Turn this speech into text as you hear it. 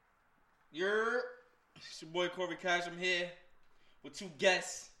It's your boy Corey Cash. I'm here with two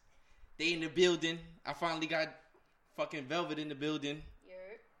guests. They in the building. I finally got fucking Velvet in the building.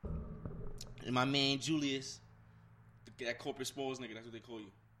 And my man Julius. That corporate sports nigga. That's what they call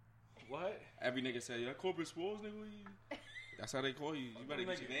you. What? Every nigga say, that corporate sports nigga. That's how they call you. You better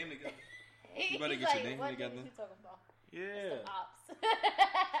get your name together. You better get your name together. What you talking about? Yeah.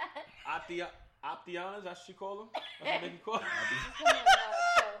 Ops. Optianas, that's what you call them? That's what Nikki call them?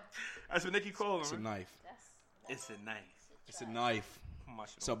 That's what Nikki call them. It's a knife. It's a knife. It's a knife.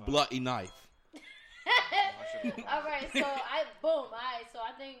 It's a bloody bloody knife. Alright, so so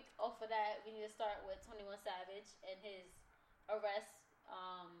I think off of that we need to start with 21 Savage and his arrest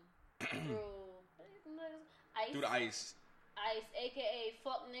through ICE. Through the ice. ICE, aka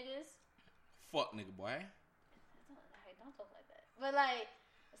fuck niggas. Fuck nigga boy. Don't talk like that. But like,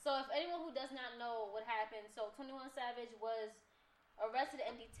 so if anyone who does not know what happened, so 21 Savage was arrested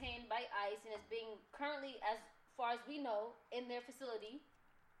and detained by ICE and is being currently, as far as we know, in their facility,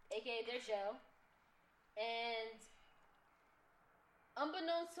 aka their jail. And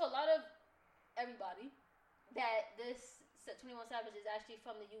unbeknownst to a lot of everybody, that this 21 Savage is actually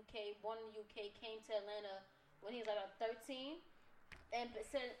from the UK, born in the UK, came to Atlanta when he was like 13, and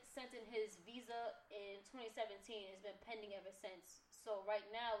sent in his visa in 2017. It's been pending ever since. So right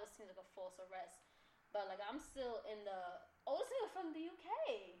now it seems like a false arrest. But like I'm still in the this nigga from the UK.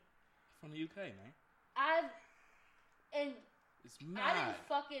 From the UK, man. It's mad. I didn't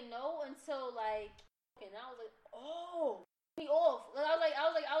fucking know until like, and I was like, oh, me off. Like, I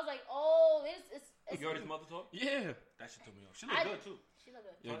was like, oh, it's. You heard his mother talk? Yeah. That shit threw me off. She look good too. She look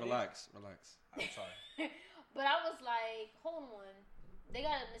good. Yo, relax. I'm sorry. But I was like, hold on. They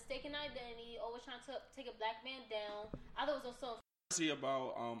got a mistaken identity. Always trying to take a black man down. I thought it was also See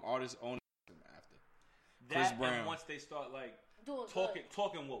about artists owning after Chris Chris Brown. And once they start like doing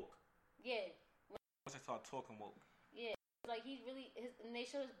talking woke. Yeah. Once they start talking woke. Yeah. Like he really and they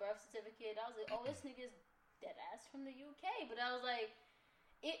showed his birth certificate. I was like, oh, this nigga's dead ass from the UK. But I was like,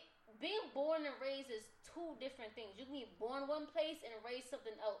 being born and raised is two different things. You can be born one place and raised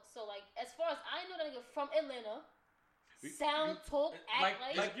something else. So like, as far as I know, that nigga from Atlanta, talk, act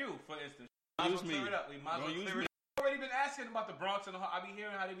like you, for instance. Use me. Clear it up. We might as well clear it up. I've already been asking about the Bronx and I be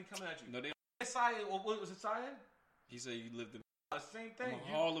hearing how they be coming at you. No, they. What was it, Syed? He said you lived in The same thing. I'm a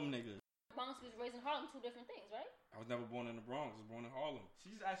Harlem nigga. Bronx was raised in Harlem, two different things, right? I was never born in the Bronx. I was born in Harlem.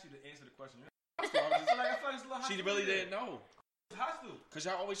 She just asked you to answer the question. I feel like she really didn't know. It's hostile. Cause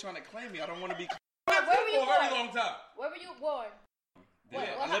y'all always trying to claim me. I don't want to be. Where were you for a very long time. Where were you born? Yeah,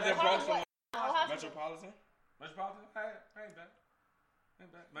 I lived in Bronx for Metropolitan. Metropolitan? I ain't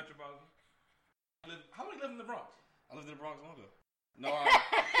bad. Metropolitan. How long you live in the Bronx? I lived in the Bronx longer. No,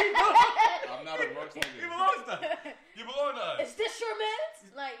 I'm not a Bronx nigga. You belong to us. You belong to us. Is this your man?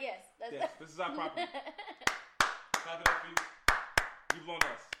 Like, yes. Yes, this is our property. Clap it up for you. You belong to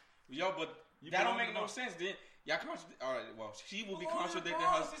us. Yo, but that don't make no sense. Then y'all contradict. All right, well, she will be contradicting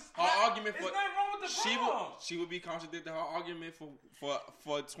her argument for. There's nothing wrong with the Bronx. She would be contradicting her argument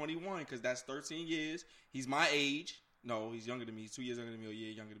for 21 because that's 13 years. He's my age. No, he's younger than me. He's 2 years younger than me or a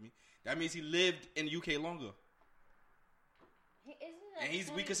year younger than me. That means he lived in the UK longer.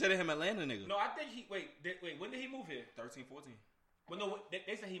 We consider him Atlanta nigga. No, I think wait, when did he move here? 13, 14. Well, no,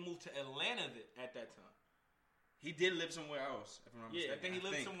 they said he moved to Atlanta at that time. He did live somewhere else, if I'm not mistaken. I think he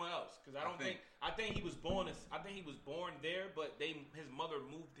lived somewhere else because I think he was born. I think he was born there, but his mother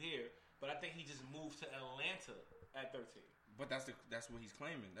moved here. But I think he just moved to Atlanta at 13. But that's what he's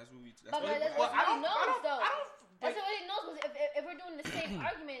claiming. That's what we. That's what he knows, though. That's what he knows. If we're doing the same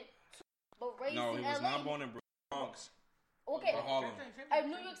argument, but raised in LA. No, he was not born in Bronx. Okay. Harlem.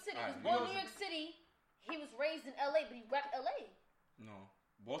 New York City. He was born in New York City. He was raised in LA, but he rapped LA. No,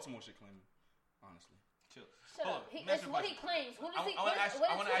 Baltimore should claim him. Honestly. Chill. Shut up. It's what he claims. What does he? That's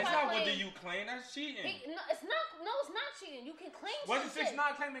not what do you claim? That's cheating. It's not cheating. You can claim. Wasn't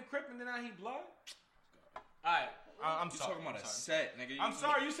 6ix9ine claiming Crip and then now he blood? All right. I'm sorry. Talking about a set, nigga. I'm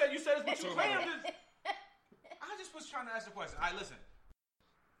sorry. You said it's what you claimed. I just was trying to ask a question. All right, listen.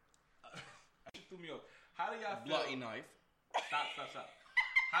 You threw me off. How do y'all feel? Bloody knife. Stop.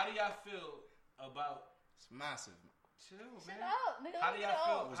 How do y'all feel about? It's massive. Chill, man. Shut up, nigga. How do y'all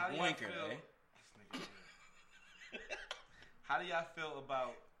feel? It was blanker, man. How do y'all feel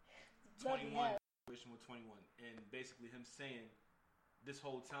about 21 with 21 and basically him saying this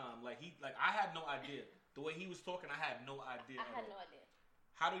whole time like I had no idea the way he was talking. I had no idea. I had no idea.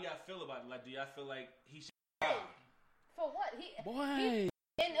 How do y'all feel about it? Like, do y'all feel like he should? For what? Boy.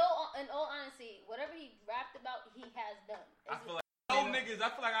 In all honesty, whatever he rapped about, he has done. I feel like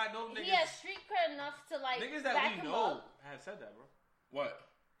I know niggas. He has street cred enough to like niggas that back we him know up. have said that, bro. What?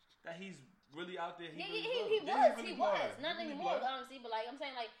 that he's really out there. He really was. Not anymore, honestly, but like I'm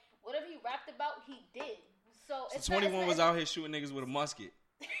saying, like whatever he rapped about, he did. So it's 21 was out here shooting niggas with a musket.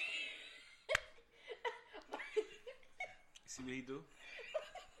 See what he do?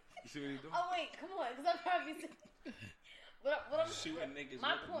 You see what he do? Oh wait, come on, because I'm probably what I'm shooting niggas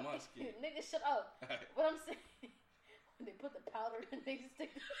my with point, a musket. Niggas, shut up. What I'm saying, when they put the powder in, niggas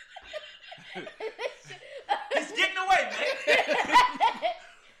stick. He's getting away, mate.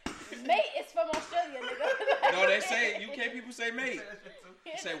 Mate is from Australia, nigga. No, they say UK people say mate.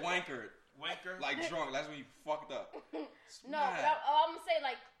 They say wanker. Wanker. Like drunk. That's when you fucked up. No, but I'm gonna say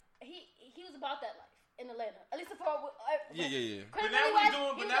like he was about that life in Atlanta. At least for Yeah. But now we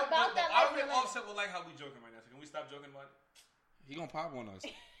doing. But now, I don't think Offset will like how we joking right now. So can we stop joking about it? He gonna pop on us.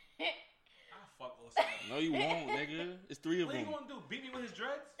 I'll fuck Offset. No, you won't, nigga. It's 3 of them. What you gonna do? Beat me with his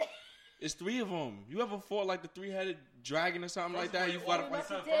dreads? It's 3 of them. You ever fought like the 3-headed dragon or something like that? You gotta fight.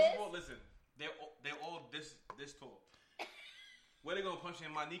 First of all, listen. They're all this tall. Where they gonna punch you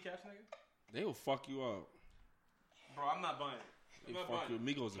in my kneecaps, nigga? They will fuck you up. Bro, I'm not buying it. They fuck you.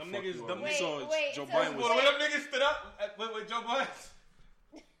 Migos will them fuck niggas, you them up. niggas. Wait, Joe so Biden When them niggas stood up with Joe Biden.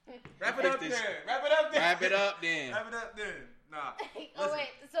 Wrap it up then. Wrap it up then. Wrap it up then. Wrap it up then. Nah. Oh wait,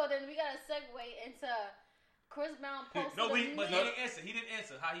 so then we gotta segue into Chris Brown posted. No, but he didn't answer. He didn't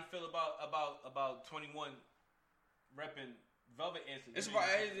answer how he feel about 21 repping Velvet answered. It's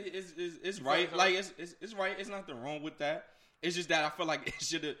right. It's right. Like it's right. It's nothing wrong with that. It's just that I feel like it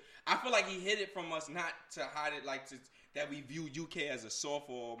should have. I feel like he hid it from us, not to hide it, like that we view UK as a soft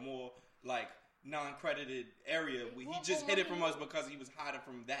or more like non-credited area. He just hid it from us because he was hiding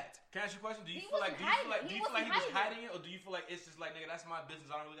from that. Can I ask you a question? Do you feel like he was hiding it, or do you feel like it's just like, nigga, that's my business,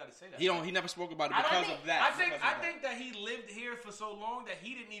 I don't really got to say that? He never spoke about it because of that. I think that he lived here for so long that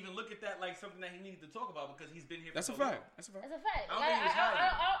he didn't even look at that like something that he needed to talk about because he's been here for so long. That's a fact. That's a fact. I don't think he was hiding.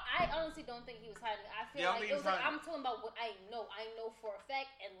 I honestly don't think he was hiding. I feel like it was like I'm talking about what I know. I know for a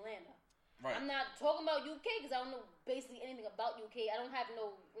fact Atlanta. Right. I'm not talking about UK because I don't know basically anything about UK. I don't have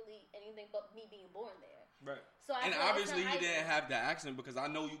really anything but me being born there. Right. So and obviously he didn't have the accent because I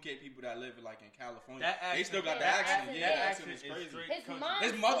know UK people that live like in California. They still got the accent. Yeah, that accent is crazy.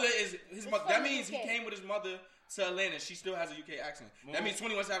 His mother is his mother. That means he came with his mother to Atlanta. She still has a UK accent. That means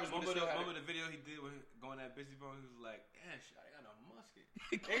 21 Savage would still have. Remember the video he did with going at Busy Bone? He was like, "Man, Shotty got a musket."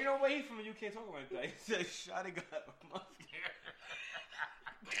 Ain't no way he's from the UK talking like that. He said, "Shotty got a musket."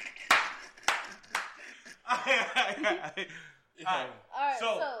 All right.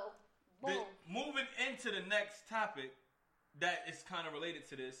 So moving into the next topic that is kind of related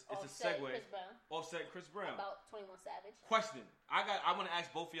to this, it's a segue. Offset Chris Brown. About 21 Savage. Question. I want to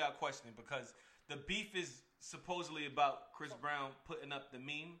ask both of y'all a question because the beef is supposedly about Chris Brown putting up the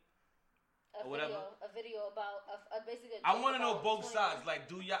meme or whatever. A video about basically. I want to know both sides. Like,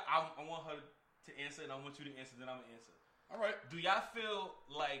 do y'all? I want her to answer, and I want you to answer. Then I'm gonna answer. All right. Do y'all feel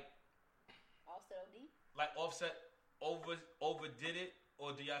like Offset OD? Like Offset overdid it,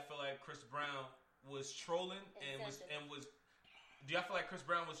 or do y'all feel like Chris Brown was trolling and was? Do y'all feel like Chris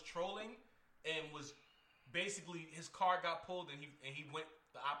Brown was trolling and was basically his car got pulled and he went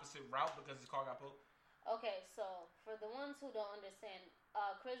the opposite route because his car got pulled? Okay, so for the ones who don't understand,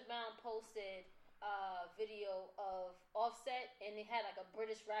 Chris Brown posted a video of Offset and it had like a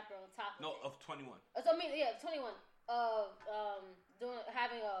British rapper on top of it. No, of 21. So 21. Of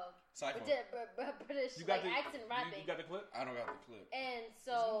having a British accent rapping. You got the clip? I don't got the clip. And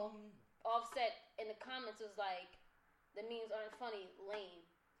so Offset in the comments was like, "The memes aren't funny, lame."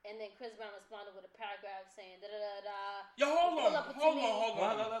 And then Chris Brown responded with a paragraph saying, "Da da da da." Yo, hold on.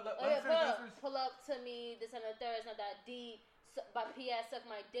 Pull up to me. This and the third. It's not that deep. By PS, suck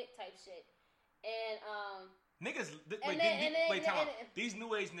my dick type shit. And niggas, time out. These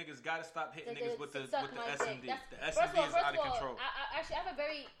new age niggas gotta stop hitting niggas with the SMD. The SMD is out of control. I actually have a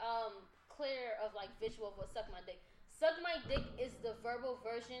very clear of like visual of what suck my dick. Suck my dick is the verbal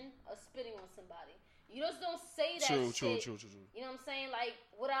version of spitting on somebody. You just don't say that shit. True. You know what I'm saying? Like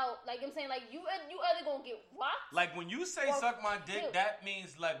without, like I'm saying, like you either gonna get rocked. Like when you say suck my dick, that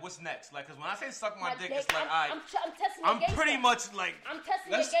means like what's next? Like, cause when I say suck my dick, it's like I'm testing. I'm pretty much like I'm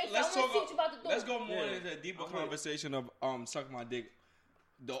testing your gangster. I'm gonna teach you about the door. Let's go more into a deeper conversation of suck my dick,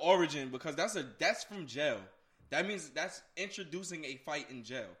 the origin, because that's from jail. That means that's introducing a fight in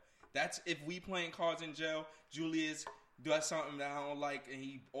jail. That's if we playing cards in jail. Julius does something that I don't like, and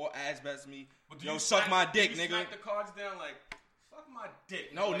he ass bets me. Yo, suck my dick, nigga. Smack the cards down like, suck my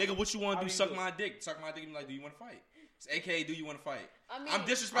dick. No, nigga, what you want to do? Suck my dick. Suck my dick. And be like, do you want to fight? It's AKA, do you want to fight? I'm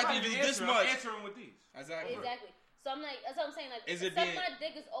disrespecting you this much. I'm answering with these. Exactly. So I'm like, that's what I'm saying. Like, suck my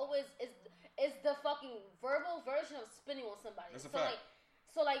dick is always is the fucking verbal version of spinning on somebody. That's a fact.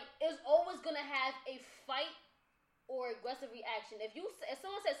 So like it have a fight or aggressive reaction. If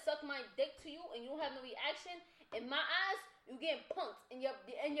someone says suck my dick to you and you don't have no reaction, in my eyes, you getting punked and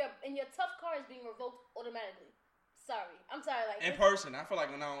your tough card is being revoked automatically. Sorry, I'm sorry. Like in person, I feel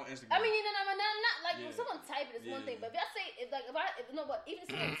like when I'm on Instagram. I mean, not like when someone type it, it's one thing. But if y'all say even if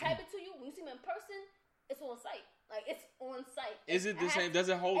someone type it to you, when you see them in person, it's on site. Like it's on site. Is it the same?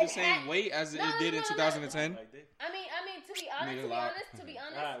 Does it hold the same weight as it did in 2010? I mean, to be honest,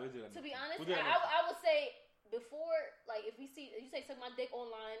 I would say before, like if you say suck my dick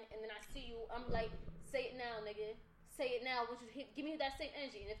online, and then I see you, I'm like, say it now, nigga. Say it now. Give me that same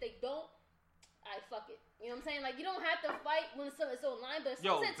energy, and if they don't. Fuck it. You know what I'm saying? Like, you don't have to fight when it's online, but if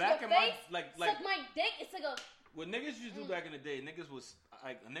someone said to your face, suck my dick, it's like a... What niggas used to do back in the day, niggas was,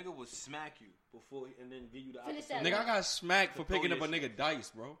 like, a nigga would smack you before, and then give you the opportunity. Nigga, I got smacked for picking up a nigga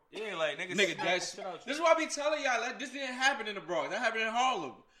dice, bro. Yeah, like, nigga dice. This is why I be telling y'all, like, this didn't happen in the Bronx. That happened in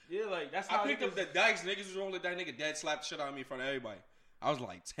Harlem. Yeah, like, that's how I picked up the dice, niggas was rolling that nigga dead slapped the shit out of me in front of everybody. I was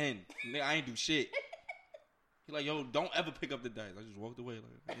like 10. Nigga, I ain't do shit. He like, yo, don't ever pick up the dice. I just walked away.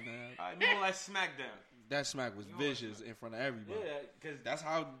 Like, I know, like Smackdown. That smack was vicious in front of everybody. Yeah, because that's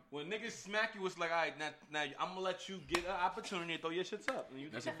how... When niggas smack you, it's like, all right, now I'm going to let you get an opportunity to throw your shits up. And we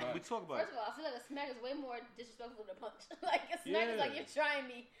talk about it. First of all, I feel like a smack is way more disrespectful than a punch. Like, a smack is like you're trying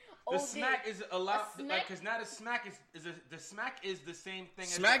me. The smack is a lot... Like, because now the smack is the same thing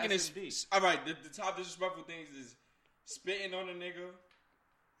smacking as the is... All right, the top disrespectful things is spitting on a nigga.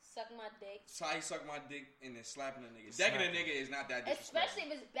 Suck my dick. Suck my dick and then slapping a nigga. Decking a nigga is not that disrespectful. Especially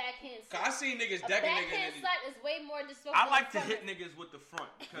if it's backhand slap. I seen niggas decking niggas. Backhand slap is way more disrespectful. I like to hit niggas with the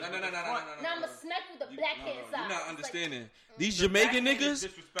front. No. Now I'm going to smack you with the backhand slap. You're not understanding. These Jamaican niggas,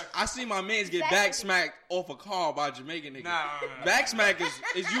 I see my mans get back smacked off a car by Jamaican niggas. Back smack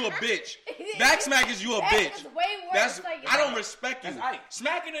is you a bitch. Back smack is you a bitch. I don't respect you.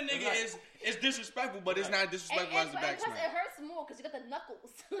 Smacking a nigga is disrespectful, but it's not disrespectful as the back smack. It hurts more because you got the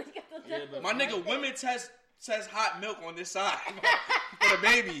knuckles. My nigga, women test hot milk on this side for the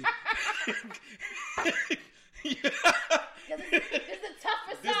baby.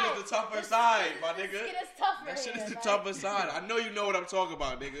 This is the tougher side, my nigga. That shit is the tougher side. I know you know what I'm talking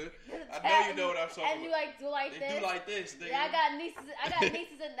about, nigga. I know you know what I'm talking about. And you like do like this. They do like this, nigga. Yeah, I got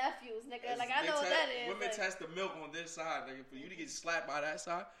nieces and nephews, nigga. Like I know what that is. Women test the milk on this side, nigga. For you to get slapped by that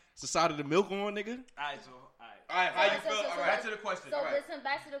side, it's the side of the milk on, nigga. Alright, how you feel? Back to the question. So listen,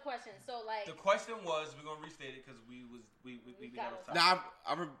 back to the question. So like the question was, we're gonna restate it because we got off topic. Nah,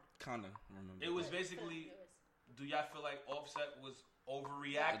 I kind of remember. It was basically, do y'all feel like Offset was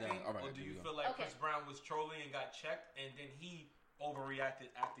overreacting, or do you feel like Chris Brown was trolling and got checked, and then he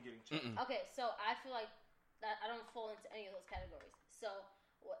overreacted after getting checked? Okay, so I feel like that I don't fall into any of those categories. So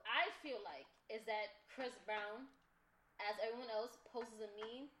what I feel like is that Chris Brown, as everyone else, poses a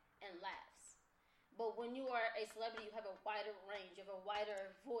meme and laughs. But when you are a celebrity, you have a wider range, you have a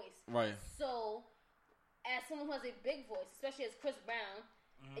wider voice. Right. So as someone who has a big voice, especially as Chris Brown,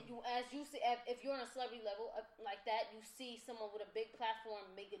 if you're on a celebrity level like that, you see someone with a big platform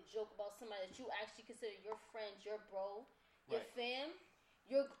make a joke about somebody that you actually consider your friend, your bro, your fam,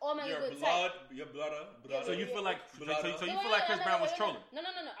 your brother. So you feel like Chris Brown was trolling? No.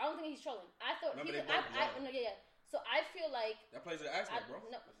 I don't think he's trolling. I thought So I feel like that plays an aspect, bro.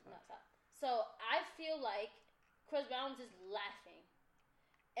 No, stop. So I feel like Chris Brown was just laughing,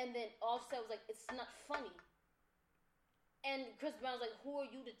 and then Offset was like, "It's not funny." And Chris Brown's like, who are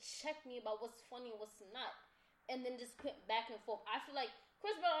you to check me about what's funny and what's not? And then just went back and forth. I feel like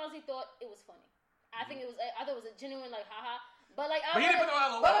Chris Brown honestly thought it was funny. I thought it was a genuine like haha. But like he didn't put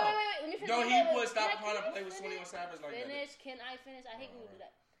no LOL. Wait. Let me finish. No, he would stop trying to play with 21 Savage like that. Can I finish? I hate when you do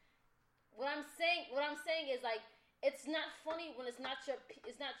that. What I'm saying is like it's not funny when it's not you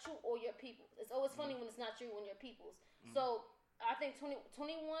or your people. It's always funny when it's not you and your people's. So I think 21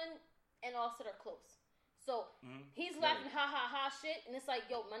 and Offset are close. So he's laughing ha shit, and it's like,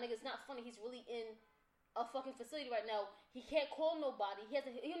 yo, my nigga's not funny. He's really in a fucking facility right now. He can't call nobody. He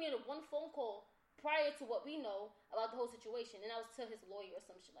only had one phone call prior to what we know about the whole situation, and that was to his lawyer or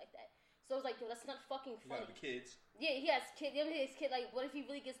some shit like that. So I was like, yo, that's not fucking funny. He got the kids. Yeah, he has kids. His kid, like, what if he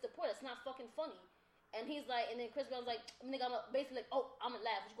really gets deported? That's not fucking funny. And he's like, and then Chris Brown's like, nigga, I'm basically like, oh, I'm gonna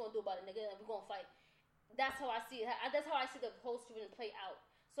laugh. What you gonna do about it, nigga? We're gonna fight. That's how I see it. That's how I see the whole situation play out.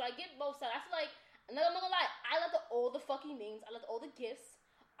 So I get both sides. I feel like. I'm not gonna lie, I love all the fucking memes, I love all the gifts,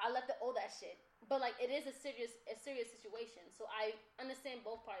 I love all that shit. But like, it is a serious situation. So I understand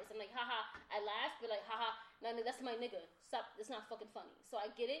both parties. I'm like, haha, I laugh, but like, haha, no, that's my nigga. Stop, it's not fucking funny. So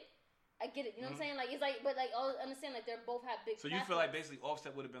I get it. You know what I'm saying? Like, it's like, but like, I understand like they both have big. So you feel like basically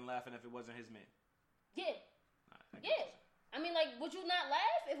Offset would have been laughing if it wasn't his man? Yeah. I mean, like, would you not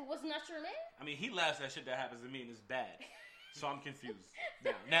laugh if it was not your man? I mean, he laughs at shit that happens to me and it's bad. So I'm confused.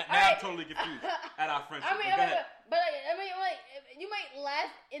 Now I'm totally confused at our friendship. I mean, you might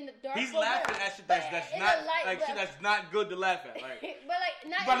laugh in the dark. He's laughing at shit that's not like shit that's not good to laugh at. Like, but like,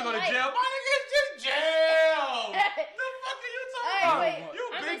 not you about to go to jail? My nigga, it's just jail. The fuck are you talking about? You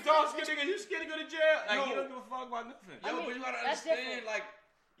big dog skin nigga, you scared to go to jail? Like, you don't give a fuck about nothing. Yo, but you gotta understand, like,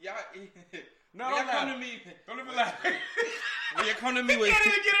 y'all. No, don't come to me. Don't even laugh. When you come to me with, he can't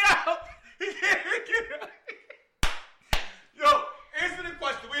even get it out. He can't even get it out. Yo, answer the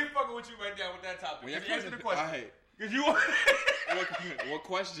question. We ain't fucking with you right now with that topic. Answer the question. Alright. Cause you. What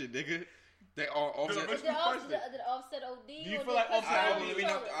question, nigga? They are Offset. Did Offset OD? Do you feel like Offset OD?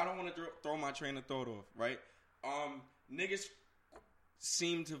 I don't want to throw my train of thought off, right? Niggas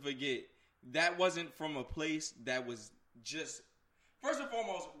seem to forget that wasn't from a place that was just. First and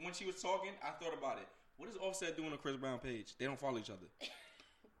foremost, when she was talking, I thought about it. What does Offset do on the Chris Brown page? They don't follow each other.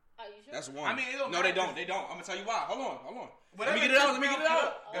 Are you sure? That's one. I mean, no, they don't. They don't. I'm gonna tell you why. Hold on. Let me get it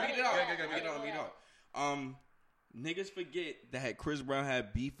out. Niggas forget that Chris Brown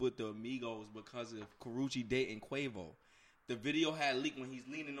had beef with the Amigos because of Karrueche dating Quavo. The video had leaked when he's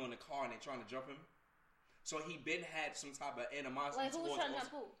leaning on the car and they trying to jump him. So he been had some type of animosity. Like, who was trying to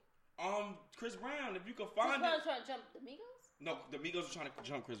jump who? Chris Brown. If you could find Chris Brown trying to jump the Migos? No, the Migos were trying to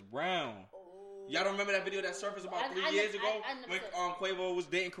jump Chris Brown. Oh. Y'all don't remember that video that surfaced about 3 years ago when Quavo was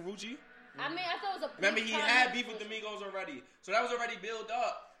dating Karrueche? I mean, I thought it was a. Remember, he had beef with the Migos already, so that was already built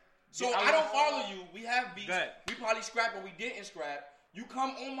up. So yeah, I don't follow you. We have beef. We probably scrap, but we didn't scrap. You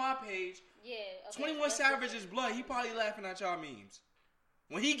come on my page. Yeah. Okay, 21 Savage's blood. He probably laughing at y'all memes.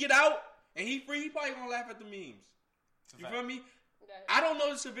 When he get out and he free, he probably gonna laugh at the memes. You feel me? Okay. I don't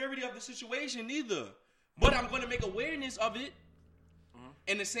know the severity of the situation either, but I'm gonna make awareness of it.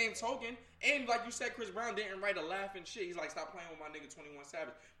 In the same token, and like you said, Chris Brown didn't write a laughing shit. He's like, stop playing with my nigga 21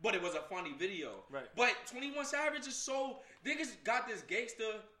 Savage. But it was a funny video. Right. But 21 Savage is so... Niggas got this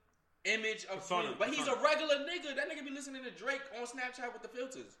gangster image of him. But he's a regular nigga. That nigga be listening to Drake on Snapchat with the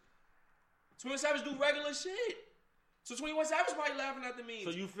filters. 21 Savage do regular shit. So 21 Savage probably laughing at the memes. So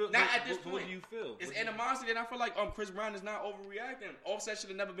you feel... Not at this point. What do you feel? It's animosity, and I feel like Chris Brown is not overreacting. Offset should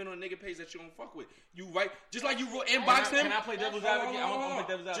have never been on a nigga page that you don't fuck with. You right? Just like you inboxed him. Can I play devil's advocate? I'm gonna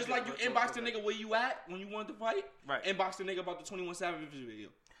play devil's advocate. Just like you inboxed the nigga where you at when you wanted to fight. Right. Inboxed the nigga about the 21 Savage video.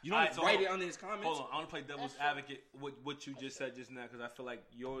 You don't write it under his comments. Hold on, I want to play devil's advocate with what you just said just now because I feel like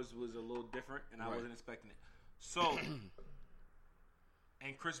yours was a little different and I wasn't expecting it. So...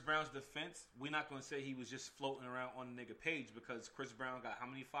 In Chris Brown's defense, we're not going to say he was just floating around on the nigga page because Chris Brown got how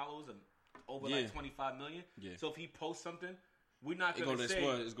many followers? Over like 25 million? Yeah. So if he posts something, we're not going to say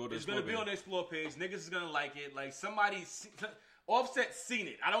it's going to be on the Explore page. Niggas is going to like it. Like Offset seen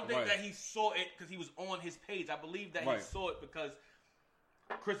it. I don't think that he saw it because he was on his page. I believe that he saw it because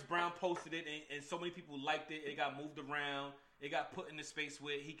Chris Brown posted it and so many people liked it. It got moved around. It got put in the space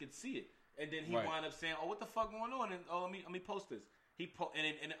where he could see it. And then he wound up saying, oh, what the fuck going on? And let me post this.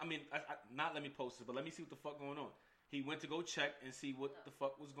 Not let me post it, but let me see what the fuck going on. He went to go check and see what the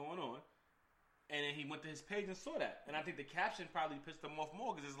fuck was going on, and then he went to his page and saw that. And I think the caption probably pissed him off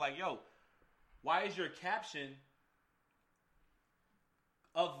more because it's like, yo, why is your caption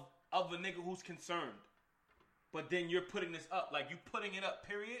of a nigga who's concerned, but then you're putting this up, like you putting it up,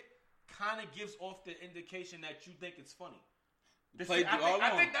 period, kind of gives off the indication that you think it's funny. I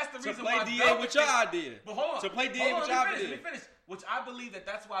think that's the reason why DA with your idea. But hold on. To play DA with your idea. Let me finish. Which I believe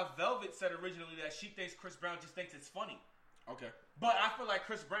that's why Velvet said originally that she thinks Chris Brown just thinks it's funny. Okay. But I feel like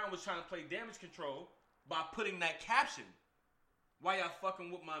Chris Brown was trying to play damage control by putting that caption. Why y'all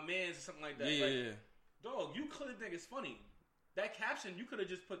fucking with my mans or something like that? Yeah. Dog, you clearly think it's funny. That caption, you could have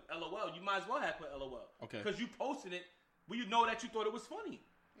just put LOL. You might as well have put LOL. Okay. Because you posted it where you know that you thought it was funny.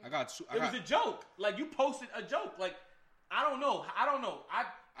 It was a joke. Like, you posted a joke. Like, I don't know. I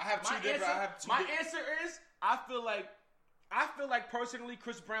have two different. My answer is I feel like personally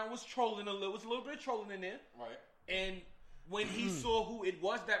Chris Brown was trolling a little. Was a little bit of trolling in there. Right. And when he saw who it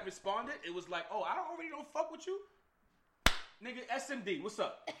was that responded, it was like, oh, I already don't fuck with you, nigga. SMD, what's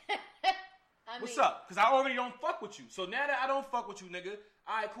up? What's up? Because I already don't fuck with you. So now that I don't fuck with you, nigga,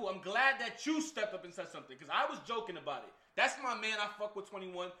 all right, cool. I'm glad that you stepped up and said something because I was joking about it. That's my man. I fuck with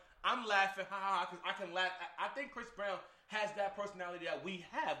 21. I'm laughing, because I can laugh. I think Chris Brown has that personality that we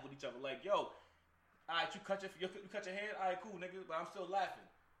have with each other. Like, yo, all right, you cut your head, all right, cool, nigga, but I'm still laughing.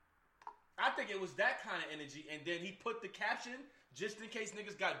 I think it was that kind of energy, and then he put the caption just in case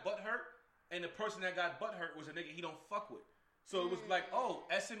niggas got butt hurt, and the person that got butt hurt was a nigga he don't fuck with. So it was like, oh,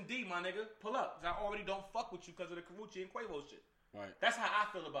 SMD, my nigga, pull up. Cause I already don't fuck with you because of the Karrueche and Quavo shit. Right. That's how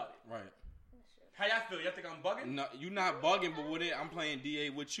I feel about it. Right. How y'all feel? Y'all think I'm bugging? No, you not bugging, but with it, I'm playing DA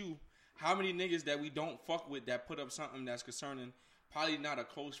with you. How many niggas that we don't fuck with that put up something that's concerning, probably not a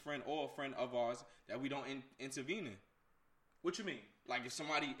close friend or a friend of ours, that we don't intervene in? What you mean? Like if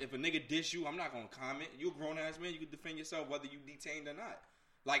a nigga diss you, I'm not gonna comment. You a grown ass man, you can defend yourself whether you detained or not.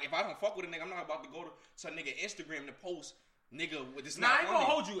 Like if I don't fuck with a nigga, I'm not about to go to some nigga Instagram to post nigga with this. Nah, I ain't gonna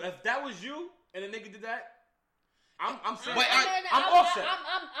hold you. If that was you and a nigga did that, I'm saying I'm Offset.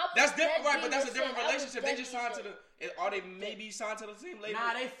 That's different, right? But that's a different relationship. They just signed to the. Are they maybe signed to the same label?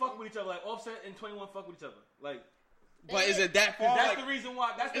 Nah, they fuck with each other. Like Offset and 21 fuck with each other. Like. But is it that far? That's the reason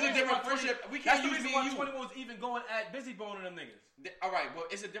why. That's it's a different friendship. We can't use me and you. 21 was even going at busy boning them niggas. All right, but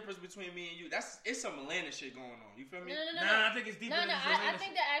it's a difference between me and you. It's some Atlanta shit going on. You feel me? No. Nah, I think it's deeper than just I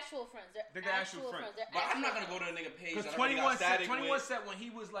think they're actual friends. They're actual friends. But I'm not gonna go to a nigga page. Because 21 said when he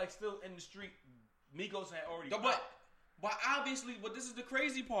was like still in the street, Migos had already. But obviously, but this is the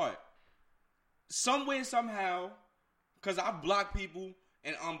crazy part. Somewhere, somehow, because I've blocked people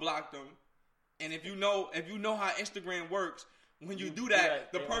and unblocked them. And if you know how Instagram works, when you do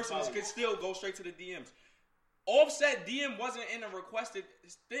that, the person can still go straight to the DMs. Offset DM wasn't in a requested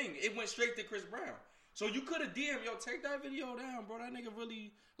thing. It went straight to Chris Brown. So you could have DM, yo, take that video down, bro. That nigga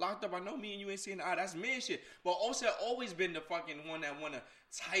really locked up. I know me and you ain't seen that's man shit. But Offset always been the fucking one that wanna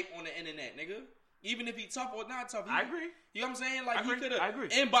type on the internet, nigga. Even if he tough or not tough. I agree. You know what I'm saying? Like, he could have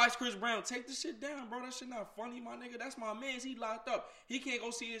inboxed Chris Brown. Take the shit down, bro. That shit not funny, my nigga. That's my man's. He locked up. He can't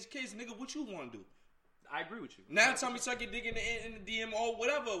go see his kids. Nigga, what you want to do? I agree with you. Now tell me suck your dick in the DM or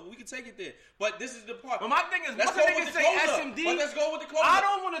whatever. We can take it there. But this is the part. But my thing is, let's go with the closer. SMD, but let's go with the closer. I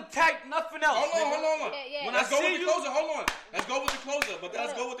don't want to type nothing else. Hold on. Yeah. Let's go with the closer. Hold on. Let's go with the closer. But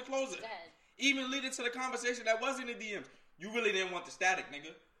let's go with the closer. Even leading to the conversation that was in the DMs. You really didn't want the static,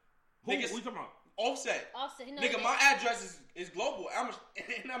 nigga. Who you talking about? Offset. Nigga, my address is global. I'm gonna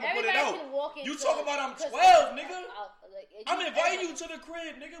put it out. You talk about I'm 12, nigga. I'm inviting you to the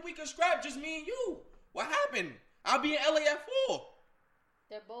crib, nigga. We can scrap just me and you. What happened? I'll be in LA at 4.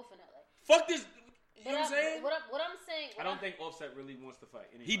 They're both in LA. Fuck this. You know what I'm saying? What I'm saying. I don't think Offset really wants to fight.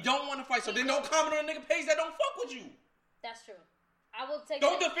 Anybody. He don't want to fight, so then don't comment on a nigga page that don't fuck with you. That's true. I will take.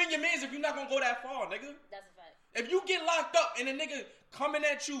 Don't defend your mans if you're not gonna go that far, nigga. That's a fact. If you get locked up and a nigga coming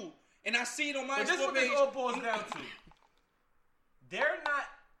at you, and I see it on my page. This is what this all boils down to. They're not.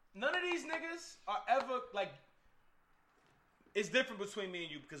 None of these niggas are ever like. It's different between me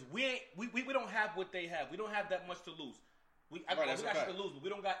and you because we don't have what they have. We don't have that much to lose. We got shit to lose, but we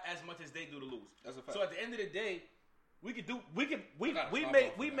don't got as much as they do to lose. That's a fact. So at the end of the day, we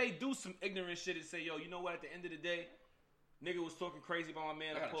may do some ignorant shit and say, yo, you know what? At the end of the day, nigga was talking crazy about my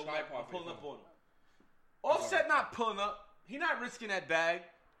man. I'm pulling up on him. Offset not pulling up. He not risking that bag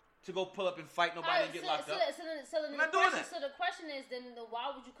to go pull up and fight nobody and get locked up. So the question is, then why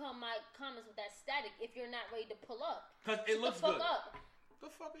would you come my comments with that static if you're not ready to pull up? Because it looks good. Up. The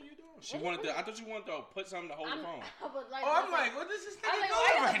fuck are you doing? I thought you wanted to put something to hold the phone. I'm like, what is this nigga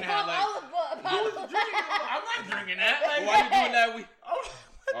doing right now? I'm not drinking that. Like, why you doing that? I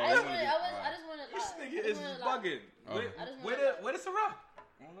just want to. This nigga is bugging. Where the Ciroc?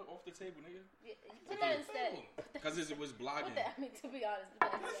 Off the table, nigga. Put that instead. Because it was blogging. To be honest,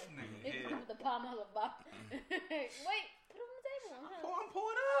 put that instead. With the palm of the box. Wait, put it on the table. I'm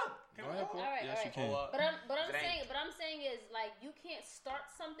pulling up. Go ahead, pull. All right. Yes, you can. But I'm saying is like you can't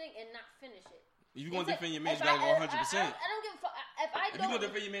start something and not finish it. If you gonna defend your man, you gotta go 100%. I don't give a fuck. If you gonna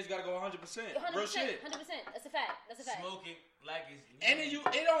defend your man, you gotta go 100%. Real shit. 100%. That's a fact. Smoking like it's. And it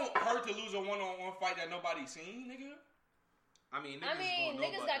don't hurt to lose a one-on-one fight that nobody's seen, nigga. I mean,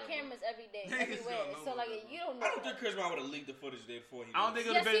 niggas got cameras every day, everywhere. So like, you don't know. I don't think Chris Brown would have leaked the footage there before he. I don't think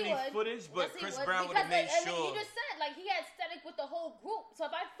it would have been any footage, but Chris Brown would have made sure. You just said like he had static with the whole group. So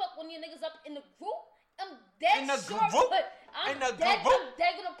if I fuck one of your niggas up in the group, I'm dead sure. I'm dead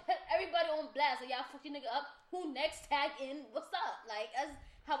gonna put everybody on blast. Like y'all fuck your nigga up. Who next? Tag in. What's up? Like that's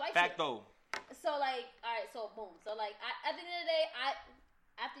how I feel. Facto. So like, all right. So boom. So like, at the end of the day,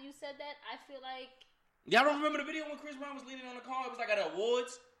 after you said that, I feel like. Y'all don't remember the video when Chris Brown was leaning on the car? It was like at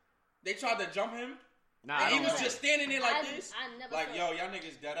awards. They tried to jump him. Nah, and he was just standing there like this. I never like, saw y'all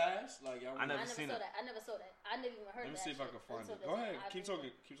niggas dead ass. Like, y'all. I never saw that. I never saw that. I never even heard that. Let me see if I can find it. Go ahead. Keep talking.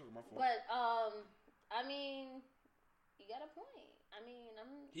 My fault. But I mean, you got a point. I mean,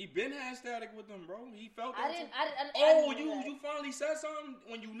 He been had static with them, bro. He felt that. You finally said something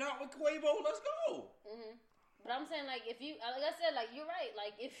when you not with Quavo. Let's go. Mhm. But I'm saying, like, if you, like I said, like, you're right.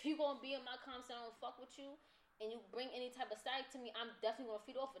 Like, if you gonna be in my comments and I don't fuck with you, and you bring any type of static to me, I'm definitely gonna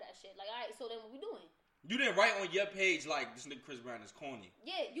feed off of that shit. Like, all right, so then what we doing? You didn't write on your page, like, this nigga Chris Brown is corny.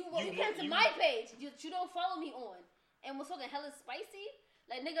 Yeah, you came to my page. You don't follow me on. And we're talking hella spicy.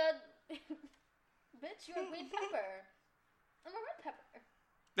 Like, nigga. bitch. You're a green pepper. I'm a red pepper.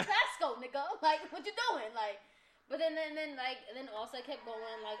 Tabasco, nigga. Like, what you doing? Like, but then also I kept going,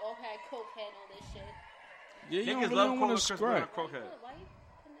 like, okay, cokehead and all this shit. Yeah, you niggas don't love really want to Chris Brown scrap. cokehead. Why you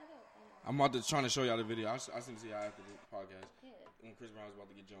putting that up? I'm about to trying to show y'all the video. I seen to y'all after the podcast. Yeah. When Chris Brown was about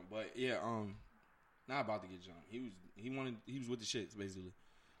to get jumped, but yeah, not about to get jumped. He was with the shits basically.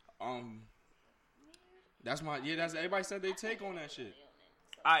 That's everybody said they take on that shit.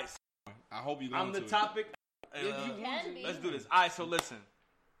 All right, I hope you going I'm the to topic. Let's do this. All right, so listen.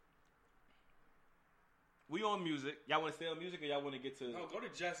 We on music. Y'all want to stay on music or y'all want to get to? No, go to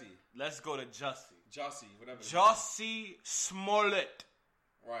Jesse. Let's go to Jussie. Jussie, whatever. Jussie Smollett.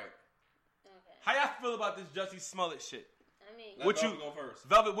 Right. Okay. How y'all feel about this Jussie Smollett shit? I mean, Let Velvet go first.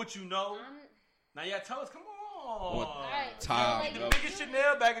 Velvet, what you know? Now y'all tell us. Come on. All right. Time. So, Nigga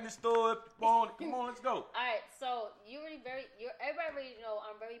Chanel back in the store. Come on, let's go. All right. So everybody already know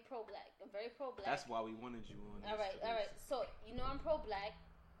I'm very pro-black. I'm very pro-black. That's why we wanted you on. All right. So you know I'm pro-black.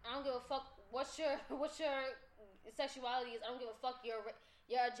 I don't give a fuck what your sexuality is. I don't give a fuck your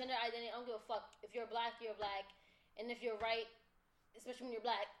gender identity. I don't give a fuck if you're black, and if you're right, especially when you're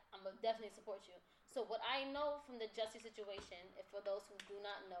black, I'm gonna definitely support you. So what I know from the Jussie situation, if for those who do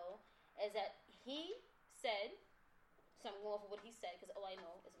not know, is that he said. So I'm going for what he said because all I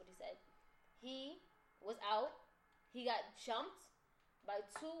know is what he said. He was out. He got jumped by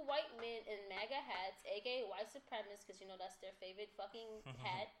two white men in MAGA hats, aka white supremacists, because you know that's their favorite fucking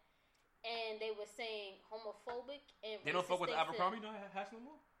hat. And they were saying homophobic and they don't fuck with the racist Abercrombie hats no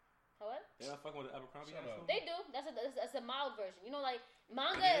more? What? They don't fuck with the Abercrombie hats no more? They do. That's a mild version. You know, like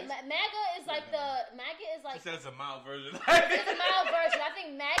MAGA is like the MAGA is like. She said it's a mild version. It's a mild version. I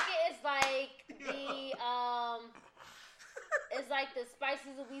think MAGA is like the it's like the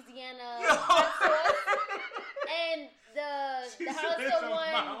spicy Louisiana hot sauce, and the Hollister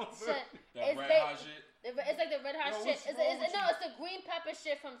one. That red hot shit. It's like the red hot shit. It's the green pepper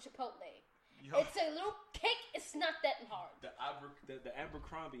shit from Chipotle. Yo. It's a little cake. It's not that hard. The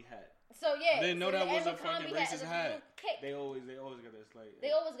Abercrombie hat. So yeah, I didn't know that was a fucking racist hat. They always got that. Like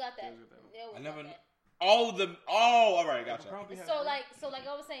they always got that. I never. All right, gotcha. So like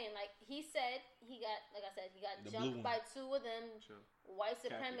I was saying, like he said, he got jumped by two of them white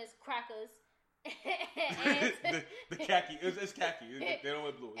supremacist crackers. And the khaki, it's khaki. They don't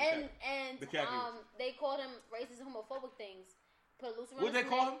wear blue. And the khaki. They called him racist and homophobic things. Put loose around. What they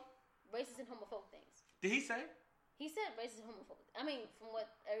call him? Racist and homophobic things. Did he say? He said racist and homophobic. I mean, from what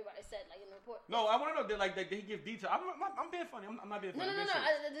everybody said, like in the report. No, I want to know. Did he give detail? I'm being funny. I'm not being funny. No.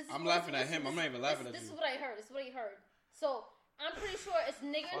 I'm laughing at him. I'm not even laughing at you. This is what I heard. So I'm pretty sure it's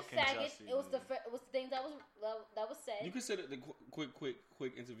nigger and faggot. Jussie, it was the things that was said. You consider the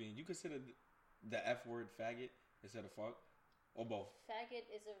quick intervene. You consider the F word faggot instead of fuck, or both? Faggot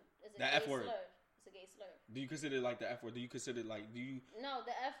is a the gay F word. slur. It's a gay slur. Do you consider like the F word? Do you consider like No,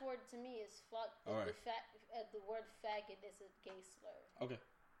 the F word to me is fuck. The word faggot is a gay slur. Okay,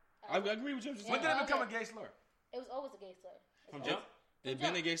 I agree with you. When did it become a gay slur? It was always a gay slur. From jump. It's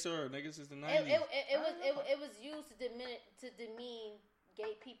been a gay slur, nigga, since the 90s. It was used to demean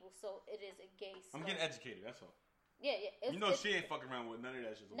gay people, so it is a gay slur. I'm getting educated. That's all. Yeah. You know she ain't fucking around with none of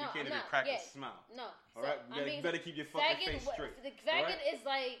that shit. So we can't even crack a smile. No. All right? You better keep your fucking face straight. The faggot is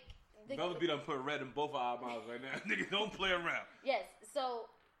like... Velvet be done put red in both of our mouths right now. Niggas don't play around. Yes. So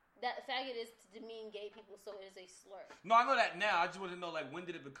that faggot is to demean gay people, so it is a slur. No, I know that now. I just want to know, like, when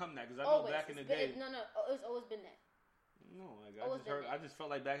did it become that? Because I know back in the day... No. It's always been that. No, like I just felt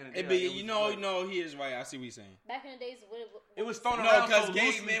like back in the day. But you know, he is right. I see what he's saying. Back in the days, it was thrown around. No, because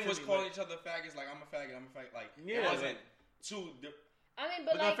gay men was calling each other faggots. Like I'm a faggot. Like it wasn't too. I mean,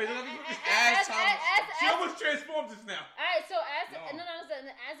 but like, she almost transformed us now. All right, so as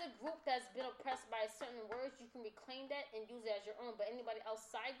a group that's been oppressed by certain words, you can reclaim that and use it as your own. But anybody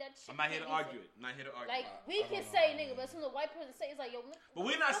outside that shit, I'm not here to argue it. Like we can say nigga, but as soon as a white person say it's like yo. But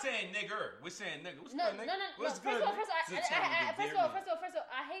we're not saying nigger. We're saying nigga. What's good, nigga? No. First of all,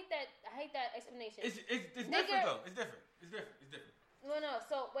 I hate that explanation. It's different though. It's different. No.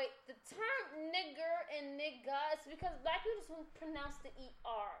 So wait, the term nigger and nigga is because black people just don't pronounce the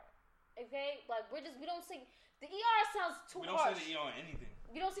ER. Okay, like we don't say the ER sounds too harsh. We don't say the ER in anything.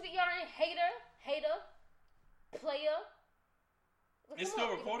 You don't see the ER in hater, player. It's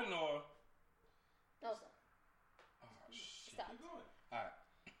still recording or? No, sir. Oh shit. Stop. All right.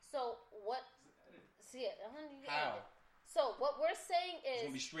 So what? See it. How? So what we're saying is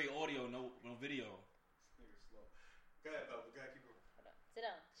it's gonna be straight audio, no video. This nigga's slow. Go ahead, Bubba. Go ahead, keep going. Sit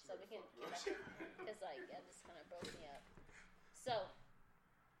down so we can get back. It's like that just kind of broke me up. So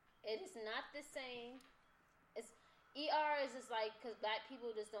it is not the same. ER is just like, because black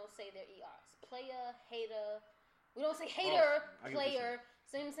people just don't say their ERs. Player, hater. We don't say hater, player.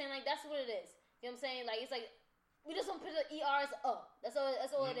 So you know what I'm saying? Like, that's what it is. You know what I'm saying? Like, it's like, we just don't put the ER as up. That's all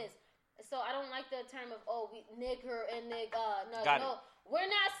it is. So I don't like the term of, we nigger and nigga. No. We're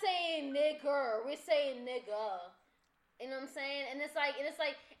not saying nigger. We're saying nigga. You know what I'm saying? And it's like,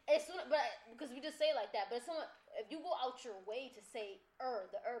 but because we just say it like that. But if you go out your way to say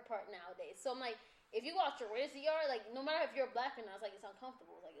the part nowadays. So I'm like, if you go out your way to say like, no matter if you're black or not, it's like, it's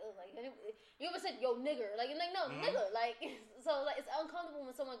uncomfortable. Like you ever said, yo, nigger? Like, you're like, no, nigga. Like, so like, it's uncomfortable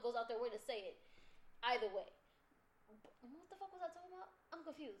when someone goes out their way to say it. Either way. What the fuck was I talking about? I'm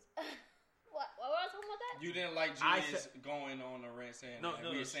confused. What was I talking about that? You didn't like Julius going on a rant saying no,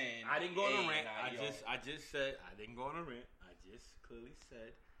 we were saying I didn't go on a rant. I just said I didn't go on a rant. I just clearly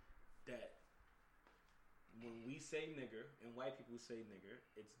said that when we say nigger and white people say nigger,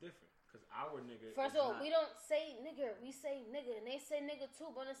 it's different because our nigger. First of all, we don't say nigger. We say nigger, and they say nigger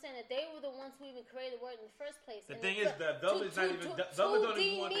too. But understand that they were the ones who even created the word in the first place. The thing is, the Velvet's not even. Velvet don't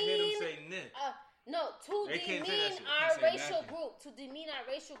even want to hear them say nig. No, to demean our racial group. To demean our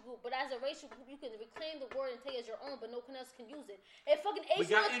racial group. But as a racial group, you can reclaim the word and take it as your own, but no one else can use it. If fucking Asians...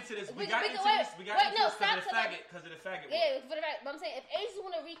 We got into this because of the faggot. Yeah, for the fact. But I'm saying, if Asians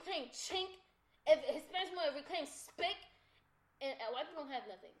want to reclaim chink, if Hispanics want to reclaim spick, and white people don't have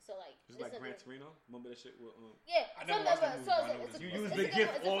nothing. So, like... It's like Gran Torino? Remember that shit with... Yeah. I never watched that movie. You use the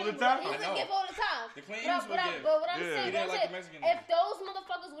gift all the time? You use the gift all the time. The Clintons would give. But what I'm saying, if those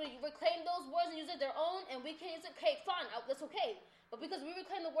motherfuckers would reclaim those words and use it their own, and we can use it, okay, fine, that's okay. But because we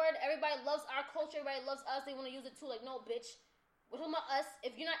reclaim the word, everybody loves our culture, everybody loves us, they want to use it too. Like, no, bitch. We're talking about us.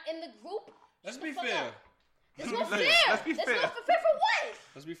 If you're not in the group, let's be fair. There's no fair. Let's be fair. Fair for what?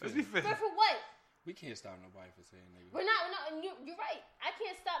 Let's be fair. Fair for what? We can't stop nobody from saying nigga. We're not. And you're right. I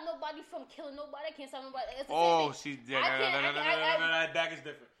can't stop nobody from killing nobody. I can't stop nobody. She's dead. No, that is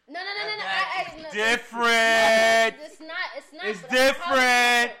different. No. It's different. It's not. It's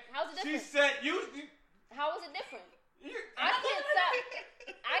different. How's it different? She said you. How is it different? I can't stop.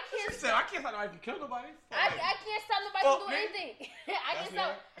 She said I can't stop nobody from killing nobody. I can't stop nobody from doing anything.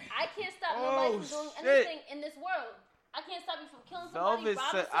 I can't stop nobody from doing anything in this world. I can't stop you from killing somebody, robbing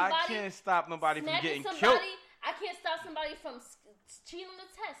somebody. I can't stop nobody from getting killed. I can't stop somebody from cheating on the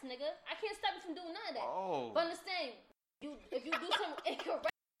test, nigga. I can't stop you from doing none of that. Oh. But understand, if you do something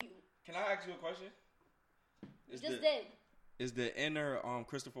incorrect, Can I ask you a question? Did. Is the inner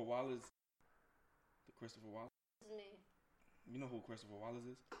Christopher Wallace? The Christopher Wallace? This is me. You know who Christopher Wallace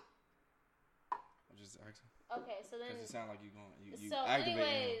is? I'm just asking. Okay, so then. Because it sounds like you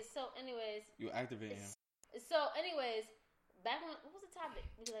activating him. You activating him. So, anyways, back on what was the topic?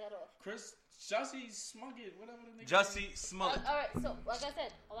 Because I got off. Jussie Smollett, whatever the nigga. Jussie Smollett. All right, so like I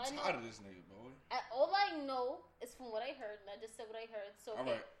said, I'm tired of this nigga, boy. All I know is from what I heard, and I just said what I heard. So,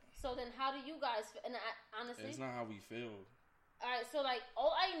 okay. Right. So then, how do you guys? And honestly, it's not how we feel. All right, so like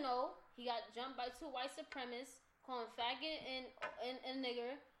all I know, he got jumped by 2 white supremacists, calling faggot and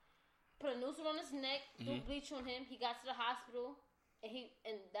nigger. Put a noose around his neck, threw bleach on him. He got to the hospital,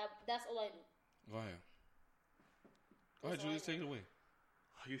 and that's all I knew. Go ahead. Go ahead, Julius, take it away.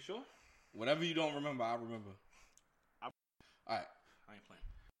 Are you sure? Whatever you don't remember, I remember. All right. I ain't playing.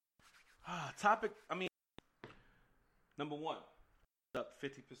 Topic, number 1. Up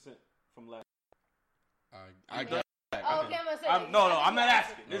 50% from last. I get that. Okay, I'm gonna say. No, I'm not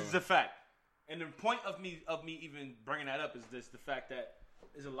asking. This is a fact. And the point of me even bringing that up is the fact that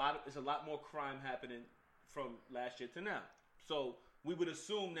there's a lot more crime happening from last year to now. So we would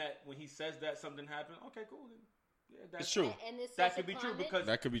assume that when he says that something happened, okay, cool. Then. Yeah, it's true. And that could be true because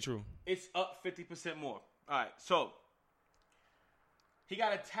that could be true. It's up 50% more. All right, so he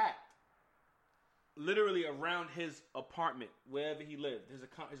got attacked literally around his apartment, wherever he lived, his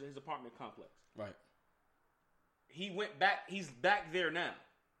apartment complex. Right. He went back. He's back there now.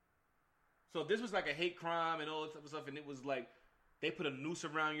 So this was like a hate crime and all this type of stuff, and it was like they put a noose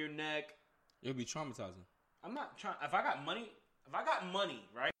around your neck. It'll be traumatizing. I'm not trying. If I got money,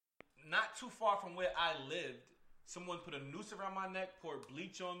 right, not too far from where I lived. Someone put a noose around my neck, poured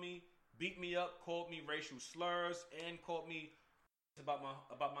bleach on me, beat me up, called me racial slurs, and called me about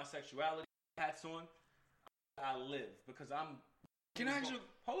my sexuality. Hats on. I live because I'm. Can I actually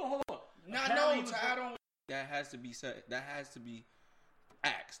hold on? No, I don't. That has to be said. That has to be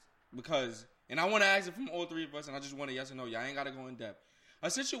asked because, and I want to ask it from all 3 of us, and I just want a yes or no. Y'all ain't got to go in depth. A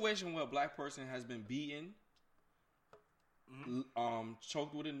situation where a black person has been beaten,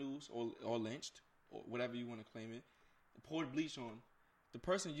 choked with a noose, or lynched. Or whatever you want to claim it, poured bleach on, the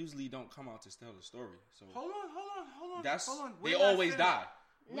person usually don't come out to tell the story. So hold on. They always die.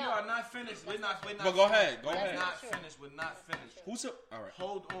 We are not finished. We're not. But go ahead. Go ahead. We're not finished. We're not finished. Who's up? All right.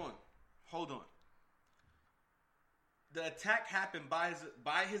 Hold on. The attack happened by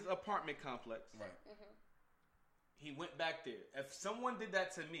his apartment complex. Right. Mm-hmm. He went back there. If someone did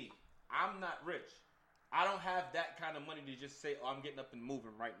that to me, I'm not rich. I don't have that kind of money to just say, "Oh, I'm getting up and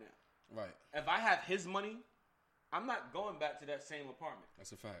moving right now." Right. If I have his money, I'm not going back to that same apartment.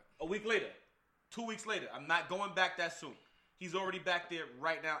 That's a fact. A week later, 2 weeks later, I'm not going back that soon. He's already back there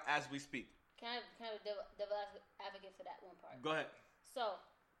right now as we speak. Can I devil advocate for that one part? Go ahead. So,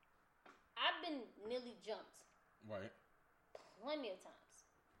 I've been nearly jumped. Right. Plenty of times.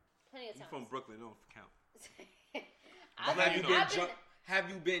 You from Brooklyn, don't count. Have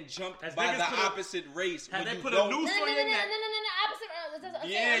you been jumped Has by niggas the opposite race? Have they you put don't? a noose on your neck? No, opposite.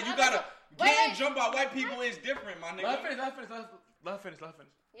 Yeah, you gotta. Getting jumped by white people is different, my nigga. Let her finish.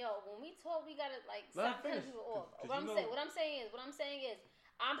 Yo, when we talk, we gotta Let stop her cutting finish. people off. Cause What I'm saying is,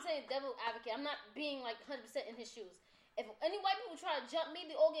 I'm saying devil advocate. I'm not being 100% in his shoes. If any white people try to jump me,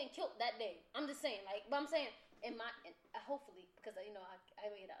 they all getting killed that day. I'm just saying, but I'm saying hopefully, because I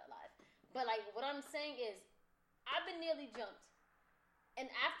made it out alive. But what I'm saying is, I've been nearly jumped, and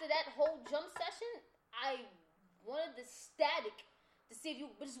after that whole jump session, I wanted the static to see if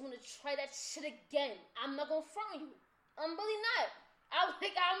you bitches want to try that shit again. I'm not gonna front on you. I'm really not. I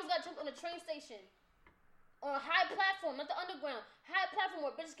almost got jumped on a train station. On a high platform, not the underground. High platform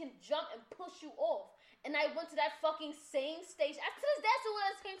where bitches can jump and push you off. And I went to that fucking same station. I to this day, I still went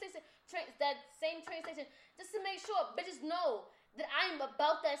to that same train station just to make sure bitches know that I am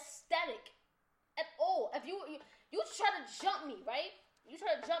about that static at all. If you try to jump me, right? You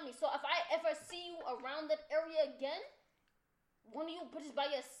try to jump me. So if I ever see you around that area again, one of you bitches by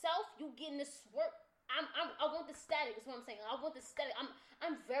yourself, you getting this work. I want the static. Is what I'm saying. I want the static.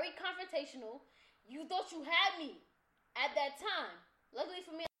 I'm very confrontational. You thought you had me at that time. Luckily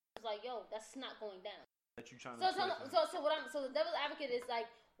for me, I was like, yo, that's not going down. That you trying so the devil's advocate is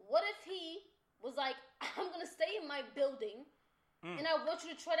what if he was like, I'm gonna stay in my building, and I want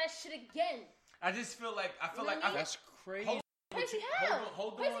you to try that shit again. I just feel like that's crazy. Crazy how?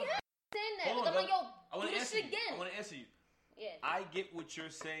 Hold on. Crazy how? Saying that. Hold on, I'm like, yo, I want do to this answer shit you. again. I want to answer you. Yeah. I get what you're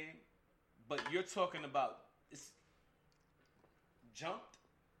saying, but you're talking about jumped,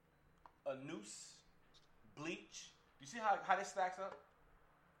 a noose, bleach. You see how this stacks up?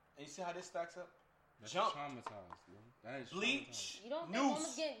 And you see how this stacks up? That's Jump, traumatized, bro. That is bleach, You don't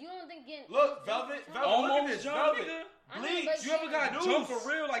noose. think getting Look, Velvet, Almost look at this, jump, Velvet. nigga. Bleach. You ever got Noose. jumped for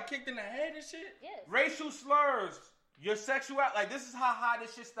real, kicked in the head and shit? Yes. Racial slurs, your sexuality. This is how high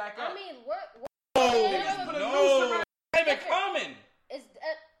this shit stack up. I mean, we're No, ain't even coming. It's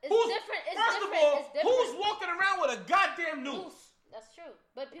Who's, different. It's first different. of all, It's different. who's walking around with a goddamn noose? That's true.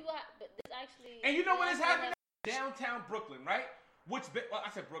 But people but this actually. And you know what is happening? Downtown Brooklyn, right? I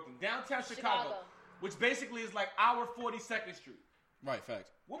said Brooklyn. Downtown Chicago. Which basically is our 42nd Street. Right,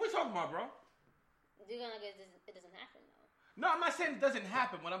 fact. What we talking about, bro? You're gonna get it doesn't happen though. No, I'm not saying it doesn't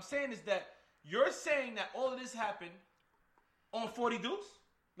happen. What I'm saying is that you're saying that all of this happened on 40 Deuce?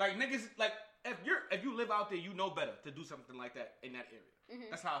 Niggas, if you live out there, you know better to do something like that in that area. Mm-hmm.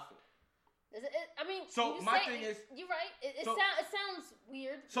 That's how I feel. So my thing is, you're right. It sounds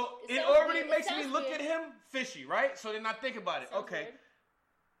weird. So it already makes me look at him fishy, right? So then I think about it. Okay,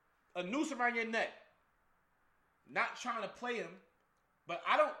 weird. A noose around your neck. Not trying to play him, but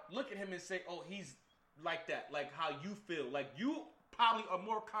I don't look at him and say, "Oh, he's like that." Like how you feel. You probably are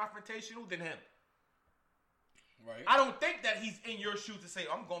more confrontational than him. Right. I don't think that he's in your shoes to say,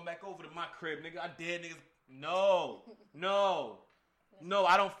 "I'm going back over to my crib, nigga. I dare niggas." No,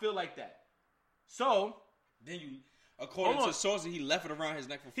 I don't feel like that. So then according to sources, he left it around his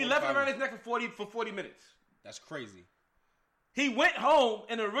neck for 40 minutes. He left it around his neck for 40 minutes. That's crazy. He went home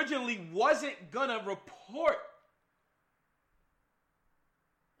and originally wasn't gonna report.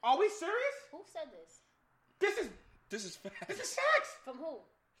 Are we serious? Who said this? This is facts. This is facts. From who?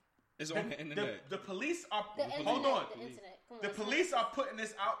 It's on the internet. The police are. Hold on. The internet. The police are putting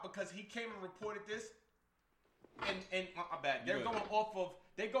this out because he came and reported this. And my bad. They're going off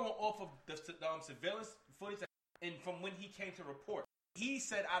of the surveillance footage and from when he came to report. He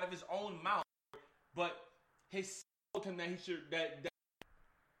said out of his own mouth, but his told him that he should that.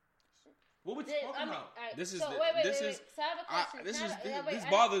 What we talking about? Right, this is. So I have a question. This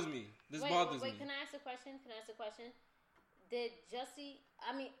bothers me. This bothers me. Can I ask a question? Did Jussie?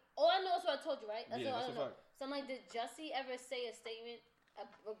 All I know is what I told you, right? That's all I know. So did Jussie ever say a statement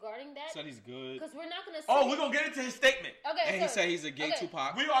regarding that? Said he's good. Because we're not gonna. We're gonna get into his statement. Okay. And he said he's a gay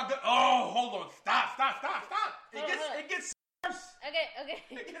Tupac. We are good. Oh, hold on. Stop. It gets worse. Okay.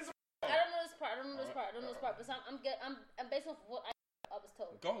 It gets worse. I don't know this part. But I'm based off what I. was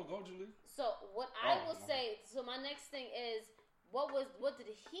told. Go, Julie. So what I will say. So my next thing is, what did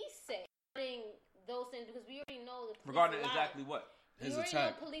he say regarding those things? Because we already know the police regarding lied. exactly what his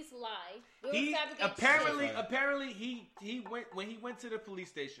attack. Know police lie. He apparently he went when he went to the police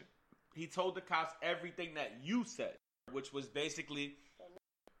station. He told the cops everything that you said, which was basically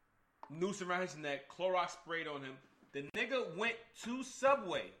noose around his neck, Clorox sprayed on him. The nigga went to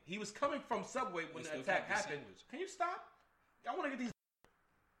Subway. He was coming from Subway when the attack happened. Can you stop? I want to get these.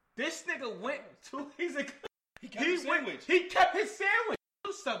 This nigga went to. He kept his sandwich. He kept his sandwich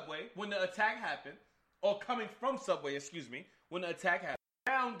to Subway when the attack happened, or coming from Subway. Excuse me, when the attack happened.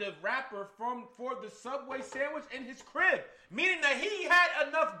 Found the wrapper for the Subway sandwich in his crib, meaning that he had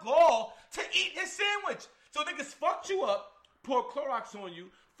enough gall to eat his sandwich. So niggas fucked you up, pour Clorox on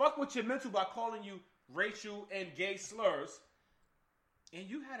you, fuck with your mental by calling you racial and gay slurs, and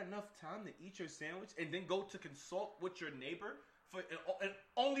you had enough time to eat your sandwich and then go to consult with your neighbor and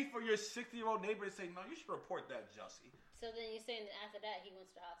only for your 60-year-old neighbor to say, no, you should report that, Jussie. So then you're saying that after that he went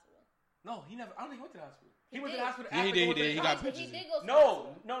to the hospital? No, he never. I don't think he went to the hospital. He went to the hospital. Yeah, he did. He got pictures.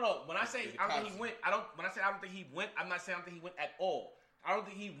 No. When I say I don't think he went, When I say I don't think he went, I'm not saying I don't think he went at all. I don't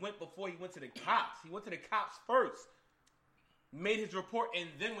think he went before he went to the cops. He went to the cops first, made his report, and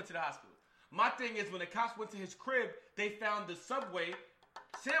then went to the hospital. My thing is, when the cops went to his crib, they found the Subway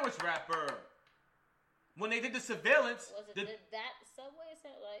sandwich wrapper. When they did the surveillance, was it that Subway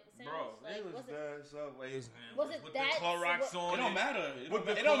sandwich? Bro, it was that Subway. Was it with that the Clorox on? It don't matter. It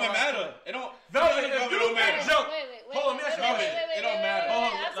don't matter. It don't matter. It don't matter. Hold on, it don't matter.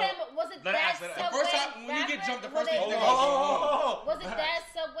 I'm saying, was it that Subway? The first time when you get jumped, the first thing. Was it that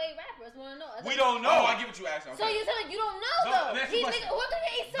Subway wrapper? I want to know. We don't know. I get what you asking. So you're telling you don't know though? We're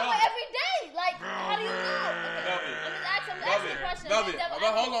gonna eat Subway every day. Like, how do you know? I'm just asking a question. Velvet.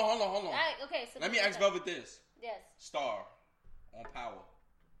 Hold on. Okay. So let me ask Velvet this. Yes. Star on Power.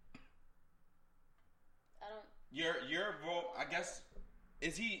 I don't. Your vote, I guess,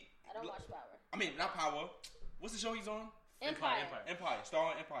 is he? I don't watch Power. I mean, not Power. What's the show he's on? Empire. Star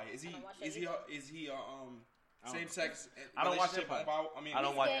on Empire. Is he same sex? I don't watch Empire. I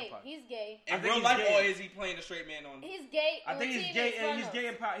don't watch Empire. He's gay. In real life, or is he playing a straight man on? He's gay. I think he's gay, and he's gay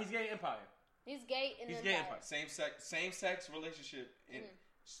Empire. He's gay Empire. He's gay in Empire. Same sex relationship in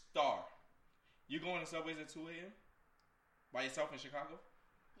Star. You going to Subways at 2 a.m. by yourself in Chicago?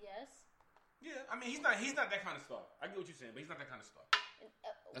 Yes. Yeah, I mean he's not that kind of star. I get what you're saying, but he's not that kind of star.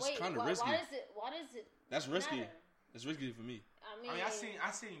 That's kind of risky. Why does it? That's risky. It's risky for me. I mean, I've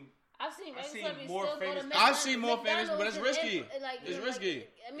seen more famous. I've seen more famous, but it's risky. It's risky.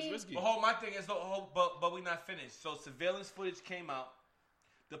 I mean, it's risky. But my thing is, but we're not finished. So surveillance footage came out.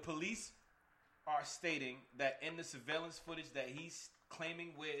 The police are stating that in the surveillance footage that he's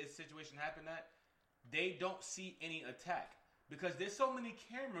claiming where his situation happened at, they don't see any attack because there's so many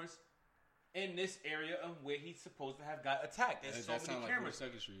cameras in this area of where he's supposed to have got attacked. There's so many cameras.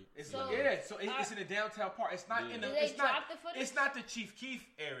 Like 42nd Street. It's in the downtown part. It's not in the. It's not the Chief Keef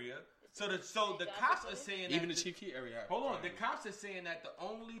area. So the cops are saying even the Chief Keef area. Hold on, the cops are saying that the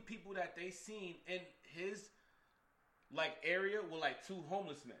only people that they seen in his area were 2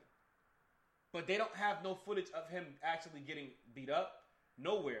 homeless men, but they don't have no footage of him actually getting beat up.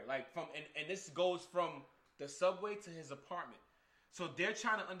 Nowhere. And this goes from the Subway to his apartment. So they're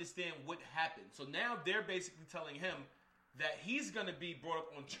trying to understand what happened. So now they're basically telling him that he's going to be brought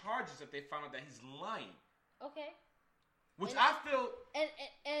up on charges if they found out that he's lying. Okay. Which I feel.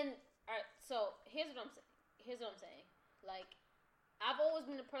 And all right. So here's what I'm saying. I've always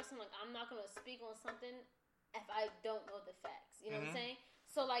been the person I'm not going to speak on something if I don't know the facts. You know what I'm saying?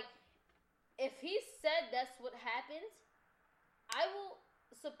 So if he said that's what happened, I will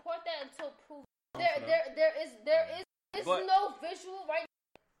support that until proven. There is no visual right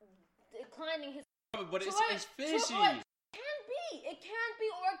declining his. But it's fishy. It can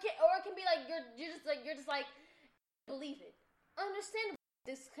be, or it can be you're just believe it. Understandable.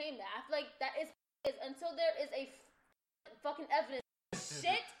 Disclaim that. I feel like that is until there is a fucking evidence.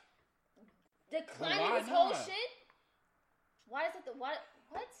 Shit declining his whole shit. Why is it what?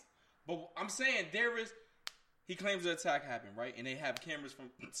 But I'm saying there is. He claims the attack happened, right? And they have cameras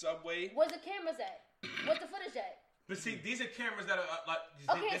from Subway. Where's the cameras at? What's the footage at? But see, these are cameras that are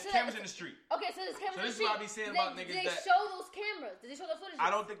there's cameras in the street. Okay, so there's cameras in the street. So this is what I be saying about niggas Did they show those cameras? Did they show the footage? I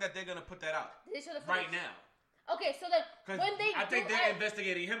don't think that they're gonna put that out. Did they show the footage? Right now. Okay, so then when they I think they're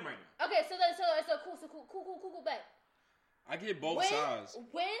investigating him right now. Okay, so cool back. I get both sides.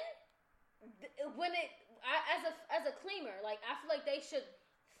 When as a claimer, I feel like they should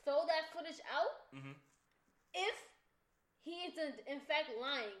throw that footage out. Mm-hmm. If he is in fact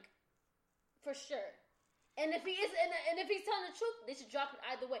lying, for sure. And if he is, and if he's telling the truth, they should drop it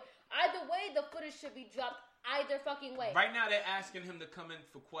either way. Either way, the footage should be dropped either fucking way. Right now, they're asking him to come in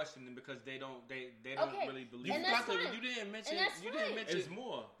for questioning because they don't really believe. You didn't mention. It's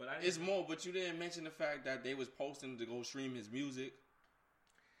more, but But you didn't mention the fact that they was posting to go stream his music.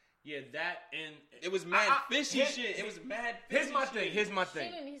 Yeah, that and it was mad fishy shit. It was mad fishy Here's my thing.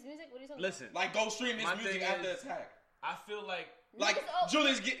 Streaming his music? What are you talking Listen, like go stream his music after the attack. I feel like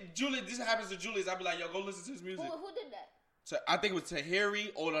Julius. This happens to Julius. I'd be like, yo, go listen to his music. Who did that? So I think it was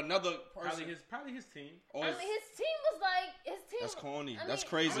Tahiri or another person. Probably his team. Or his team was like That's corny. That's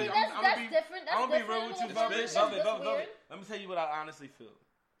crazy. That's different. I'm gonna be real with you, Velvet. Let me tell you what I honestly feel.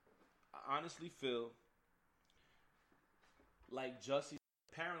 I honestly feel like Jussie.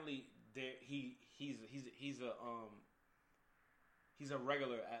 Apparently, he's a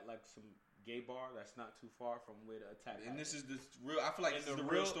regular at like some gay bar that's not too far from where the attack happened. And this is the real. I feel like this is the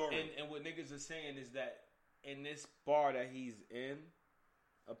real story. And what niggas are saying is that in this bar that he's in,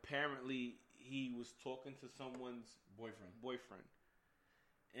 apparently he was talking to someone's boyfriend,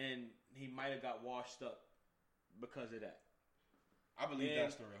 and he might have got washed up because of that. I believe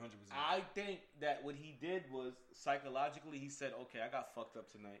that story 100%. I think that what he did was psychologically he said, "Okay, I got fucked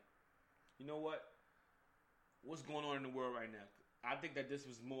up tonight. You know what? What's going on in the world right now?" I think that this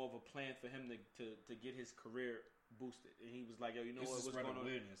was more of a plan for him to get his career boosted, and he was like, "Yo, you know what? What's going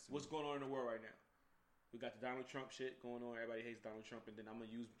on? What's going on in the world right now? We got the Donald Trump shit going on. Everybody hates Donald Trump, and then I'm gonna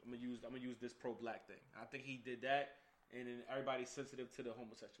use this pro-black thing." I think he did that, and then everybody's sensitive to the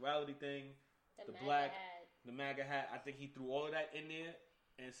homosexuality thing, the MAGA hat. I think he threw all of that in there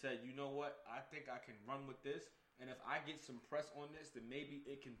and said, "You know what? I think I can run with this, and if I get some press on this, then maybe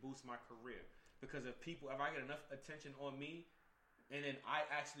it can boost my career. Because if I get enough attention on me, and then I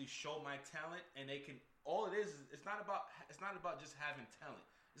actually show my talent, and they can. All it is it's not about just having talent.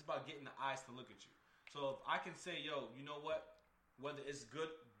 It's about getting the eyes to look at you. So if I can say, yo, you know what? Whether it's good,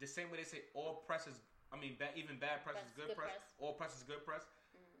 the same way they say all press is, even bad press is good press. All press is good press.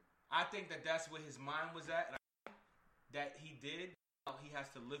 Mm-hmm. I think that's where his mind was at, and that he did. He has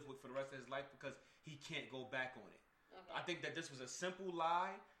to live with for the rest of his life because he can't go back on it. Okay. I think that this was a simple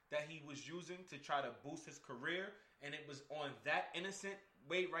lie that he was using to try to boost his career, and it was on that innocent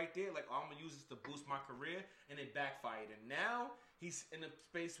way right there, like, I'm gonna use this to boost my career, and it backfired. And now he's in a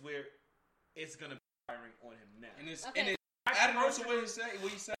space where it's gonna be firing on him now. And it's adding on to what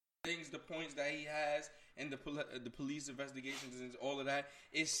he said things, the points that he has, and the police investigations and all of that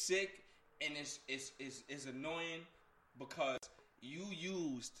is sick, and it's annoying because you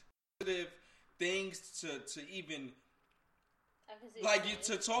used positive things to even like you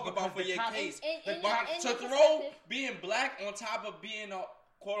to talk about for your case, to throw being black on top of being a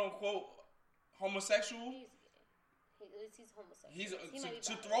quote unquote homosexual. He's homosexual.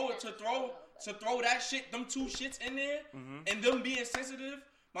 To throw that shit, them two shits in there, and them being sensitive,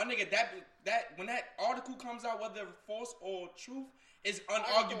 my nigga. That when that article comes out, whether false or truth, is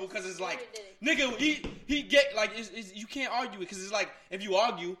unarguable because it's like, nigga, he get like you can't argue it because it's like if you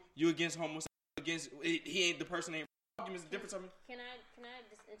argue, you against homosexual, he ain't the person ain't. Argument's the difference. Can I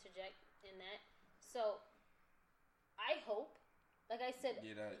just interject in that? So, I hope, like I said,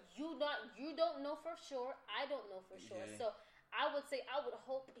 you don't know for sure. I don't know for sure. Yeah. So I would say I would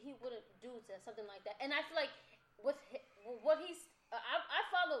hope he wouldn't do something like that. And I feel like with what he's, I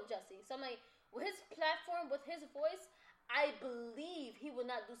follow Jussie. So I'm like, with his platform, with his voice, I believe he would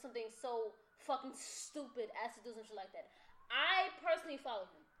not do something so fucking stupid as to do some shit like that. I personally follow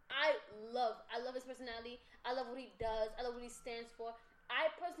him. I love his personality. I love what he does. I love what he stands for. I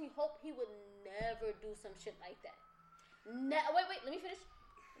personally hope he would never do some shit like that. Wait, let me finish.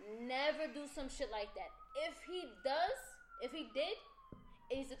 Never do some shit like that. If he did,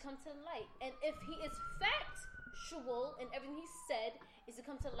 it needs to come to light. And if he is factual and everything he said is to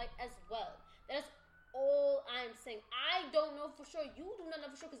come to light as well. That's all I'm saying. I don't know for sure. You do not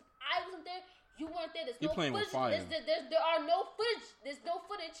know for sure because I wasn't there. You weren't there. There's no footage. There are no footage. There's no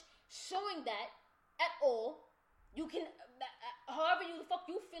footage showing that at all. You can, however you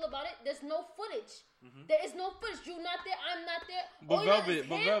feel about it. There's no footage. Mm-hmm. There is no footage. You're not there. I'm not there. But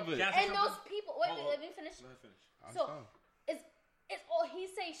Velvet. And those people. Wait, let me finish. So it's all he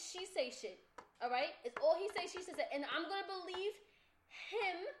say, she say shit. All right. It's all he say, she say, and I'm gonna believe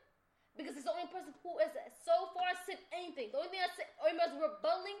him. Because it's the only person who has so far said anything. The only thing that's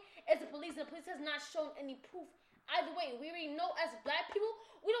rebutting is the police, and the police has not shown any proof. Either way, we already know as black people,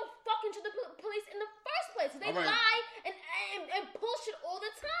 we don't fucking to the police in the first place. They lie and bullshit all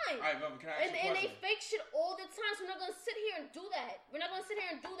the time. All right, Velvet, can I ask you a question? And they fake shit all the time, so we're not going to sit here and do that. We're not going to sit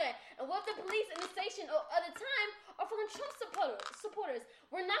here and do that. And what if the police in the station or other time are fucking Trump supporters?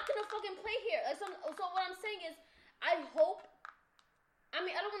 We're we're not gonna fucking play here. So what I'm saying is, I hope. I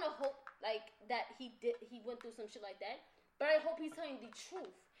mean, I don't want to hope like that he went through some shit like that, but I hope he's telling the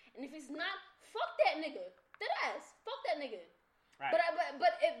truth. And if he's not, fuck that nigga. Dead ass. Fuck that nigga. Right.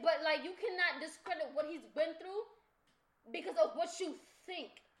 But like you cannot discredit what he's been through because of what you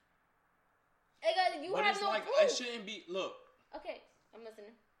think. You but have it's no like, proof. it shouldn't be. Look. Okay, I'm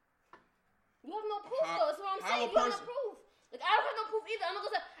listening. You have no proof, though. That's what I'm saying. You have no proof. Like I don't have no proof either. I'm not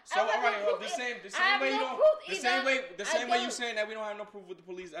gonna say. So all right, the same way you saying that we don't have no proof with the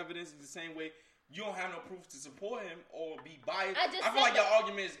police evidence is the same way you don't have no proof to support him or be biased. I feel like your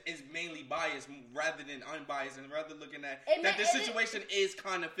argument is mainly biased rather than unbiased, and rather looking at that the situation is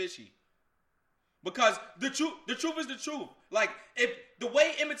kind of fishy. Because the truth is the truth. Like if the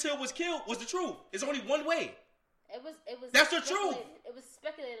way Emmett Till was killed was the truth, it's only one way. It was. That's the truth. It was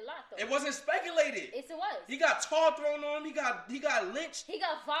speculated a lot, though. It wasn't speculated. Yes, it was. He got tar thrown on him. He got lynched. He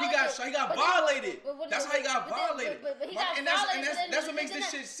got violated. He got violated. That's how he got violated. But he got violated. That's what makes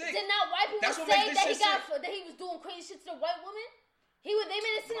this shit sick. Did not white people say that he was doing crazy shit to the white woman? They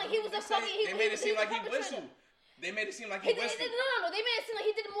made it seem like he was a fucking. They made it seem like he whistled. They made it seem like he whistled. No. They made it seem like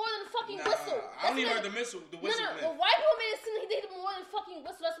he did more than fucking whistle. I don't even heard the whistle. The whistle. No. The white people made it seem like he did more than fucking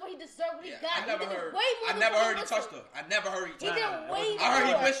whistle. That's why he deserved what he got. I never heard he touched her. I never heard he touched her. He did way more. I heard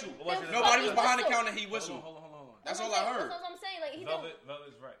he whistled. Nobody was behind the counter. He whistled. Hold on. That's all I heard. That's what I'm saying. Like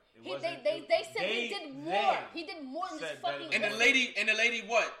Velvet's right. They said he did more. He did more than just fucking. And the lady,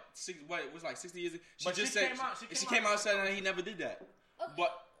 what? It was like 60 years ago. She came out and said that he never did that.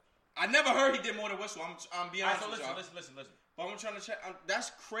 But I never heard he did more than whistle. I'm being honest with y'all. Listen. But I'm trying to check.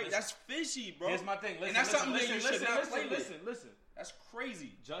 That's crazy. That's fishy, bro. Here's my thing. And that's something that you should not play with. Listen. That's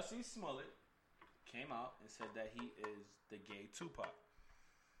crazy. Jussie Smollett came out and said that he is the gay Tupac.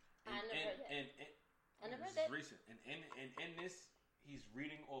 I never heard that. I never heard that. Recent. And in this, he's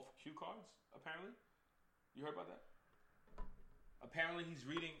reading off cue cards, apparently. You heard about that? Apparently, he's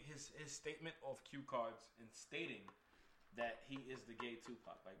reading his statement off cue cards and stating that he is the gay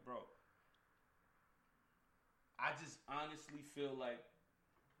Tupac. Like, bro, I just honestly feel like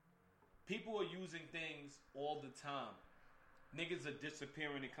people are using things all the time. Niggas are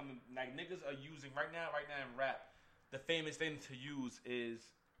disappearing and coming. Like, niggas are using right now in rap, the famous thing to use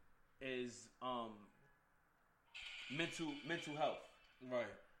is mental health. Right.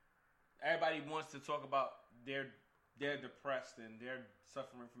 Everybody wants to talk about they're depressed and they're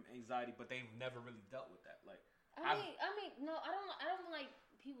suffering from anxiety, but they've never really dealt with that. Like, I mean, no, I don't like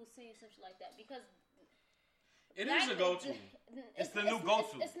people saying something like that because it is a go-to. It's the new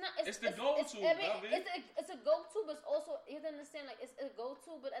go-to. It's the go-to. It's a go-to, but it's also you have to understand like it's a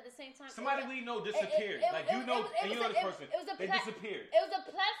go-to, but at the same time, somebody we know disappeared. You know this person. They disappeared. It was a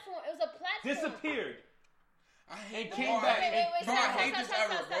platform. Disappeared. I hate came back. Bro, I hate this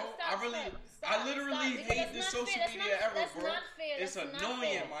era, bro. I literally hate this social media era, bro. It's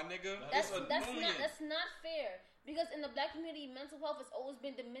annoying, my nigga. It's annoying. That's not fair. Because in the black community, mental health has always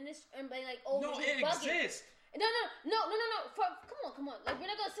been diminished and by like no, it exists. No. Come on. Like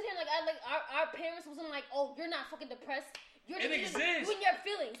we're not gonna sit here and like our parents wasn't like, oh, you're not fucking depressed. It exists. When your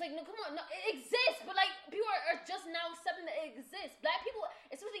feelings, like no, come on, no, it exists. But like people are just now accepting that it exists. Black people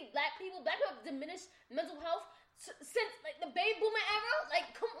have diminished mental health since like the baby boomer era. Like,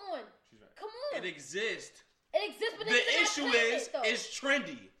 come on, right. Come on. It exists. It exists, but the issue is it's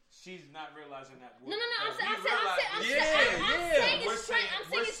trendy. She's not realizing that. No. I'm saying it's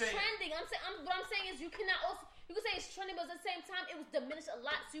trending. What I'm saying is you cannot also you can say it's trending, but at the same time it was diminished a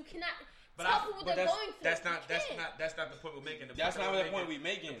lot, so you cannot tell people what they're going through. That's not the point we're making. That's not the point we're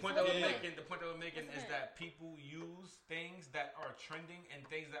making. The point that we're making is that people use things that are trending and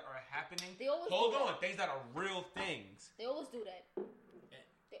things that are happening. Things that are real things. They always do that.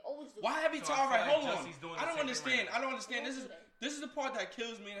 Why every time? Right, hold on. I don't understand. This is the part that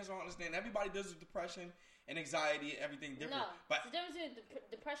kills me. That's what I don't understand. Everybody deals with depression and anxiety, everything different. No, but the difference between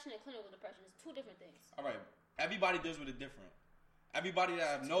depression and clinical depression is two different things. All right, everybody deals with it different. Everybody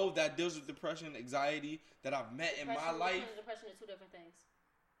that I know that deals with depression, anxiety that I've met in my life. Depression are two different things.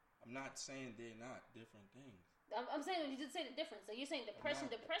 I'm not saying they're not different things. I'm saying you just say the difference. So you're saying depression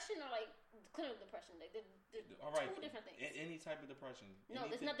or like clinical depression. Like they're all right, two different things. Any type of depression. No,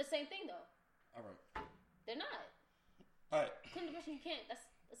 it's not the same thing though. All right. They're not. All right. Clinical depression, you can't. That's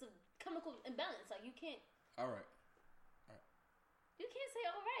a chemical imbalance. Like you can't. All right. You can't say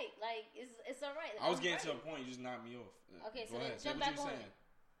all right. Like it's all right. I was getting to a point. You just knocked me off. Okay, so then jump back on it.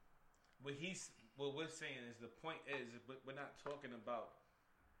 What we're saying is the point is we're not talking about.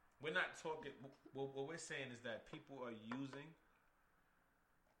 We're not talking. What we're saying is that people are using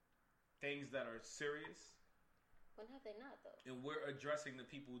things that are serious When have they not, though? And we're addressing the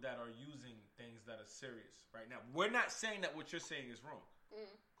people that are using things that are serious right now. We're not saying that what you're saying is wrong. Mm.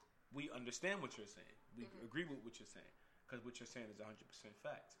 We understand what you're saying. We agree with what you're saying. Because what you're saying is 100%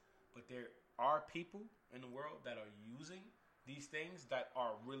 facts. But there are people in the world that are using these things that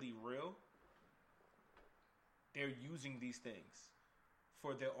are really real. They're using these things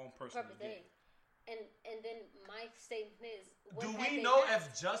for their own personal gain. And then my statement is... Do we know if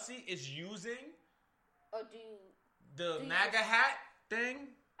Jussie is using... Or do you... The MAGA hat thing?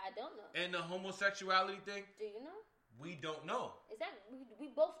 I don't know. And the homosexuality thing? Do you know? We don't know. Is that we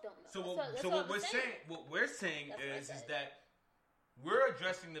both don't know? So what we're saying is that we're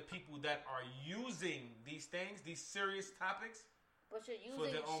addressing the people that are using these things, these serious topics. But you're using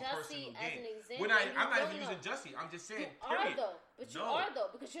for their own Jussie as an example. I'm not even using Jussie. I'm just saying. You are though,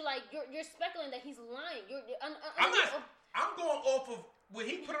 because you're like you're speculating that he's lying. I'm not. I'm going off of what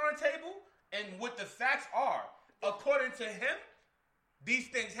he put on the table and what the facts are. According to him, these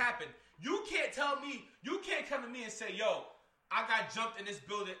things happen. You can't tell me. You can't come to me and say, "Yo, I got jumped in this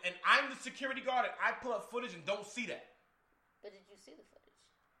building and I'm the security guard and I pull up footage and don't see that." But did you see the footage?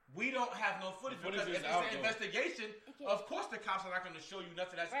 We don't have no footage because if it's an investigation, of course the cops are not going to show you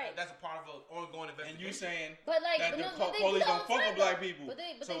nothing. That's a part of an ongoing investigation. And you saying that the police don't fuck with black people,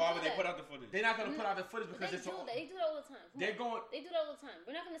 so why would they put out the footage? They're not going to put out the footage because they do that all the time. They do that all the time.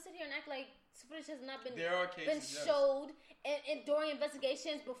 We're not going to sit here and act like footage has not been showed and during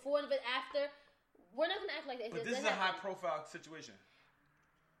investigations, before and after. We're not going to act like that. But this is a high profile situation.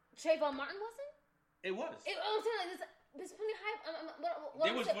 Trayvon Martin wasn't? It was. I'm saying there's plenty of hype.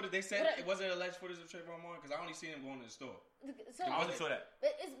 There was footage. They said it wasn't alleged footage of Trayvon Martin because I only seen him going to the store. I only saw that.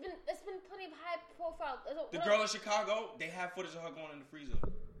 It's been plenty of high profile. The girl in Chicago, they have footage of her going in the freezer.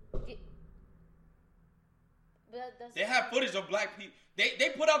 They have footage of black people. They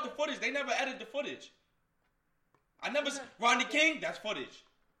put out the footage. They never edited the footage. I never Rodney King. That's footage.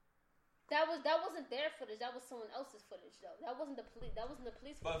 That wasn't their footage. That was someone else's footage, though. That wasn't the police. That wasn't the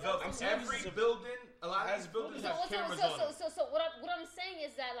police footage. But every building, a lot of these buildings have cameras on them. So what I'm saying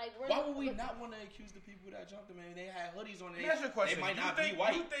is that like why would we not want to accuse the people that jumped them? I mean, they had hoodies on. Let me ask you a question. They might not be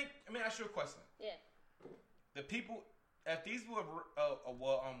white. Let me ask you a question. Yeah. The people, if these were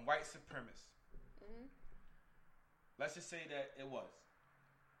white supremacists, let's just say that it was.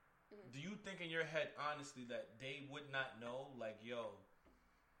 Do you think in your head, honestly, that they would not know, like, yo?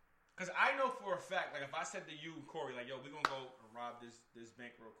 Because I know for a fact, like if I said to you, Corey, like, yo, we're going to go and rob this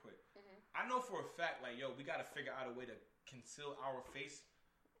bank real quick. I know for a fact, like, yo, we got to figure out a way to conceal our face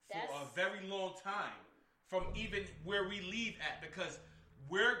for a very long time from even where we leave at. Because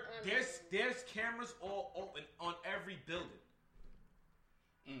there's cameras all open on every building.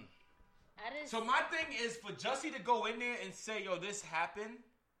 So my thing is for Jussie to go in there and say, yo, this happened.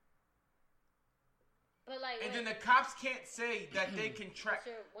 But like, and then the cops can't say that they can track.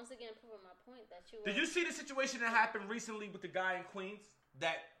 Once again, proving my point that you. Did you see the situation that happened recently with the guy in Queens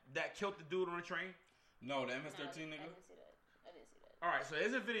that killed the dude on the train? No, the MS-13 nigga. I didn't see that. All right, so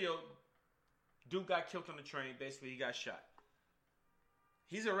there's a video. Dude got killed on the train. Basically, he got shot.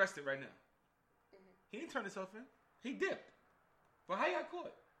 He's arrested right now. He didn't turn himself in. He dipped. But how he got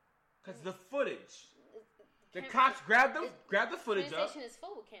caught? Because the footage. The cops grabbed the footage up. The station is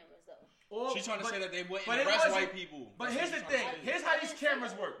full with cameras, though. She's trying to say that they wouldn't arrest white people. But here's the thing. Here's how these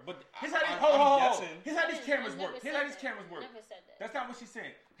cameras work. Here's how these cameras work. Here's how these cameras work. Never said that. That's not what she's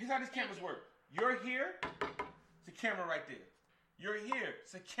saying. Here's how these cameras work. You're here. It's a camera right there. You're here.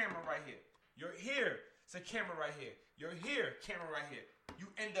 It's a camera right here. You're here. It's a camera right here. You're here. Camera right here. You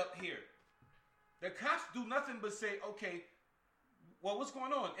end up here. The cops do nothing but say, okay, well, what's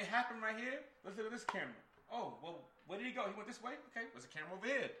going on? It happened right here. Let's look at this camera. Oh, well, where did he go? He went this way? Okay, there's a camera over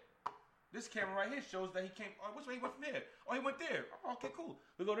here. This camera right here shows that he came. Oh, which way he went from there? Oh, he went there. Oh, okay, cool.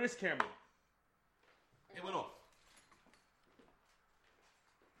 We go to this camera. It went off.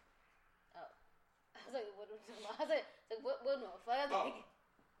 Oh, I was like, what? I was like, what went off?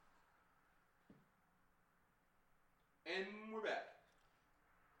 And we're back.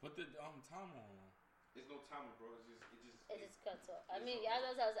 Put the time on. There's no timer, bro. It just cuts off. I mean, as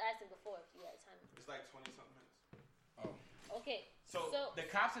I was asking before, if you had time. It's like 20 something minutes. Oh. Okay. So the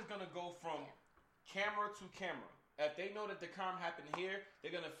cops is gonna go from camera to camera. If they know that the crime happened here,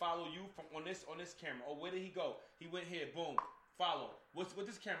 they're gonna follow you from on this camera. Oh, where did he go? He went here. Boom. Follow. What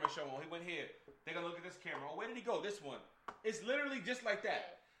this camera showing? He went here. They're gonna look at this camera. Oh, where did he go? This one. It's literally just like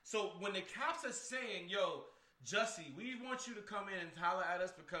that. So when the cops are saying, "Yo, Jussie, we want you to come in and holler at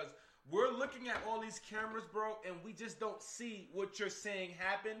us because we're looking at all these cameras, bro, and we just don't see what you're saying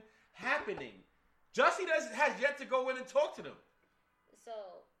happening." Jussie has yet to go in and talk to them. So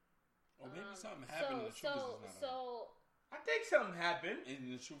Or maybe something happened and the truth is just not out. I think something happened.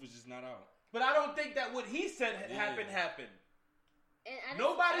 And the truth is just not out. But I don't think that what he said happened. And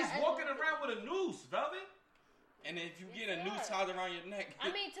nobody's walking around with a noose, Velvet. And if you get a noose tied around your neck, I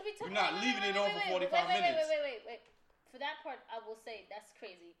mean, you're not leaving it on for 45 minutes. Wait. For that part, I will say that's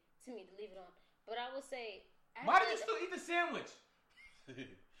crazy to me to leave it on. But I will say, why did you still eat the sandwich?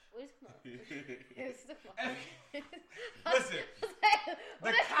 Where's come on? Listen,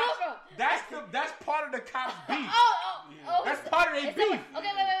 where that come from? That's part of the cop's beef. Oh, that's part of their beef.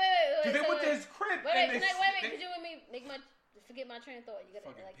 Okay, wait. Because they went to his crib. Wait. Could you with me forget my train of thought? You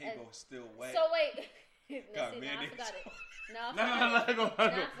gotta fucking paper still wet. So wait. God, I forgot it. No. I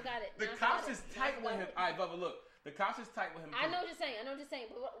forgot it. The cops is tight with him. All right, Bubba, look. The cops is tight with him. I know what you're saying.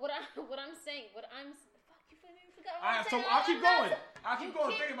 But what I'm saying. Fuck, you forgot. All right, so I'll keep going.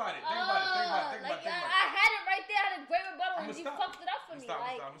 Think about it. I had it right there. I had a great rebuttal, and you fucked it up for me.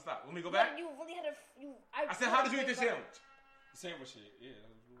 I'm gonna stop. Let me go back. You really had I said, how did you eat the sandwich? The sandwich shit. Yeah,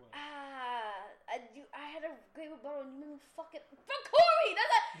 that was good. I had a great rebuttal, and you made me fuck it. Fuck Corey!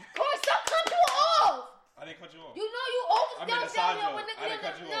 Corey, stop cutting you off! I didn't cut you off. You know you always I made a side joke. I didn't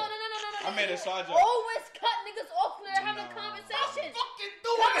cut you off. No. I made a side joke. Always cut niggas off when they're having conversations. I'm fucking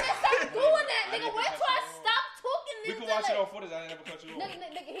doing that. Stop doing that, nigga. Wait till I stop talking. We can watch it on footage. I never cut you off.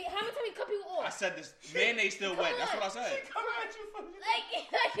 Nigga, how many times he cut people off? I said this mayonnaise still wet. That's what I said. Coming at you for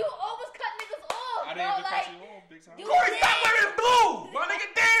like you always cut niggas off. I didn't even cut you off, big time. Corey, stop wearing blue! My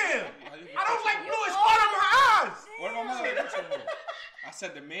nigga, damn! I don't like blue. It's part of my eyes. What am I saying? I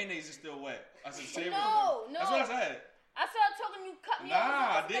said the mayonnaise is still wet. I said save it. No. That's what I said. I started talking, you cut me off.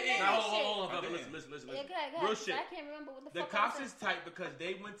 Nah, I didn't. Hold on. Listen. Real shit. I can't remember what the The fuck cops is tight because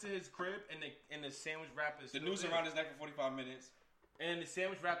they went to his crib and the sandwich wrapper is the noose around his neck for 45 minutes. And the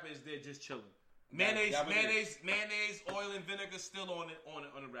sandwich wrapper is there just chilling. Mayonnaise, oil and vinegar still on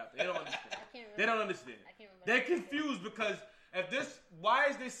the wrapper. They don't understand. They don't understand. I can't remember. They're confused because why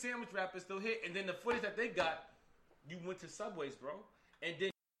is this sandwich wrapper still here? And then the footage that they got, you went to Subways, bro, and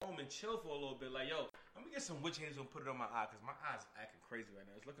then home and chill for a little bit. Like, yo, let me get some witch hazel and put it on my eye because my eyes are acting crazy right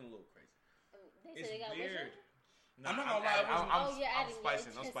now. It's looking a little crazy. They say they got weird. I'm not gonna lie. I'm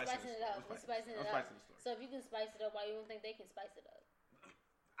spicing it up. I'm spicing it up. So if you can spice it up, why you don't think they can spice it up?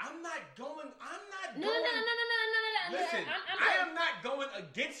 I'm not going. No. Listen, I am not going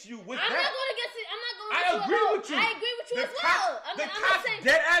against you with that. I'm not going against it. I'm not going. I agree with you. I agree with you as well. The cops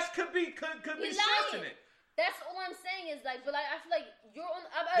dead ass could be stressing it. That's all I'm saying is like, but like I feel like you're on.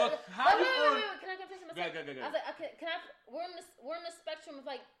 But how you on? Wait, can I finish my sentence? Go. I was like, okay, we're in the spectrum of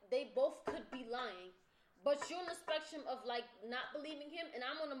like they both could be lying, but you're on the spectrum of like not believing him, and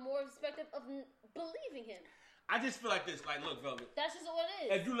I'm on the more spectrum of believing him. I just feel like this. Like, look, Velvet. That's just what it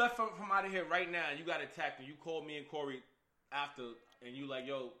is. If you left from out of here right now and you got attacked and you called me and Corey after and you like,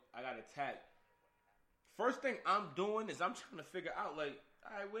 yo, I got attacked. First thing I'm doing is I'm trying to figure out like,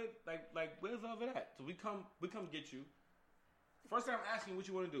 all right, where's Velvet at? So we come get you. First thing I'm asking you what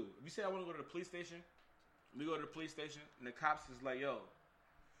you want to do. If you say I want to go to the police station, we go to the police station and the cops is like, yo,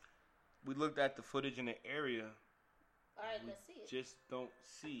 we looked at the footage in the area. All right, let's see it. Just don't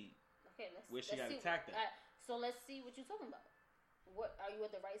see where she got attacked at. Right, so let's see what you're talking about. What are you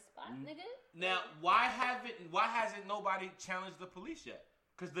at the right spot, nigga? Now, why hasn't nobody challenged the police yet?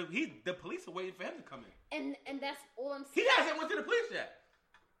 Because the police are waiting for him to come in. And that's all I'm saying. He hasn't went to the police yet.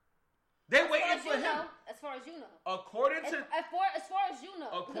 They're waiting for him. As far as you know. According to as far as you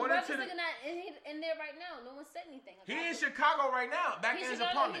know. According to the not in there right now. No one said anything. He in Chicago right now, back in his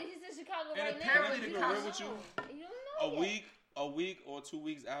apartment. He's in Chicago and right now. Apparently the cops with you. You don't know a week or 2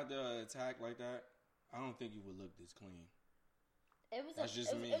 weeks after an attack like that, I don't think you would look this clean. It was That's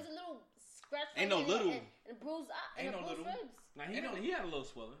just me. It was a little scratch. Ain't no little. And bruised eye. And bruised ribs. Now he had a little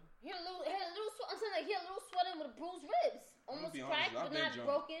swelling. He had a little. I'm saying like he had a little swelling with bruised ribs, almost cracked, but not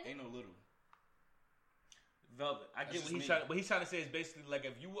broken. Ain't no little. Velvet, I get what he's trying to say is basically like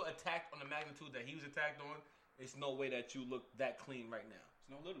if you were attacked on the magnitude that he was attacked on, it's no way that you look that clean right now. It's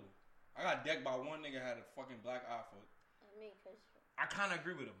no little. I got decked by one nigga had a fucking black eye for it. I kind of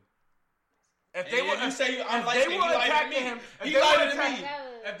agree with him. If they were attacking him, if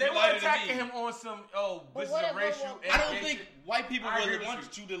they were attacking him on some this is a racial. I don't think white people really want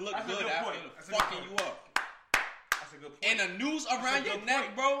you to look good after fucking you up. That's a good point. And a noose around your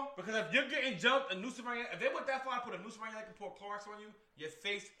neck, bro. Because if you're getting jumped, a noose around your neck. If they went that far and put a noose around your neck and pour Clorox on you, your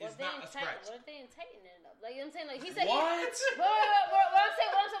face is not a scratch. What if they didn't tighten it up? Like, you know what I'm saying? Like, he said. What? Wait,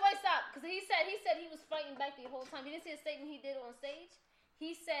 stop. Because he said he was fighting back the whole time. You didn't see a statement he did on stage?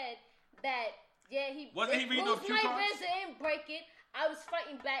 He said that, he reading those cue cards? My wrist, didn't break it. I was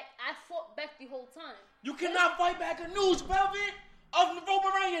fighting back. I fought back the whole time. You cannot fight back a noose, Velvet, of the rope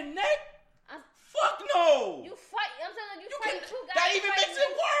around your neck. Fuck no. You fight. I'm saying you fight two guys. That even makes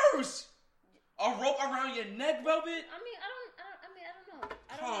it worse. A rope around your neck, Velvet? I mean, I don't know.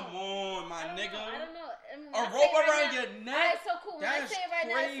 Come on, my nigga. I don't know. A rope around your neck? Alright, so cool. When I say it right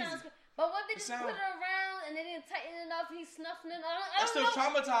now, it sounds good. But what they just put it around and they didn't tighten it enough, he's snuffing it. That's still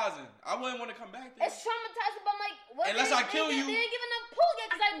traumatizing. I wouldn't want to come back there. It's traumatizing, but I'm like, what? Unless I kill you. They didn't give enough pull yet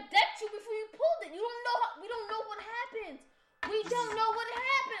because I decked you before you pulled it. You don't know. We don't know what happened. We don't know what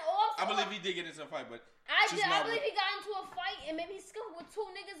happened. I believe he did get into a fight, but I believe he got into a fight and maybe he scuffled with two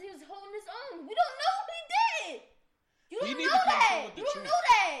niggas. He was holding his own. We don't know what he did. You don't know that. You don't know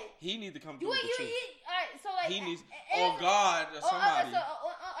that. He need to come through with the truth. Alright, so like he needs. Oh God, or somebody.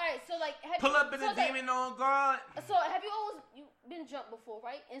 Alright, so like pull up in the demon on guard. So have you been jumped before,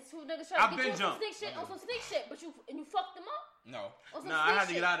 right? And two niggas try to get you on some sneak shit, but you fucked them up. No, I had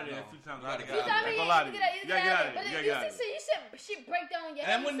to get out of there a few times. I had to get out of there. You gotta get out of there. But you should break down your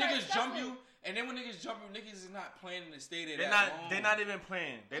head. And when niggas jump you, niggas is not planning to stay there. They're not even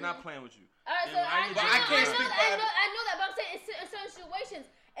playing. They're not playing with you. Alright, so I know that, but I'm saying in certain situations,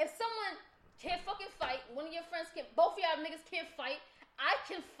 if someone can't fucking fight, one of your friends can't, both of y'all niggas can't fight, I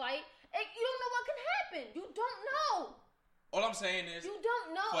can fight, and you don't know what can happen. You don't know. All I'm saying is, you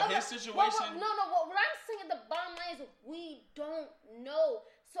don't know. For his situation. What I'm saying at the bottom line is we don't know.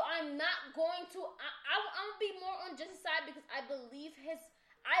 So I'm not going to. I'm gonna be more on Jesse's side because I believe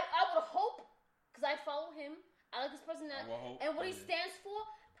I would hope because I follow him. I like this person and what he stands for.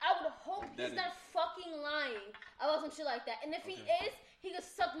 I would hope he's not fucking lying about some shit like that. And if he is, he could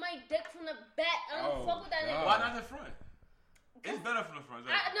suck my dick from the back. I don't fuck with that nigga. Why not the front? It's better from the front.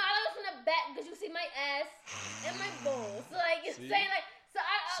 I like it from the back because you see my ass and my balls. So like you're saying like so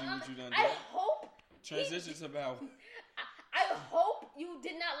I hope transitions about. I hope you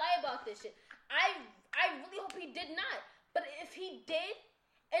did not lie about this shit. I really hope he did not. But if he did,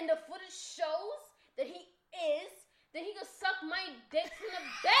 and the footage shows that he is, then he could suck my dick from the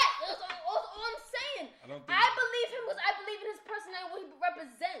back. That's all I'm saying. I believe him because I believe in his personality, what he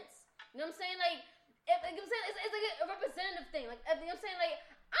represents. You know what I'm saying? Like, it's like a representative thing. Like, you know what I'm saying? Like,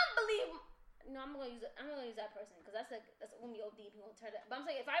 I believe. No, I'm not gonna use that person because that's gonna be OD. People gonna turn that. But I'm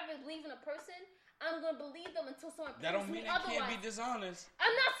saying if I believe in a person, I'm gonna believe them until someone proves me otherwise. That don't mean they can't be dishonest.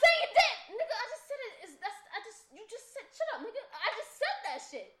 I'm not saying that, nigga. I just said it. You just said shut up, nigga. I just said that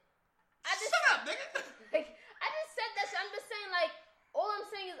shit. Shut up, nigga. Like, I just said that shit. I'm just saying, like, all I'm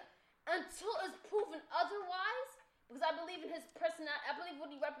saying is until it's proven otherwise, because I believe in his personality, I believe what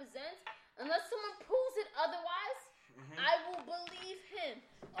he represents. Unless someone proves it otherwise, I will believe him.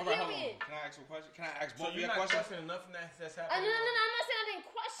 All right, hold on. Can I ask a question? Can I ask both of you a question? You're not questioning nothing that's happening? No, I'm not saying I didn't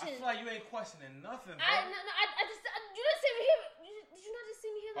question. I feel like you ain't questioning nothing, bro. You didn't see me here. Did you not just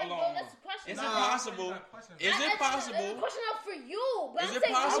see me here? Like, bro, that's a question. Is it possible? Is it possible? It's a question up for you. But is it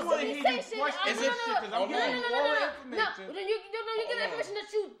possible? I want to hear you question this shit because I'm getting all the information. No, you get the information that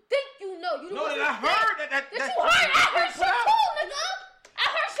you think you know. You know that I heard that you heard. I heard shit too, nigga. I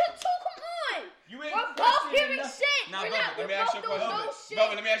heard shit too. Come on. We're both hearing shit. Now, let me ask you a question.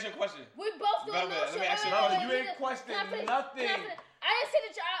 Velvet, let me ask you a question. We both don't know shit. Let me ask you a question. You ain't questioning nothing. I didn't say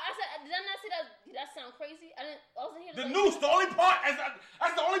that. I said, did I not say that? Did that sound crazy? I wasn't here. The noose, the only part.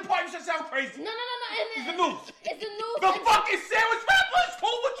 That's the only part you should sound crazy. No. It's the noose. It's the noose. The fucking sandwich wrapper is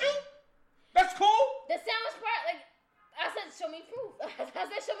cool with you? That's cool? The sandwich part, like, I said, show me proof. I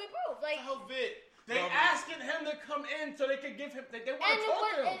said, show me proof. Like, how's it? They asking him to come in so they could give him. They want to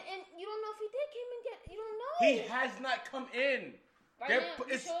talk to him. And you don't know if he did came and get. You don't know. He has not come in. Right now,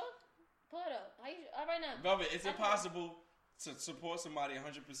 you sure? Pull it up. Right now. Velvet, is it possible to support somebody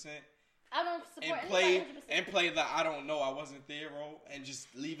 100%? I don't support and play the I don't know, I wasn't there role and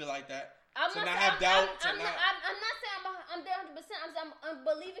just leave it like that. I'm not saying I'm there 100%. I'm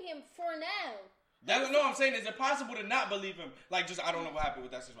believing him for now. I'm saying, is it possible to not believe him? Like, just I don't know what happened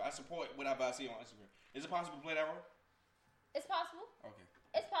with that situation. I support whatever I see on Instagram. Is it possible to play that role? It's possible. Okay.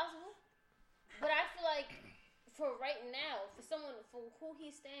 It's possible. But I feel like for right now, for someone for who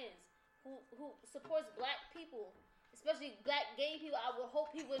he stands, who supports black people, especially black gay people, I would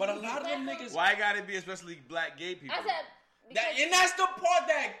hope he would. But a lot of them niggas. Why gotta be especially black gay people? I said. And that's the part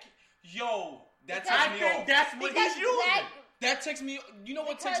that takes me off. That's what he's using. That takes me. You know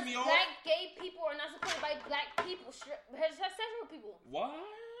what takes me off? Black gay people are not supported by black people, heterosexual people. What?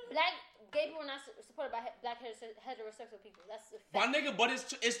 Black gay people are not supported by black heterosexual people. That's a fact. My nigga, but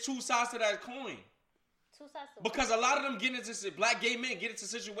it's two sides to that coin. Two sides to because a lot of them get into black gay men get into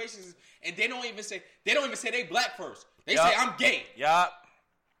situations and they don't even say they black first. They say I'm gay. Yup.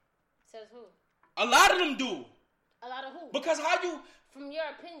 Says who? A lot of them do. A lot of who? Because how you? From your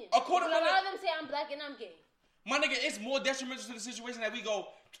opinion. According to a lot of them say I'm black and I'm gay. My nigga, it's more detrimental to the situation that we go,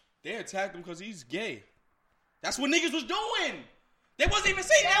 They attacked him because he's gay. That's what niggas was doing. They wasn't even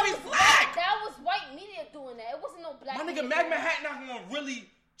saying that he's black. That was white media doing that. It wasn't no black. My nigga, Mac Manhattan not gonna really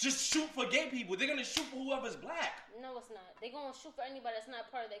just shoot for gay people. They're gonna shoot for whoever's black. No, it's not. They're gonna shoot for anybody that's not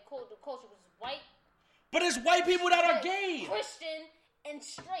part of their culture. The culture was white. But it's white people that are gay. Christian and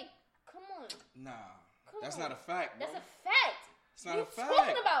straight. Come on. Nah, that's not a fact, bro. That's a fact. It's not a fact. What are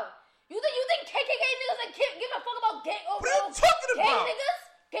you talking about? You think KKK niggas that give a fuck about gay? What are you talking gay about? Niggas?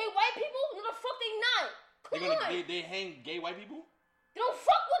 Gay white people? No, the fuck they not. Come on. They hang gay white people? They don't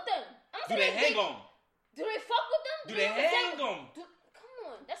fuck with them. Do they hang them? Do they fuck with them? Do they hang them? Come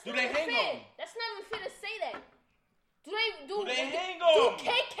on. That's do not they even hang fair. them? That's not even fair to say that. Do they hang them? Do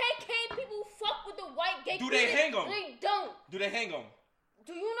KKK people fuck with the white gay Do people? they hang them? They don't. Do they hang them?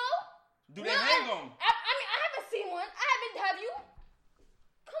 Do you know? Do they hang them? I mean, I haven't seen one. Have you?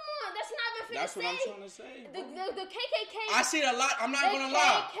 Come on, that's not even fair That's to what say. I'm trying to say. The KKK. I see a lot. I'm not gonna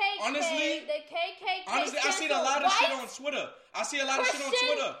lie. Honestly, the KKK. I see a lot of shit on Twitter. I see a lot of shit on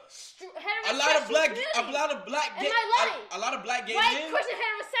Twitter. A lot of black gay. Am I lying? A lot of black gay White men. Christian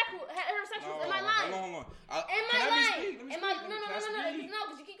heterosexuals. Am I lying? Hold on. Am I lying? No,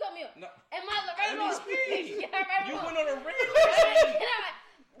 because you keep cutting me up. No. Am I right? Let me speak. You went on a rant.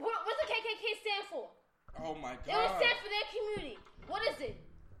 What's the KKK stand for? Oh my It would god. stand for their community. What is it?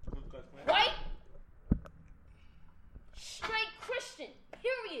 White, straight Christian.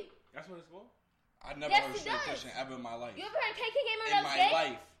 Period. That's what it's for? I never Yes, heard it straight does. Christian ever in my life. You ever heard a KKK member In that was my gay?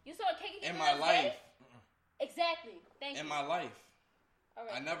 life. You saw a KKK In member my that was life. gay? Exactly. Thank you. In my life. All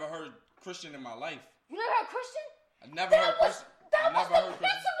right. I never heard Christian in my life. You never heard Christian? I never heard Christian. That was the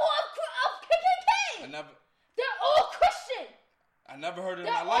principle of KKK. They're all Christian. I never heard it in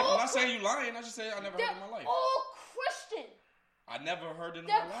They're my life. all I'm not saying you lying. I just say I never heard it in my life. They're all Christian. I never heard it in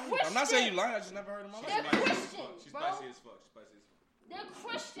They're my life. I'm not saying you lying. I just never heard it in my They're life. Christian, She's bro. spicy as fuck. They're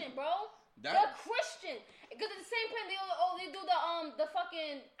Christian, bro. That- They're Christian. Because at the same time, they do the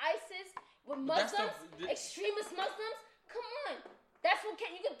fucking ISIS with But that's Muslims, extremist Muslims. Come on, that's what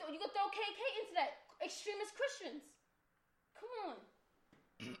you could throw KK into that. Extremist Christians. Come on,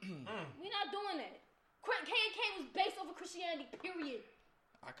 we're not doing that. KK was based off of Christianity. Period.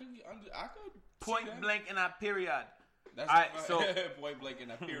 I could Point see that. blank in that period. That's All right, so point blank in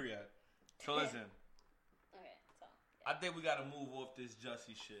that period. So listen, Okay, so. I think we gotta move off this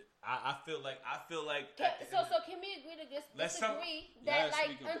Jussie shit. I feel like. So can we agree to disagree that Yes,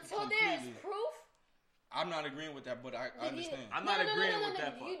 we can until there is completely. proof? I'm not agreeing with that, but I understand. I'm not agreeing with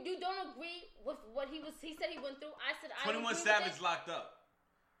that part. You don't agree with what he said he went through. I said I 21 agree Savage with it, locked up,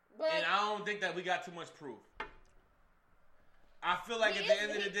 but and I don't think that we got too much proof. I feel like at the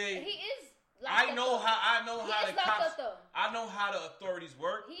end of the day, he is. I know how the cops. Though. I know how the authorities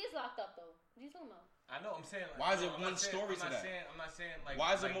work. He is locked up though. What are you talking about? I know. I'm saying. Like, Why is it I'm one not saying- story I'm to not that? Saying, I'm not saying like.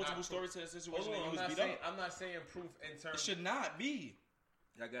 Why is like, there multiple not stories proof. to the situation that he I'm was not beat saying, up? I'm not saying proof in terms. It should not be.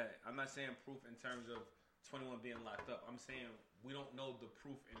 I got it. I'm not saying proof in terms of 21 being locked up. I'm saying we don't know the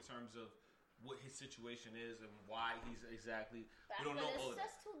proof in terms of what his situation is and why he's exactly. We don't know all of that.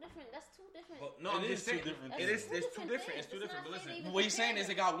 That's two different. But no, I'm It just is two saying. different It is. things. It's two different. It's two It's different. But not listen. fair to What he's saying is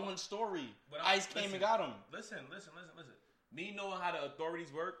it got one story. But I'm- ICE came listen, and got him. Listen. Me knowing how the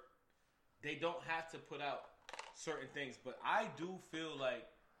authorities work, they don't have to put out certain things. But I do feel like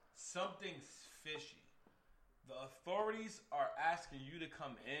something's fishy. The authorities are asking you to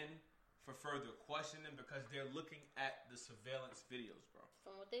come in for further questioning because they're looking at the surveillance videos, bro.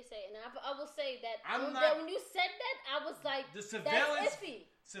 From what they say, and I will say that I'm that not- when you said that, I was like, The surveillance that's iffy.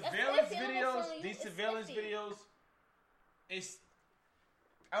 surveillance That's iffy. I'm videos, telling you, these it's surveillance iffy. videos, it's.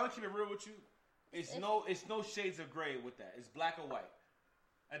 I don't keep it real with you. It's no shades of gray with that. It's black or white.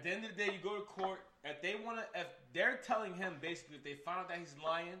 At the end of the day, you go to court. If they're telling him basically, if they find out that he's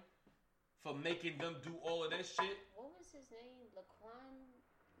lying for making them do all of this shit. What was his name? Laquan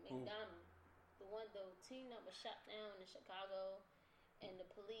McDonald, the teen that was shot down in Chicago, and the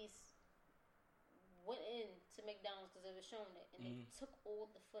police went in to McDonald's because they were showing it, and they took all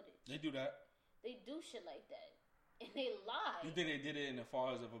the footage. They do that. They do shit like that, and they lie. You think they did it in the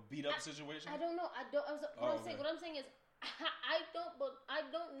far as of a beat up situation? I don't know. What I'm saying is, I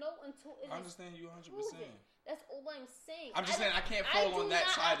don't know until it I is understand you 100%. proven. That's all I'm saying. I'm just saying I can't fall on that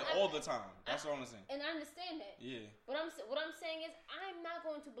side all the time. That's all I'm saying. And I understand that. Yeah. But what I'm saying is I'm not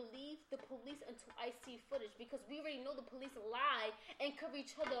going to believe the police until I see footage because we already know the police lie and cover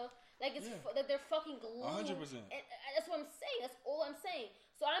each other like it's that they're fucking glued. 100%. And that's what I'm saying. That's all I'm saying.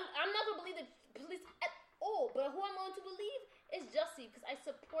 So I'm not going to believe the police at all. But who I'm going to believe is Jussie because I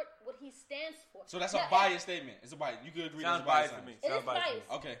support what he stands for. So that's a biased statement. It's a bias. You could agree Sounds that's a bias biased to me. It is biased.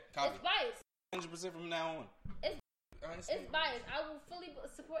 Okay, copy. It's biased. 100% from now on. It's It's biased. I will fully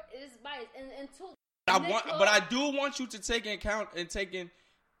support. It's biased, and two. But I do want you to take in account and taking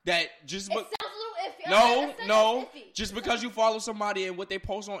that just. It sounds a little iffy. No. Just because you follow somebody and what they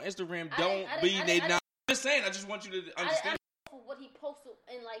post on Instagram, don't mean they not. I'm just saying. I just want you to understand. For what he posted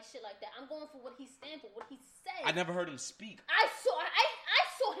and like shit like that. I'm going for what he stands for, what he says. I never heard him speak. I saw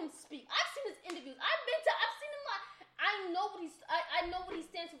him speak. I've seen his interviews. I've seen him live. I know what he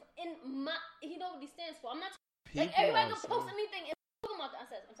stands for. He know what he stands for. I'm not like everybody don't post anything and talking about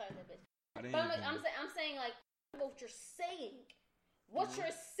that. I'm sorry, that bitch. I'm saying like what you're saying. What you're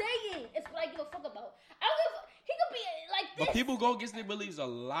saying is what I give a fuck about. I don't give. He could be like this. But people go against their beliefs a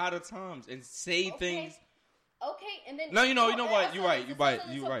lot of times and say things. Okay, and then no, you know what? You're right.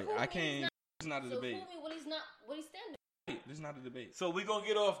 I can't. It's not a debate. Prove me what he's standing. This is not a debate. So we're gonna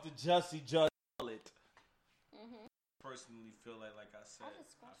get off the Jussie Judge. Personally, feel like I said,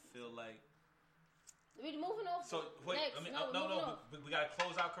 I feel like. We're moving off. So wait, next. No. We gotta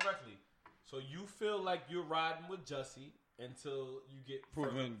close out correctly. So you feel like you're riding with Jussie until you get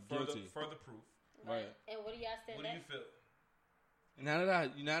proven guilty, further proof. Right. And what do y'all stand? What do you feel? Now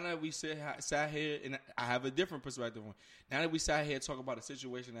that we sat here, and I have a different perspective on. Now that we sat here talk about a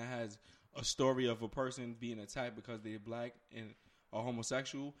situation that has a story of a person being attacked because they're black and are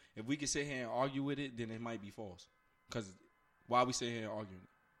homosexual, if we can sit here and argue with it, then it might be false. Because why we sit here and arguing?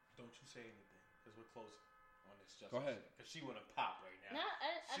 Don't you say anything, because we're closing on this. Go ahead. Because she want to pop right now. No,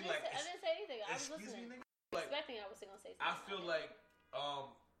 I didn't say anything. I was listening. Expecting I was going to say something. I feel like I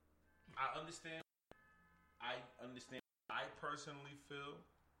understand. I personally feel.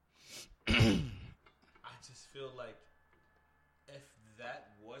 I just feel like if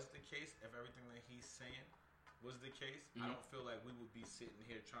that was the case, if everything that he's saying was the case, I don't feel like we would be sitting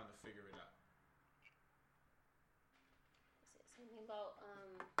here trying to figure it out. Something about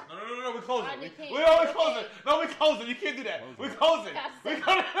No, we're closing. We're closing. No, we're closing. You can't do that. We're closing. No.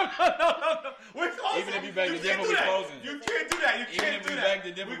 We're closing. Even if you beg the different, we're closing. You can't do that. Even if we beg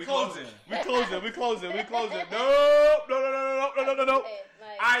the different, we're closing. We're closing. No.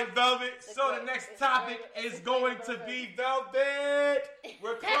 I Velvet. So the next topic is going to be Velvet.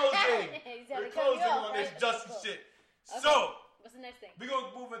 We're closing. We're closing on this Jussie shit. So what's the next thing? We're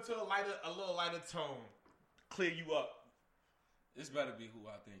gonna move into a little lighter tone. Clear you up. This better be who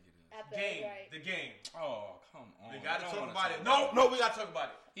I think it is. The game. Oh, come on. We gotta talk about it. No, we gotta talk about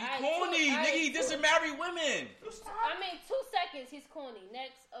it. He's corny, nigga. He doesn't marry women. 2 seconds. He's corny.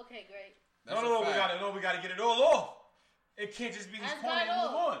 Next. Okay, great. No, we gotta get it all off. It can't just be he's corny and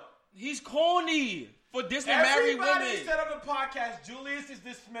move on. He's corny for dissing married women. Everybody said on the podcast, Julius is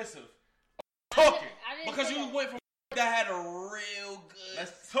dismissive. Talking. Because you went from that had a real good,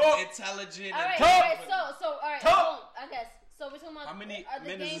 let's talk, intelligent, all right, talk. All right, so all right, talk. I guess. So we're talking about how many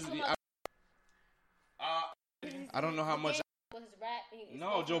minutes is the? I don't know how much. Was his rap?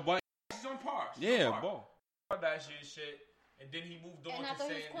 No, Joe Biden. He's on par. Yeah, ball. Kardashian shit, and then he moved on and I to thought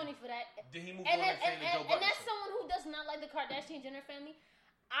saying. He was corny for that. Then he moved on to saying that Joe Biden. And that's someone who does not like the Kardashian Jenner family.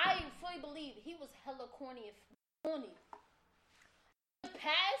 I fully believe he was hella corny and corny.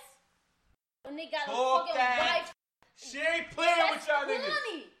 Past when they got a fucking wife. She ain't playing with y'all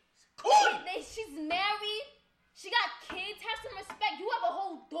niggas. Corny. She's married. She got kids. Have some respect. You have a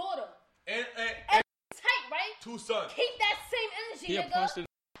whole daughter. And tight, right? 2 sons. Keep that same energy, nigga.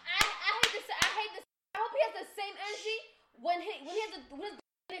 I hate this. I hope he has the same energy when his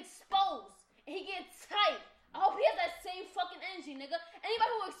exposed and he gets tight. I hope he has that same fucking energy, nigga.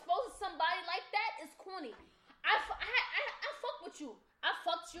 Anybody who exposes somebody like that is corny. I fuck with you. I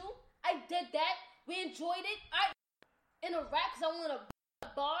fucked you. I did that. We enjoyed it. In a rap because I went to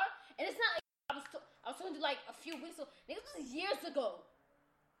a bar, and it's not like I was talking to like a few weeks ago. Nigga, this was years ago.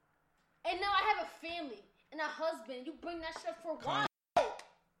 And now I have a family and a husband. You bring that shit for what?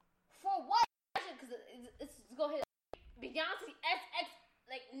 For what? Because it's go ahead. Beyonce XX,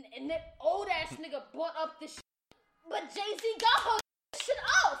 like, and that old ass nigga brought up this shit. But Jay-Z got her shit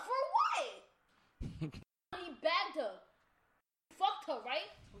up. For what? He bagged her. Fucked her, right?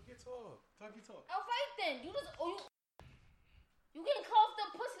 Talk. Alright then. You getting called the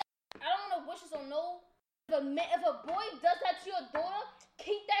pussy. I don't want to wishes or no. If a boy does that to your daughter,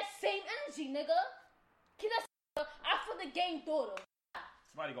 keep that same energy, nigga. Keep that. I for the game daughter.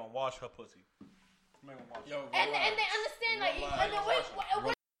 Somebody gonna wash her pussy. Yo, and they understand like.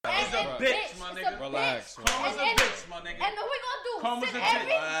 It's a bitch, my nigga. Relax. Karma's a bitch, my nigga. And what we gonna do? Karma's Sit a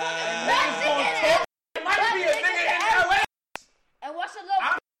every bitch. It might be a nigga in LA. And watch a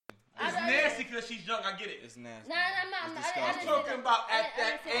little. It's nasty because she's young. I get it. It's nasty. Nah, I'm I'm talking about at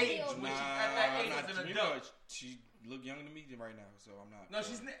that age. Nah, At that age as an adult. She look younger than me right now, so I'm not. No,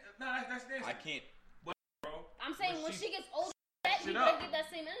 she's that's nasty. I can't. Bro, I'm saying when she gets older, he might get that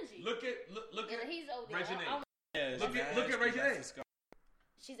same energy. Look at he's older. Reginae. Look at Reginae.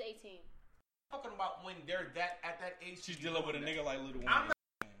 She's 18. Talking about when they're at that age. She's dealing with a nigga like Lil Wayne.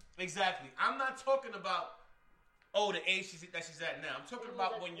 Exactly. I'm not talking about the age that she's at now. I'm talking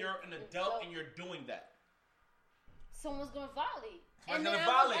about when you're an adult and you're doing that. Someone's gonna violate. I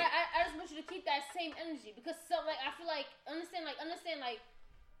just want you to keep that same energy because I feel like understand.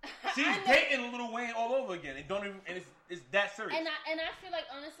 She's dating Lil Wayne all over again. It's that serious. And I feel like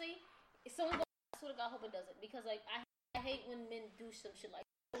honestly, if someone goes, I swear to God, I hope it doesn't because like I hate when men do some shit like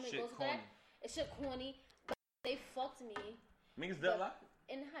that. Shit corny. It's shit corny. But they fucked me. Niggas still alive?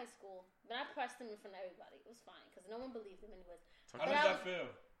 In high school, but I pressed them in front of everybody. It was fine because no one believed them anyways. How does that feel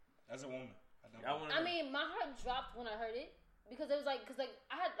as a woman? I mean, my heart dropped when I heard it because it was like,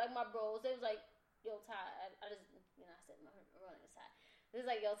 I had like my bros. They was like, "Yo, Ty, I just, I said my running is Ty." They was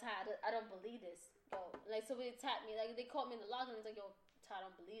like, "Yo, Ty, I don't believe this." Yo, like somebody tapped me, like they called me in the locker and it's like, "Yo, Ty, I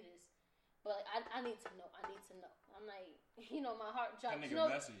don't believe this." But like, I need to know. I'm like, my heart dropped. That nigga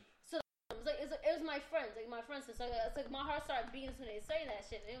messy. So it was my friends, like my friends. So it's like my heart started beating when they say that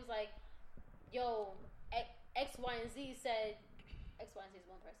shit. And it was like, "Yo, X, Y, and Z said." X, Y, and Z is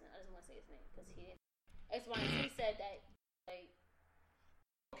one person. I just want to say his name because he didn't. X, Y, and Z said that. Like,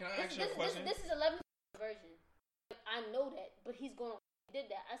 can I ask you a question? This is 11 version. Like, I know that, but he's going. Did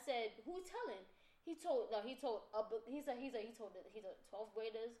that? I said, who telling? He told 12th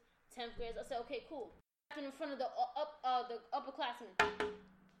graders, 10th graders. I said, okay, cool. In front of the upperclassmen,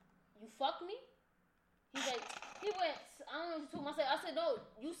 you fucked me. He went. I don't know what you told him. I said, no.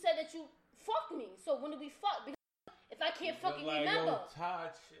 You said that you fucked me. So when did we fuck? Because if I can't fucking remember.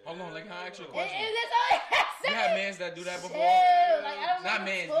 Hold on, like, can I ask you a question? That's all I said. You had mans that do that before? Like, I don't know. Not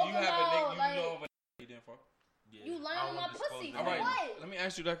mans. You have a nigga you know of a you didn't fuck? Yeah. You lying on my pussy. All right, what? let me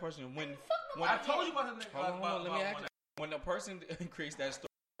ask you that question. When I told you about the nigga. Hold on, let me ask you. When a person creates that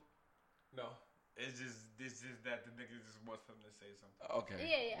story. No. It's just that the nigga just wants him to say something. Okay.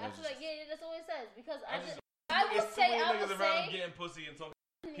 Yeah. I feel like that's all it says because I would say niggas around him getting pussy and talking.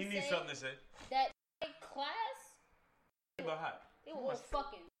 He needs something to say. That class. About hot. They were all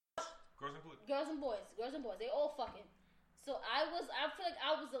fucking. Girls included. Girls and boys. They all fucking. So I feel like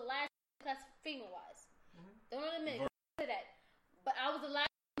I was the last class female wise. Don't know the minute to that, but I was the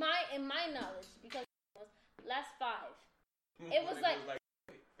last in my knowledge because it was last 5. It was like.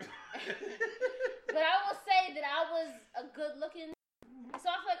 But I will say that I was a good looking.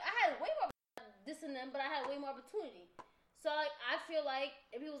 So I feel like I had way more this and them, but I had way more opportunity. So like I feel like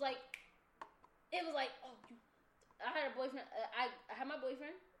if it was like, oh, I had a boyfriend. I had my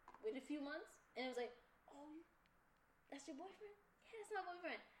boyfriend with a few months, and it was like, oh, that's your boyfriend? Yeah, that's my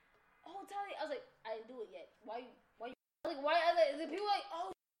boyfriend. Oh, Tally. I was like, I didn't do it yet. Why? Like, why are the people like,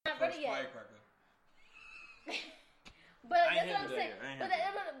 oh, not ready yet? But that's what I'm saying. But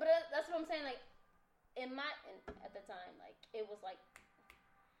that's what I'm saying. Like, at the time, like it was like,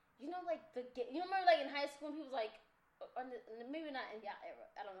 like you remember like in high school, when people was like, maybe not in your era,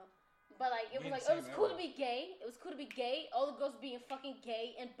 I don't know. But like it was like it was cool to be gay. It was cool to be gay. All the girls being fucking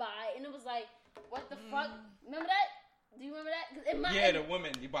gay and bi, and it was like, what the fuck? Remember that? Do you remember that? The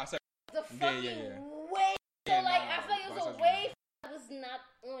women, you bisexual. The fucking way. So like I feel like it was a way. I was not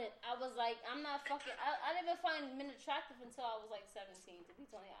on it. I was like, I'm not fucking. I didn't even find men attractive until I was like 17. To be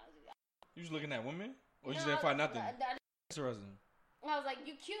totally honest with you. You was looking at women, or you just didn't find nothing? Interesting. I was like,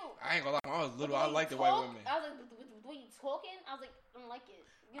 you cute. I ain't gonna lie. When I was little, I liked the white women. I was like, the way you talking, I was like, I don't like it.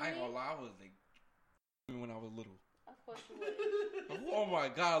 I ain't gonna lie. I was like, when I was little. Of course you would. Oh my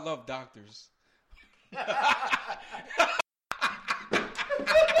God, I love doctors. I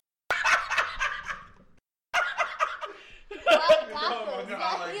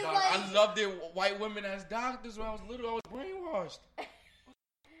loved it. White women as doctors when I was little. I was brainwashed.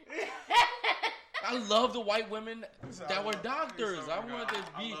 I love the white women that were doctors. I wanted to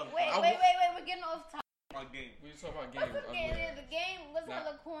be. Wait. We're getting off topic. We talking about game. The game was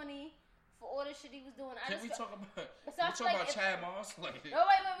hella corny for all the shit he was doing. Can we talk about Chad Moss? Like, no,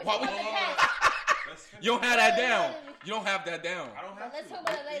 wait. We're talking about the past. You don't have that down. You don't have that down. I don't have Let's to. talk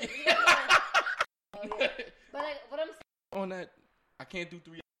about it later. But like, what I'm saying on that, I can't do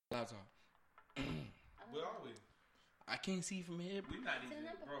 3 laptop. Where are we? I can't see from here. We not even,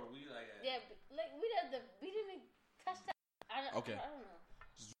 bro. We like we didn't even touch that. I don't know.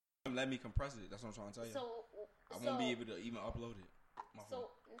 Just let me compress it. That's what I'm trying to tell you. I won't be able to even upload it.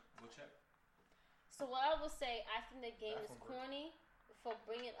 We'll check. So what I will say, I think the game is corny for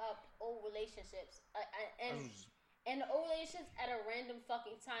bringing up old relationships and old relationships at a random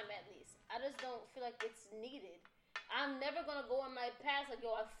fucking time at least. I just don't feel like it's needed. I'm never gonna go in my past like,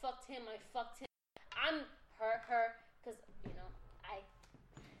 yo, I fucked him. I'm her, because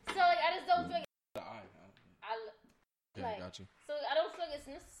So like I just don't feel like got you. So I don't feel like it's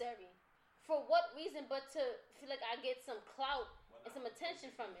necessary. For what reason but to feel like I get some clout and some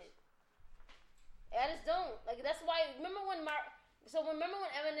attention from it. I just don't. Like that's why remember when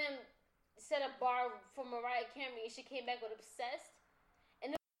Eminem set a bar for Mariah Carey and she came back with Obsessed?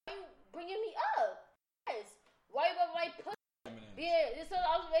 And then why are you bringing me up? Yes. Why put Yeah, so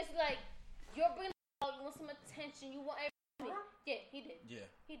I was basically like, you're bringing up, you want some attention, you want everything. Yeah, he did. Yeah.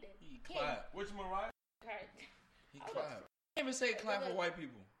 He did. He clapped. Which Mariah? He clapped. I can't even say clap for white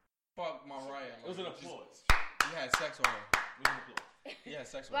people. Fuck Mariah. It was an applause. He had sex with her. It was an applause. He had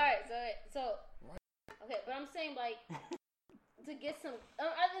sex with her. Right, so okay, but I'm saying like to get some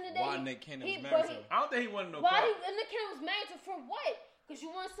at the end of the day. Why Nick Cannon was married to her? I don't think he wanted no Why clout. Nick Cannon was married to her for what? Because you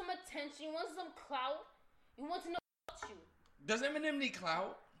want some attention, you want some clout, you want to know about you. Does Eminem need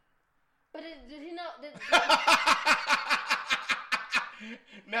clout? But did he know?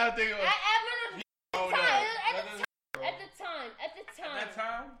 Now think of At the time.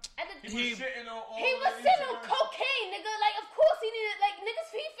 He was shitting on all He was sitting on cocaine, nigga. Like, of course he needed. Like,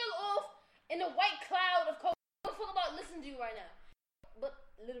 niggas, he fell off in a white cloud of cocaine. Don't talk about listening to you right now. But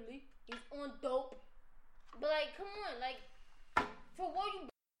literally, he's on dope. But like, come on, like, for what you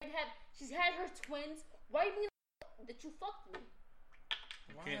have, she's had her twins. Why you bringing that you fucked me?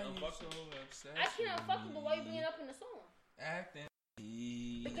 Why are you so obsessed? I cannot fuck you, but why you bringing it up in the song? Acting.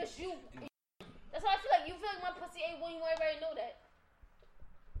 Because you. That's how I feel like. You feel like my pussy A1. You want everybody to know that.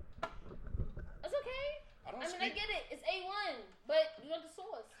 That's okay. I get it. It's A1, but you want the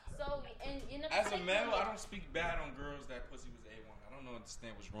source. So, and you're not. As a male, I don't speak bad on girls that pussy was A1. I don't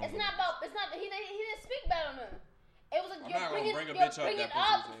understand what's wrong. It's not about. It's not. He didn't speak bad on her. It was like you're bringing it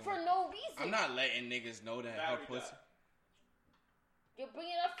up for no reason. I'm not letting niggas know that her pussy. You're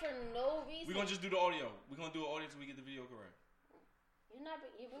bringing it up for no reason. We're gonna just do the audio. We're gonna do an audio till we get the video correct.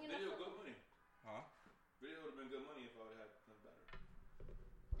 You're bringing it up. Video good money. Huh? Video would have been good money if I would have had something better.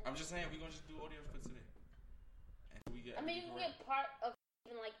 I'm just saying we're gonna just do audio for today. And we get. You can get part of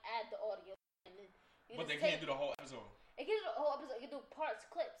even like add the audio. And then but they can't do the whole episode. It can do the whole episode. It can do parts,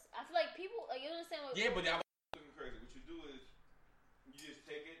 clips. I feel like people like you understand what. Yeah, but looking crazy. What you do is you just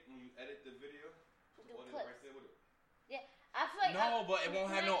take it when you edit the video. Put the audio right there with it. Yeah. I feel like but it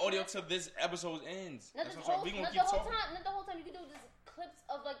won't have no audio till this episode ends. Not the whole time. You can do just clips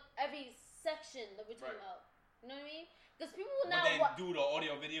of like every section that we're talking about. You know what I mean? Because people will not do the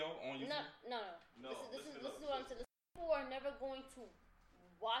audio video on YouTube. No. This is what I'm saying. People are never going to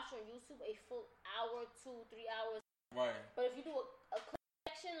watch on YouTube a full hour, 2-3 hours. Right. But if you do a clip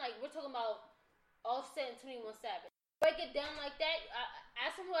section, like we're talking about Offset and 21 Savage, break it down like that.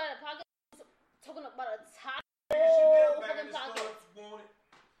 Ask someone who had a podcast talking about a topic.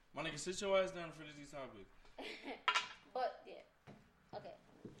 My nigga, sit your ass down and finish these topics. But yeah, okay.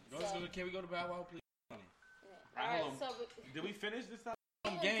 Can we go to Bow Wow, please? Yeah. All right. So did we finish this topic?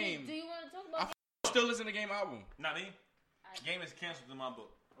 Game. Do you want to talk about? I still listen to Game album. Not me. Game is canceled in my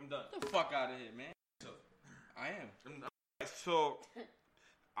book. I'm done. Get the fuck out of here, man. I am. So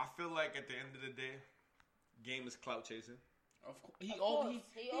I feel like at the end of the day, Game is clout chasing. Of course. He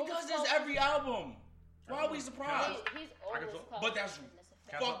does this every album. Why are we surprised? He's always clout. But that's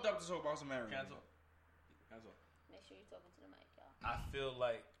fucked up to talk about some marriage. Cancel. Make sure you're talking to the mic, y'all. I feel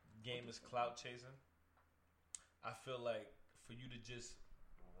like Game is clout chasing. I feel like for you to just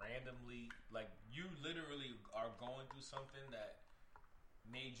randomly, like you literally are going through something that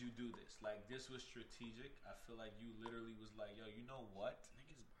made you do this. Like this was strategic. I feel like you literally was like, yo, you know what?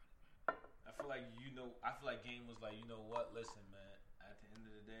 I feel like Game was like, you know what? Listen, man. At the end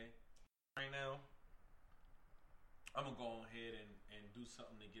of the day, right now, I'm gonna go ahead and do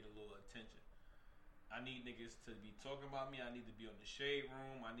something to get a little attention. I need niggas to be talking about me. I need to be on the Shade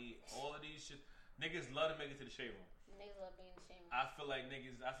Room. I need all of these shit. Niggas love to make it to the Shade Room. Niggas love being in the Shade Room. I feel like the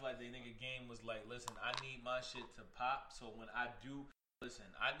nigga Game was like, listen, I need my shit to pop. So when I do, listen,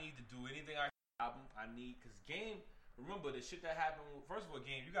 I need to do anything I need, cause Game, remember the shit that happened. First of all,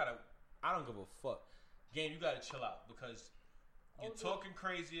 Game, I don't give a fuck. Game, you gotta chill out because you're talking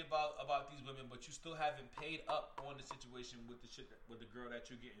crazy about these women, but you still haven't paid up on the situation with the shit with the girl that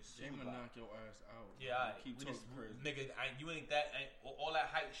you're getting sued about. Knock your ass out. Yeah, keep talking crazy, nigga. You ain't that all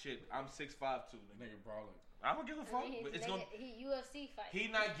that height shit. I'm 6'5" too, nigga. Brawler. I don't give a fuck. But it's gonna he UFC fight. He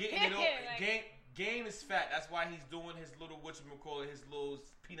not getting it all. Game is fat. That's why he's doing his little his little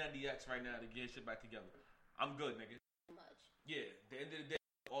P90X right now to get shit back together. I'm good, nigga. Much. Yeah. At the end of the day,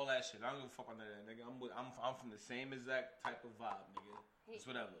 all that shit. I don't give a fuck on that, nigga. I'm from the same exact type of vibe, nigga. It's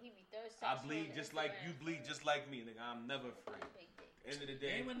whatever. He be third I bleed just like you bleed, just like me, nigga. I'm never afraid. End of the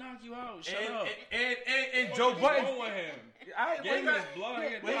day, Game would knock you out. Shut up. And Joe Budden. With him? Game is blood.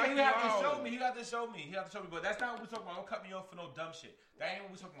 He got to show me. He got to show me. But that's not what we're talking about. Don't cut me off for no dumb shit. That ain't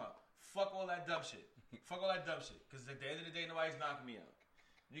what we're talking about. Fuck all that dumb shit. Because at the end of the day, nobody's knocking me out.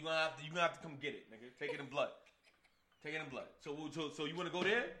 You're gonna have to come get it, nigga. Take it in blood. So you wanna go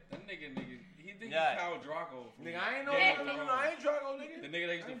there? That nigga, he think he's Khal Drogo. Nigga, I ain't know. I ain't Drogo, nigga. The nigga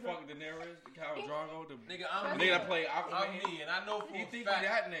that used to fuck Daenerys, the Khal Drogo, the nigga that play Aquaman. I'm me, and I know for you a think fact,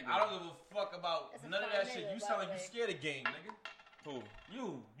 that nigga. I don't give a fuck about none of that shit. You sound like you scared of Game, nigga. Who?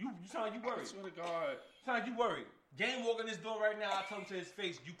 You sound like you worried. I swear to God. Sound like you worried. Game walking this door right now, I tell him to his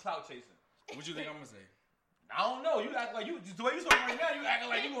face, you clout chasing. What you think I'm gonna say? I don't know. You act like just the way you talking right now, you acting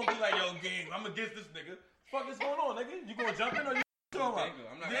like you gonna be like, yo, Game, I'm against this nigga. Fuck is going on, nigga? You gonna jump in or you talking about?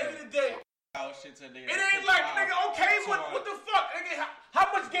 I'm not at the end of the day, shit to nigga. It ain't like, nigga, okay, what the fuck? Nigga, how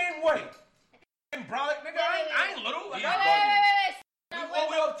much Game weigh? And brolic, nigga, I ain't little. Like, we all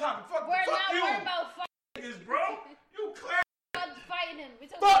way off topic. Fuck you. We're not worried about fighting, bro. You clear. Fighting him.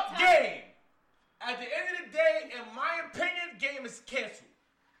 Fuck Game. At the end of the day, in my opinion, Game is canceled.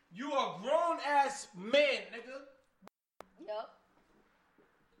 You are a grown ass man, nigga. Yup.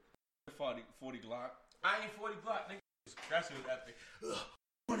 40 Glock. I ain't 40 Glock, nigga. That shit was epic.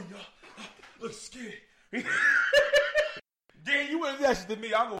 One of y'all look scared. Game, you wouldn't do that shit to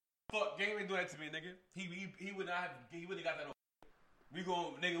me. I'm gonna fuck. Game ain't do that to me, nigga. He would not have. He wouldn't have got that. We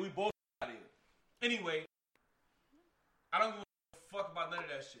gon' nigga. We both out here. Anyway, I don't give a fuck about none of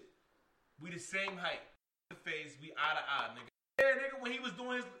that shit. We the same height. The face. We eye to eye, nigga. Yeah, nigga. When he was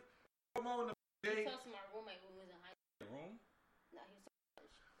doing his promo in the day. He told my roommate who was in high school. Room? No, he was.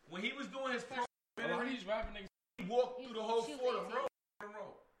 When he was doing his promo, He's rapping niggas. he walked through the whole Fordham row.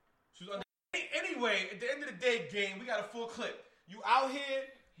 She was on the anyway, at the end of the day, Game, we got a full clip. You out here.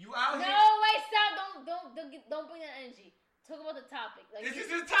 No, wait, stop. Don't bring that energy. Talk about the topic. Like, this is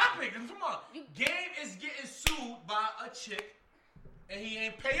the topic. Come on. Game is getting sued by a chick, and he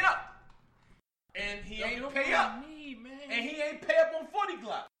ain't pay up. And he ain't pay up. And he ain't pay up on 40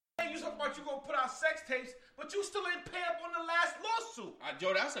 Glock. You talking about you gonna put out sex tapes, but you still ain't pay up on the last lawsuit.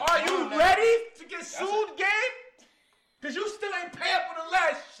 Joe, that's a Are you ready to get sued, Game? Because you still ain't pay up on the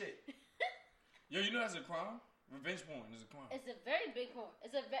last shit. Yo, you know that's a crime? Revenge porn is a crime. It's a very big crime.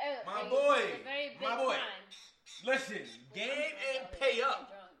 It's a very big my boy. crime. Listen, Game ain't pay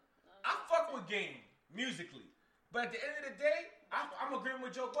up. I fuck with Game musically, but at the end of the day, I'm agreeing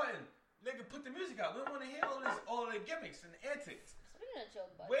with Joe Budden. Nigga, put the music out. We don't want to hear all the gimmicks and antics. Speaking of Joe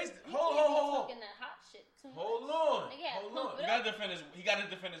Budden, hold talking that hot shit too much. Hold on. He gotta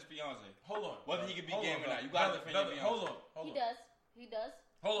defend his fiance. Hold on. Whether he can be game or not, you gotta defend your fiance. Hold on. He does.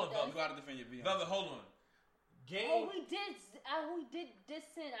 Hold on, Velvet. You gotta defend your fiance. Velvet, hold on. Game. Oh, we did this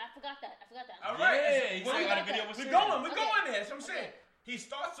sin. I forgot that. All right. Yeah, he said got a video with We're going there. That's what I'm saying. He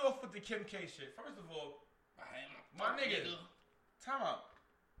starts off with the Kim K shit. First of all, my nigga, time out.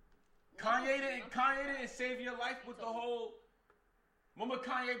 Kanye didn't save your life with the whole. Remember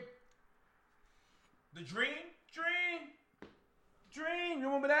Kanye? The Dream. You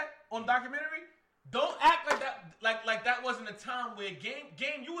remember that on documentary? Don't act like that. Like that wasn't a time where Game.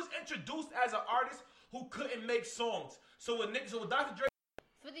 You was introduced as an artist who couldn't make songs. So with Dr. Dre,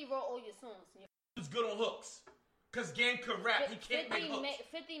 50 wrote all your songs. He was good on hooks. Cause Game could rap. He can't make hooks.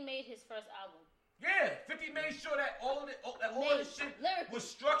 50 made his first album. Yeah, 50 made sure that all of the shit was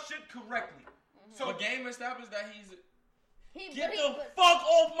structured correctly. Mm-hmm. So Game established that get the fuck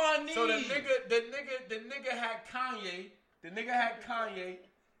off my knees. So the nigga had Kanye. The nigga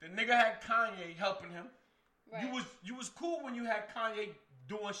had Kanye helping him. Right. You was cool when you had Kanye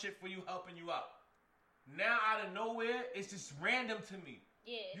doing shit for you, helping you out. Now out of nowhere, it's just random to me.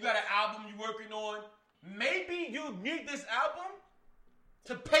 Yeah. You got an album you working on. Maybe you need this album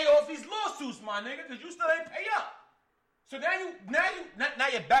to pay off these lawsuits, my nigga, because you still ain't pay up. So now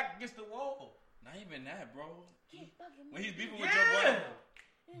you're back against the wall. Not even that, bro. When he's beefing with Joe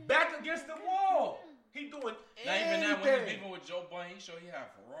Budden. Back against the wall. He doing not even that. When he's beefing with Joe Budden, he showed he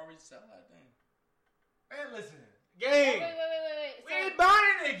had Ferrari sell that thing. Man, listen. Game. Wait. We ain't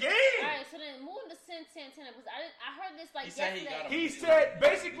buying it, Game. Alright, so then moving to Santana, because I heard this like yesterday. He said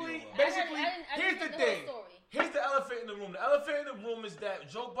basically, here's the thing. Here's the elephant in the room. The elephant in the room is that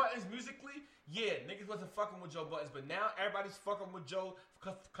Joe Budden's musically, niggas wasn't fucking with Joe Budden's, but now everybody's fucking with Joe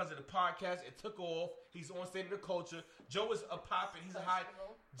because of the podcast. It took off. He's on State of the Culture. Is a poppin'. He's a high.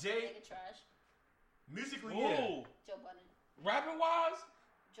 Jay. Trash. Musically, Joe Budden. Rapping wise?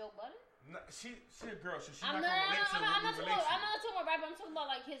 Joe Budden? No, she a girl, so she's not gonna relate to I'm not talking about rapping. I'm talking about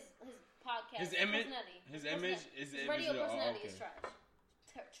like his podcast. His image. His radio personality is trash.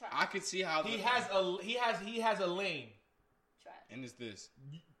 I could see how he has a lane. Trash. And it's this.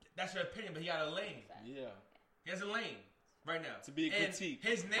 That's your opinion, but he got a lane. Yeah. He has a lane right now. To be a critique.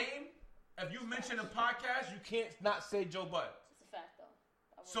 His name, if you mention a podcast, you can't not say Joe Budden. It's a fact,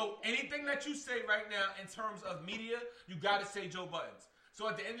 though. So anything that you say right now in terms of media, you got to say Joe Buttons. So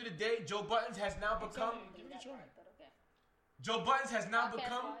at the end of the day, Joe Buttons has now become. Joe Buttons has now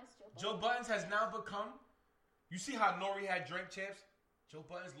become. Joe Buttons has now become. You see how Nori had Drink Champs? Joe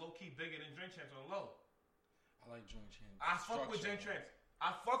Buttons low key bigger than Drink Champs on low. I like Drink Champs. I fuck with Drink Champs.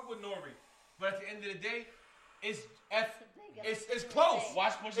 I fuck with Nori, but at the end of the day, it's close.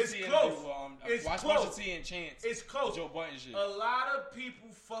 Watch Pusha T and watch Pusha T and Chance. It's close. Joe Budden shit. A lot of people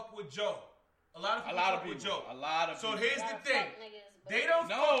fuck with Joe. A lot of people fuck with Joe. A lot of people. So here's the thing. They don't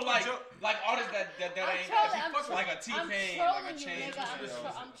fuck with Joe. Like artists that ain't like a T-Pain, like a Chance.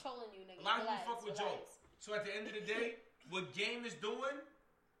 I'm trolling you, nigga. A lot of people fuck with Joe. So at the end of the day, what Game is doing,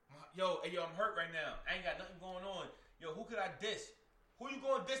 yo, I'm hurt right now. I ain't got nothing going on. Yo, who could I diss? Who you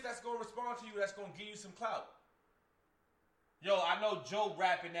going to diss that's going to respond to you, that's going to give you some clout? Yo, I know Joe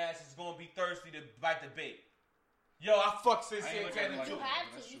rapping ass is going to be thirsty to bite the bait. Yo, I fuck Sin Santana too. You have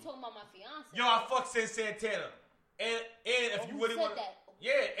to. You talking about my fiance. Yo, I fuck Sin Santana. And if you really want,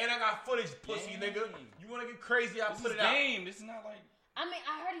 yeah, and I got footage, pussy nigga. You want to get crazy? I'll put it out. This is not like. I mean,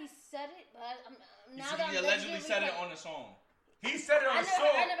 I heard he said it, but now he allegedly said it on the song. He said it on the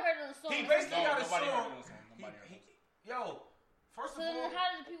song. I never heard it on the song. He basically got a song. Yo, first of all, then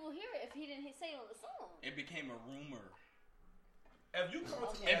how did the people hear it if he didn't say it on the song? It became a rumor. If you come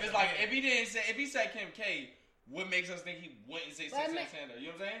to if he said Kim K, what makes us think he wouldn't say Sin Santana?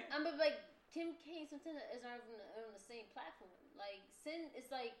 You know what I'm saying? I'm like Kim K and Santana is not even on the same platform. Like Sin is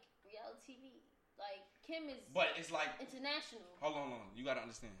like reality TV. Like Kim is, but it's like international. Hold on. You gotta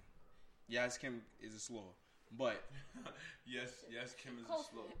understand. Yes, Kim is a slow, but yes, Kim is a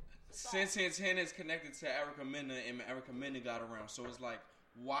slow. Sin Santana is connected to Erica Mena, and Erica Mena got around. So it's like,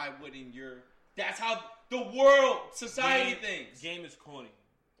 why wouldn't your? That's how the world, society thinks. Game is corny.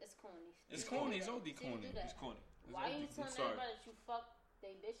 It's corny. It's corny. It's OD corny. It's corny. Why are you telling everybody that you fuck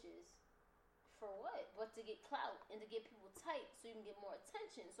they bitches? For what? But to get clout and to get people tight so you can get more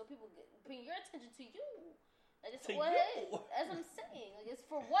attention. So people bring your attention to you. Like it's what it is. As I'm saying. Like it's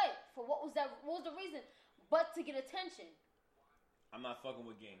for what? For what was that? What was the reason? But to get attention. I'm not fucking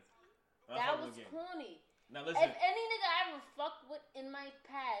with Game. That was corny. Now listen. If any nigga I ever fucked with in my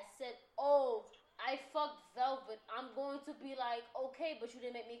past said, "Oh, I fucked Velvet," I'm going to be like, "Okay, but you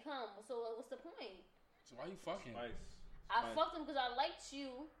didn't make me come. So what's the point?" So why you fucking? I fucked him because I liked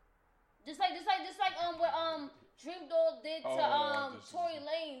you. Just like what Dream Doll did to Tory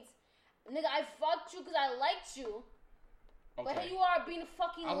Lanez. Nigga, I fucked you because I liked you. Okay. But here you are being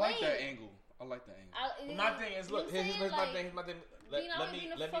fucking lame. I like that angle. My thing is, look, here's my thing. Let's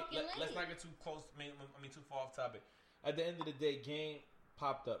not get too close. Too far off topic. At the end of the day, Game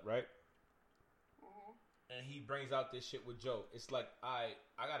popped up, right? Mm-hmm. And he brings out this shit with Joe. It's like, I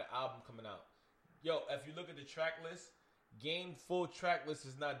got an album coming out. Yo, if you look at the track list, Game full track list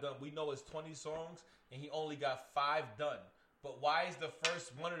is not done. We know it's 20 songs, and he only got 5 done. But why is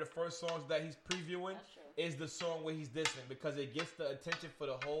one of the first songs that he's previewing is the song where he's dissing? Because it gets the attention for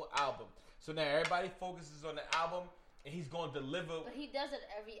the whole album. So now everybody focuses on the album, and he's going to deliver. But he does it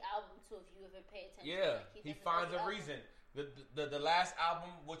every album too. If you ever pay attention, yeah, he finds a reason. The last album,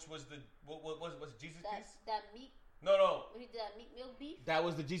 which was what was Jesus Piece? That Meek. No. When he did that Meek Mill beef. That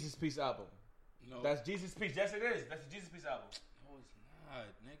was the Jesus Piece album. No, that's Jesus Piece. Yes, it is. That's the Jesus Piece album. No, it's not,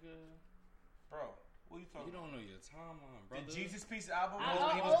 nigga. Bro, what are you talking? You don't know your timeline, bro. The Jesus Piece album.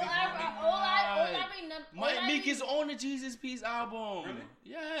 Meek is on the Jesus Piece album. Really?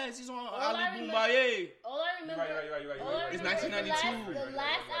 Yes, he's on Ali Boumbaye. All I remember. Right. It's 1992. The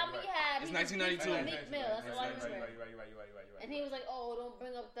last album he had. It's 1992. Meek Mill. That's all I remember. Right. And he was like, "Oh, don't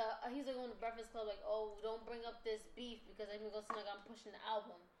bring up the." He's like on the Breakfast Club, like, "Oh, don't bring up this beef because I'm gonna seem like I'm pushing the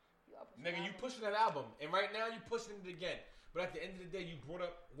album." Nigga, you pushing that album, and right now you pushing it again. But at the end of the day, you brought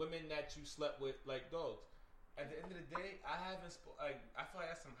up women that you slept with like dogs. At the end of the day, I haven't. I feel like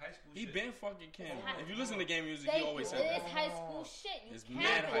that's some high school. He shit. been fucking Kim. If you listen to Game music, he always said that. It's high school shit. It's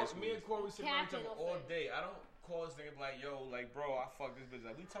mad high school. Me and Corey sit around each other all day. I don't call this nigga like, yo, like, bro, I fucked this bitch.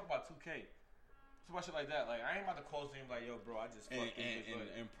 Like, we talk about 2K. Talk about shit like that. Like, I ain't about to call this nigga like, yo, bro, I just fucked this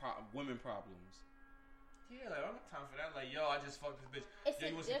bitch. And women problems. Yeah, like, I don't have time for that. Like, yo, I just fucked this bitch. It's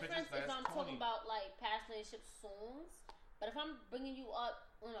a difference if I'm talking about, like, past relationship songs. But if I'm bringing you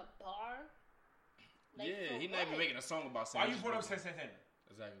up on a bar... Like, yeah, he's not even making a song about Why you brought up Sin Santana?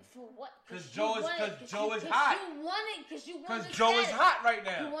 Exactly. For what? Because Joe is hot. Because Joe is hot right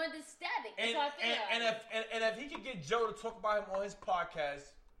now. You wanted the static. And if he could get Joe to talk about him on his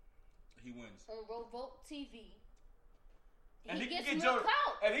podcast, he wins. On Revolt TV. If he can get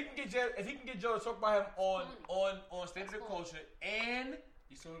Joe to talk about him on State of the Culture, and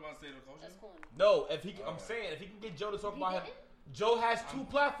you talking about State of the Culture? That's corny. no, I'm saying if he can get Joe to talk about him, Joe has two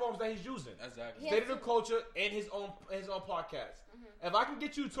platforms that he's using. Exactly. State of the Culture and his own podcast. Mm-hmm. If I can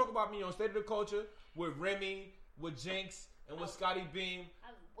get you to talk about me on State of the Culture with Remy, with Jinx, and with Scotty Beam,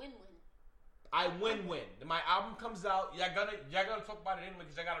 I win-win. My album comes out, y'all gonna talk about it anyway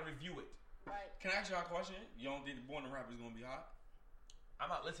because y'all gotta review it. Right. Can I ask you a question? You don't think the Born to Rap is gonna be hot? I'm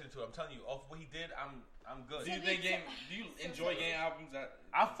not listening to it. I'm telling you, off what he did, I'm good. Do you enjoy Game albums?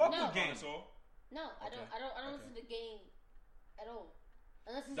 I fuck with Game. No, I don't listen to Game at all.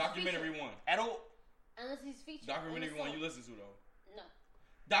 Unless it's Documentary featured. One. At all. Unless he's featured. Documentary One you listen to though. No.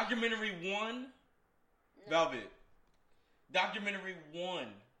 Documentary One. No. Velvet. Documentary One.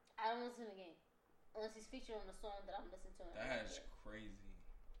 I don't listen to Game. Unless he's featured on the song that I'm listening to. That's crazy.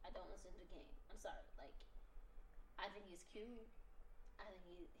 I don't listen to Game. I'm sorry. Like, I think he's cute. I think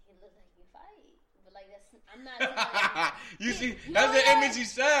he looks like he can fight. But like I'm not. You see, that's the image he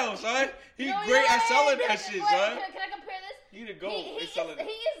sells, son. He's great at selling that shit, son. Can I compare this? He the GOAT. He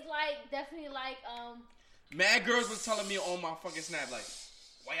is like definitely like Mad girls was telling me on my fucking Snap like,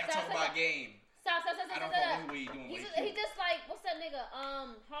 why y'all talk about Game? Stop. I don't know what you doing. He just like what's that nigga?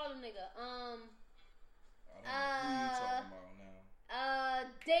 Harlem nigga. I don't know who you talking about now.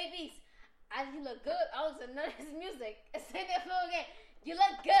 Davies. I think he look good. I was none of his music. Say that flow again. You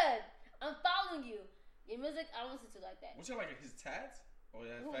look good. I'm following you. Your music, I don't listen to like that. What's your like his tats? Oh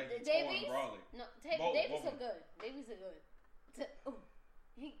yeah, in fact, Davies? broadly. No, Davies are good. Davies are good.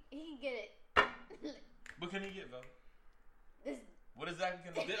 He can get it. What can he get, though? What exactly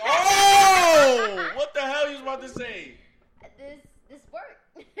can he get? Oh! What the hell you was about to say? This work.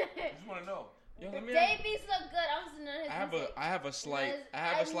 I just want to know. Davies look good. I was none of his music. I have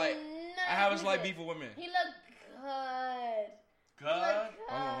a slight beef with women. He look good. Hold on.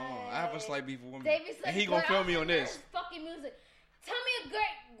 I have a slight beef with women. Davies and he gonna feel me on this. Fucking music. Tell me a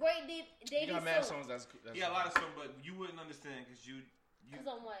great Davies song. You got mad songs. That's yeah, a lot of songs, but you wouldn't understand because you. Cause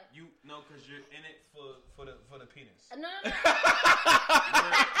on what? Because you're in it for the penis. No.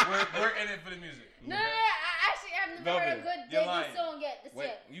 we're in it for the music. No. I've never heard a good Davies song yet.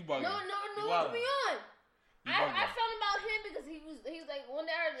 You bugging? No. Put me on. I found about him because he was like one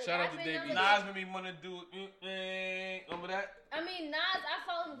day I heard. Shout out to Davies. Nas made me want to do remember that? I mean Nas, I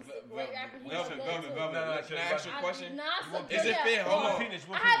follow him because he's a great rapper. Velvet. Can I ask you a question? Is it fair? Hold on.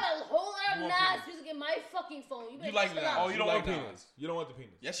 I have a whole lot of Nas music in my fucking phone. You like Nas? Oh, you don't want the penis. You don't want the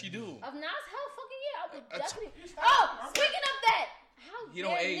penis. Yes, you do. Of Nas? Hell fucking yeah. I would definitely. Oh, speaking of that, how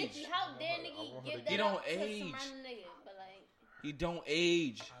dare Nicki give that up to some random nigga? But like, he don't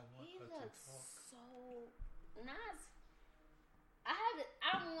age. He looks so Nas.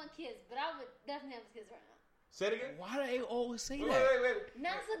 I don't want kids, but I would definitely have kids right now. Say it again. Why do they always say that? Wait.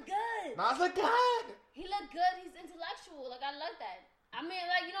 Nas look good. He look good. He's intellectual. Like I like that. I mean,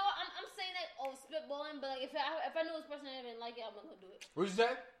 like you know, I'm saying that spitballing, but like if I knew this person and I didn't like it, I'm not gonna do it. What you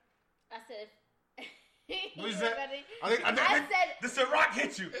say? I said. What you said? I said. The Ciroc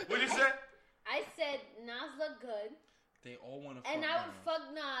hit you. What you say? I said Nas look good. They all want to. And I would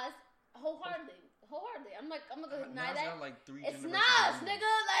fuck Nas wholeheartedly. I'm gonna go deny that. Like 3 it's Nas,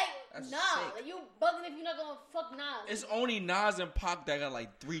 nigga. Like, that's nah. sick. Like, you bugging if you're not gonna fuck Nas. It's only Nas and Pac that got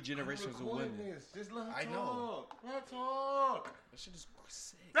like 3 generations of women. Just let her I know. Let her talk. That shit is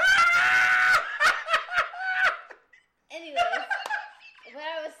sick. Anyways, what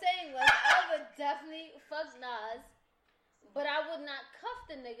I was saying was I would definitely fuck Nas, but I would not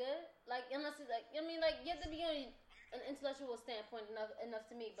cuff the nigga. Like, unless it's like, I mean, like, you have to be on an intellectual standpoint enough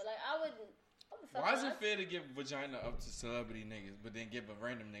to me. But like, I would Why is it fair to give vagina up to celebrity niggas, but then give a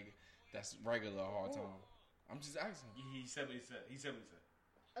random nigga that's regular a hard time? I'm just asking. He said what he said.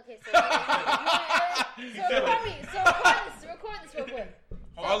 Okay, so record this real quick.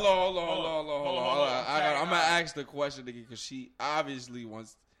 Hold on. I'm gonna ask the question again because she obviously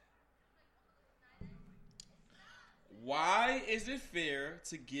wants. Why is it fair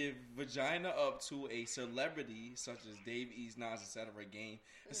to give vagina up to a celebrity such as Dave East, Nas, etc., Game,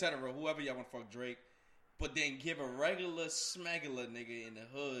 etc., whoever y'all want to fuck Drake, but then give a regular smuggler nigga in the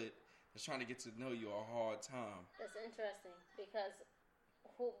hood that's trying to get to know you a hard time? That's interesting because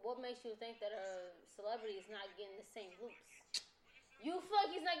what makes you think that a celebrity is not getting the same loops? You feel like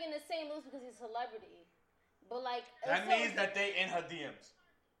he's not getting the same loops because he's a celebrity, but like that means that they in her DMs.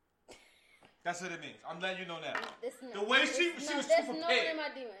 That's what it means. I'm letting you know now. The way she was too prepared. Nobody in my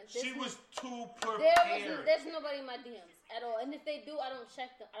DMs. She was too prepared. There's nobody in my DMs at all. And if they do, I don't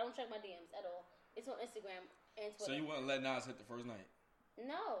check them. I don't check my DMs at all. It's on Instagram and Twitter. So you wouldn't let Nas hit the first night?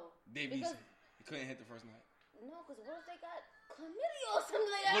 No. Davies, he couldn't hit the first night. No, because what if they got chlamydia or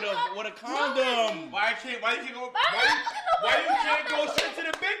something like that? With a condom. Why you can't go straight to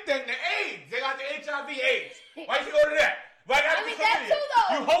the big thing, the AIDS? They got the HIV/AIDS. Why you go to that? Why I mean, that too, though.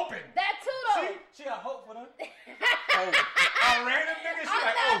 You hoping? That too, though. See, she got hope for them. A random nigga, she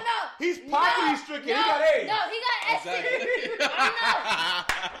like, no. He's poverty stricken. He got AIDS. No, he got STD.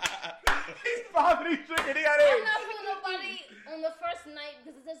 He's poverty stricken. He got I'm AIDS. not putting nobody on the first night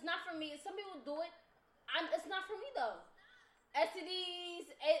because it's not for me. Some people do it. It's not for me though. STDs,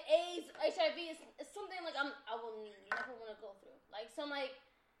 AIDS, HIV is something like I will never want to go through. Like, so I'm like,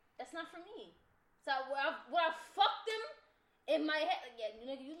 that's not for me. So when I fuck them in my head, like, yeah,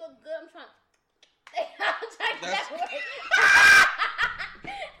 nigga, you look good. I'm trying to get that way.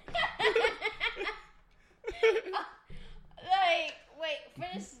 Like, wait,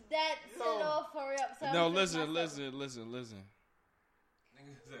 finish that shit off, hurry up. So No, listen.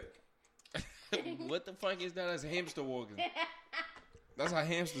 What the fuck is that? That's a hamster walking. That's how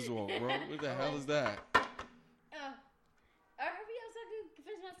hamsters walk, bro. What the hell is that? Hurry up so I can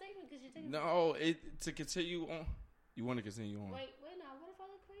finish my statement because you're taking. No, to continue on. You want to continue on? Wait now. What if I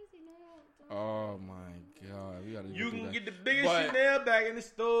look crazy? No. Oh my god, we gotta. You can that. get the biggest But- Chanel bag in the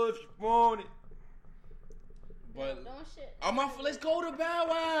store if you want it. But Don't shit. let's go to Bow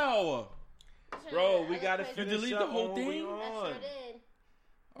Wow. Bro, we gotta You finish delete up the whole on thing? I what we sure on. did.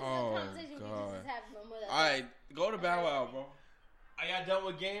 Oh This is a conversation we god. just had with my mother. All right, go to Bow Wow, bro. Are y'all done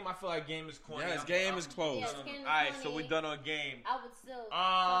with game? I feel like game is corny. Yes, game is closed. Yes, game is Alright, so corny. we done on game. I would still.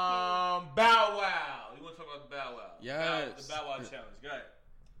 Bow Wow. You want to talk about Bow Wow? Yes. The Bow Wow challenge. Go ahead.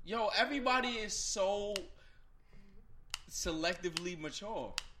 Yo, everybody is so selectively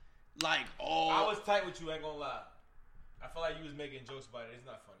mature. Like, I was tight with you, ain't gonna lie. I feel like you was making jokes about it. It's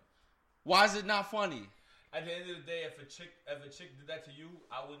not funny. Why is it not funny? At the end of the day, if a chick did that to you,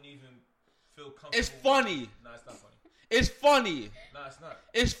 I wouldn't even feel comfortable. It's funny. Nah, it's not funny. It's funny. Nah, it's not.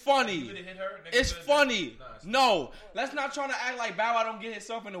 It's You funny. would have hit her. Nigga, It's funny. Nah, it's No, let's not try to act like Bow Wow don't get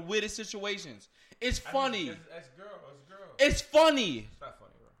himself in the weirdest situations. It's funny. That's girl. It's funny. It's not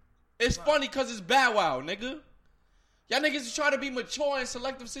funny, bro. It's funny because it's Bow Wow, nigga. Y'all niggas try to be mature in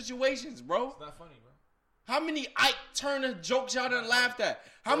selective situations, bro. It's not funny, bro. How many Ike Turner jokes y'all done laughed at?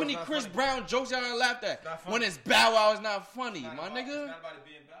 How many not Chris funny. Brown jokes y'all done laughed at? not funny. When it's Bow Wow, it's not funny, It's not my about- nigga. It's not about it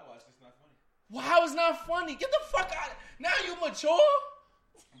being Bow Wow. It's just not funny. Well, how is not funny? Get the fuck out. Now you mature?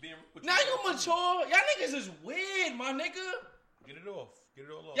 Now you mature? Y'all niggas is weird, my nigga. Get it off. Get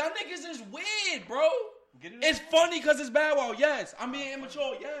it all off. Y'all niggas is weird, bro. Get it It's off. funny because it's Bow Wow. Yes. I'm being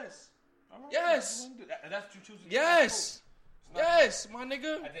immature. Yes. All right, Yes. And that's what you choose to do. Yes. It's not Yes, my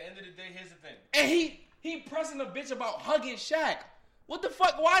nigga. funny. At the end of the day, here's the thing. And he pressing a bitch about hugging Shaq. What the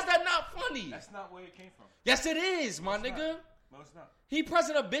fuck? Why is that not funny? That's not where it came from. Yes, it is, my it's nigga. not. No, it's not. He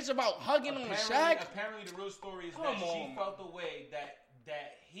pressing a bitch about hugging on Shaq. Apparently, the real story is Come that she on. felt the way that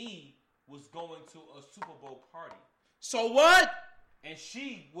he was going to a Super Bowl party, So what? and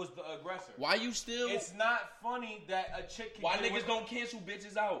she was the aggressor. Why you still? It's not funny that a chick can Why get niggas away- don't cancel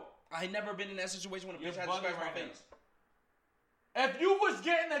bitches out? I ain't never been in that situation when a You're bitch had to bugging scratch my right now. face. If you was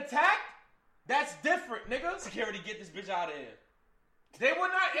getting attacked, that's different, nigga. Security, get this bitch out of here. They were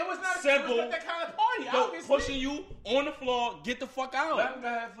not. It was not Simple. It was not that kind of party. Yo, Obviously. pushing you on the floor, get the fuck out. Let him go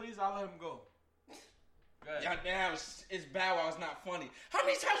ahead, please. I'll let him go. Go ahead. Y'all now it's Bow Wow. It's not funny. How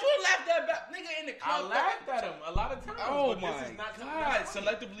many times you laughed at nigga in the I club? laughed at him a lot of times. Oh but my this is not something god, that's funny.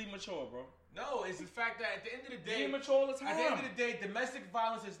 selectively mature, bro. No, it's the fact that at the end of the day, Being mature all the time. at the end of the day, domestic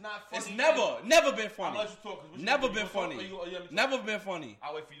violence is not funny. It's never been I'll funny. let you talk. 'Cause what you Never think? been You wanna funny. talk, or you let me talk? Never been funny.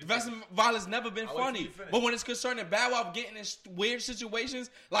 I'll wait for you to Domestic finish. violence never been I'll wait for funny. you to finish. But when it's concerning Bow Wow getting in weird situations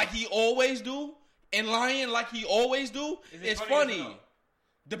like he always do and lying like he always do, Is it it's funny or funny. no?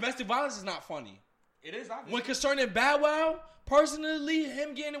 Domestic violence is not funny. It is obvious. When concerning Bow Wow, personally,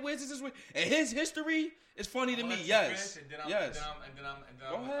 him getting in weird situations and his history is funny to I'm me. gonna let you Yes. finish, and then I'm, Yes. And then I'm,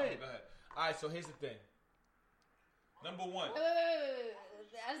 Go ahead. Go ahead. All right. So here's the thing. Number one. Wait.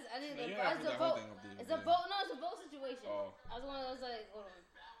 I didn't. No, you It's have to a put that whole vote. thing up there, It's a man. vote. No, it's a vote situation. Oh. I was like, hold on.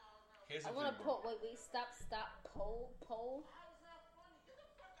 Here's the I want thing, to bro. poll. Wait. Stop. Poll.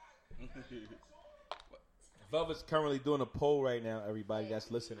 Velvet's currently doing a poll right now. Everybody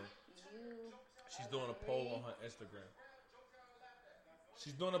that's listening. You. She's doing a poll on her Instagram.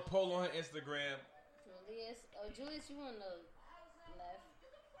 She's doing a poll on her Instagram. Julius, you on the left?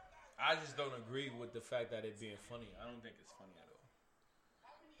 I just don't agree with the fact that it being funny. I don't think it's funny at all.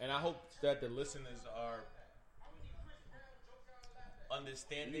 And I hope that the listeners are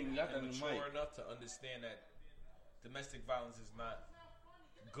understanding You left and on the mature mic. enough to understand that domestic violence is not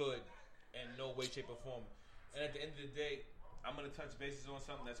good in no way, shape, or form. And at the end of the day, I'm gonna touch bases on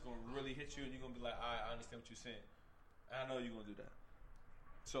something that's gonna really hit you, and you're gonna be like, all right, I understand what you're saying. I know you're gonna do that.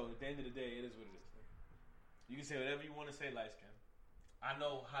 So at the end of the day, it is what it is. You can say whatever you want to say, light skin. I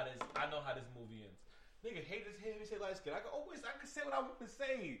know how this movie ends. Nigga, haters hear me say light skin. I can say what I want to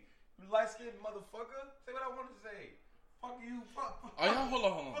say. You light skinned motherfucker. Say what I want to say. Fuck you. Fuck. Oh yeah, hold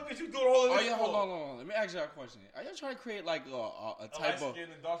on. Fuck is you doing all of this? Oh yeah, hold on. Let me ask you a question. Are y'all trying to create like a type of light skin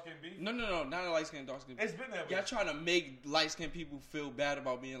and dark skin beef? No, not a light skin, dark skin. It's been that way. Y'all trying to make light skinned people feel bad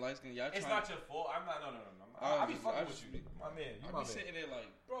about being light skinned. It's not your fault. I'm not. No. I be fucking with you, my man. I be sitting there like,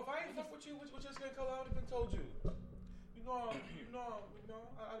 bro, if I ain't fuck with you, what's your skin color? I would have been told you. You know.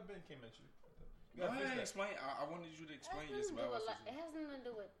 I'd have been came at you. Go ahead, explain. I wanted you to explain this about us. It has nothing to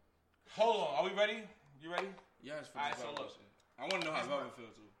do with. Hold on, are we ready? You ready? Yes. All right, so look. I want to know how Velvet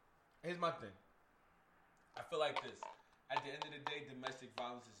feels too. Here's my thing. I feel like this. At the end of the day, domestic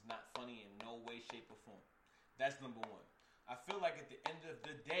violence is not funny in no way, shape, or form. That's number one. I feel like at the end of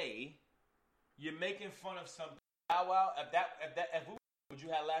the day, you're making fun of something. Wow, would you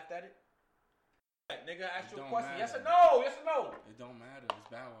have laughed at it? Nigga, ask you a question. Matter. Yes or no? Yes or no? It don't matter. It's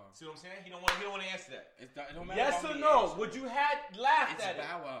Bow Wow. See what I'm saying? He don't want to answer that. It don't matter. Yes or no? Would you have laughed at it? It's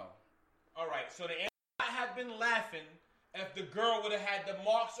Bow Wow. All right. So the answer I have been laughing if the girl would have had the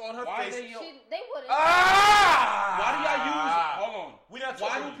marks on her face. They would have. Why do y'all use? Hold on.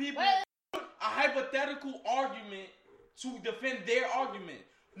 Why do people a hypothetical argument to defend their argument?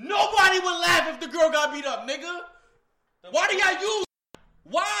 Nobody would laugh if the girl got beat up, nigga. Why do y'all use?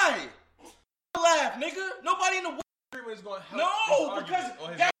 Why? Laugh, nigga. Nobody in the world is going to help. No, because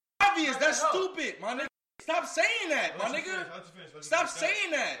that's obvious. That's stupid, my nigga. Stop saying that, my nigga. Stop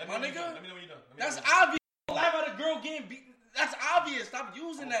saying that, my nigga. Let me know when you're done. That's obvious. Laugh at a girl getting beat. That's obvious. Stop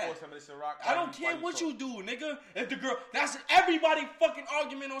using that. I don't care what you do, nigga. If the girl, that's everybody fucking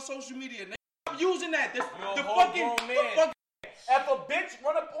argument on social media. Nigga. Stop using that. The fucking. If a bitch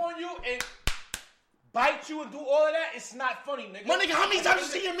run up on you and bite you and do all of that, it's not funny, nigga. My nigga, how many times you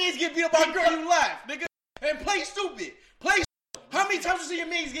see your mans get beat up by a girl you laugh, nigga? And play stupid. How many times you see your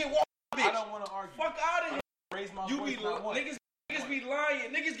mans get walked, bitch? I don't want to argue. Fuck out of here. Raise my voice. Niggas be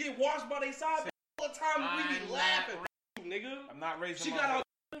lying. Niggas get washed by their side all the time and we be laughing, nigga. I'm not raising she my got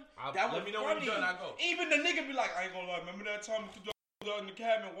voice. That let me know when you're done, I go. Even the nigga be like, I ain't gonna lie, remember that time you in the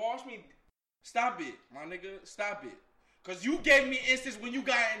cabin wash me? Stop it, my nigga. Stop it. Cause you gave me instance when you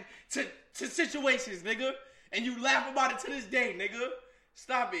got into situations, nigga. And you laugh about it to this day, nigga.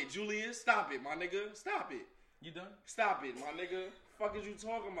 Stop it, Julius. Stop it, my nigga. Stop it. You done? Stop it, my nigga. Fuck is you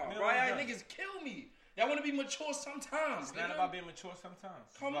talking about? Right? Niggas kill me. Y'all wanna be mature sometimes, It's not about being mature sometimes.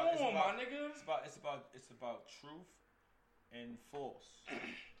 Come on, my nigga. It's about truth and false.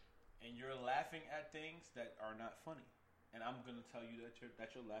 And you're laughing at things that are not funny. And I'm gonna tell you that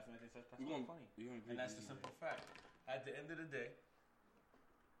you're laughing at things that's not funny. And that's the simple fact. At the end of the day,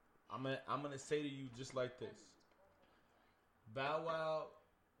 I'm gonna say to you just like this. Bow Wow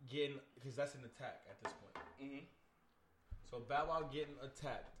getting, because that's an attack at this point. Mm-hmm. So Bow Wow getting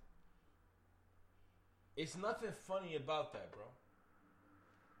attacked. It's nothing funny about that, bro.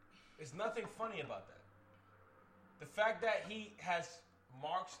 It's nothing funny about that. The fact that he has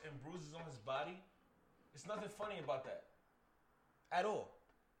marks and bruises on his body, it's nothing funny about that. At all.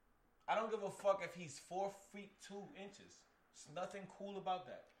 I don't give a fuck if he's 4 feet 2 inches. There's nothing cool about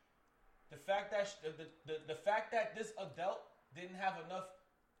that. The fact that the fact that this adult didn't have enough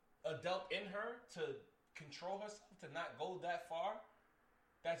adult in her to control herself, to not go that far,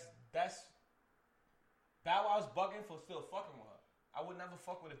 that's Bow Wow's bugging for still fucking with her. I would never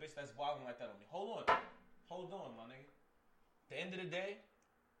fuck with a bitch that's wilding like that on me. Hold on, my nigga. At the end of the day,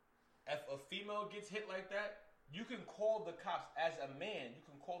 if a female gets hit like that, you can call the cops. As a man, you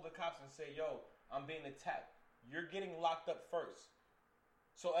can call the cops and say, yo, I'm being attacked. You're getting locked up first.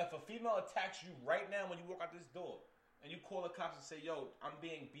 So if a female attacks you right now when you walk out this door, and you call the cops and say, yo, I'm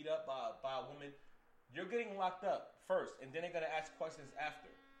being beat up by a woman, you're getting locked up first, and then they're going to ask questions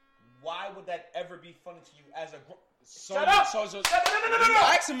after. Why would that ever be funny to you as a Shut up! No. You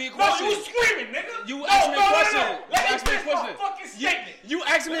asking me a question. No, you screaming, nigga. You asking me a question. Let me finish my fucking statement. You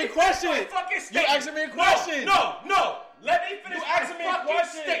asking me a question. You asking me a question. No. Let me finish my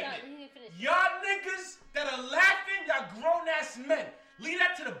fucking statement. No, y'all niggas that are laughing, y'all grown-ass men. Leave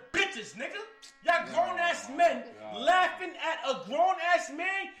that to the bitches, nigga. Y'all grown-ass men laughing at a grown-ass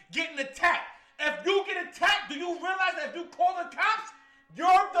man getting attacked. If you get attacked, do you realize that if you call the cops, you're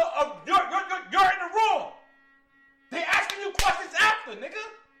in the wrong? They asking you questions after, nigga.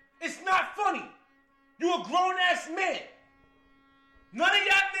 It's not funny. You a grown-ass man. None of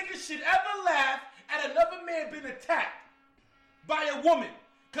y'all niggas should ever laugh at another man being attacked by a woman,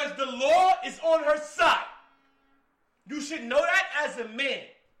 because the law is on her side. You should know that as a man.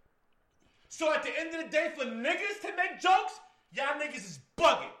 So at the end of the day, for niggas to make jokes, y'all niggas is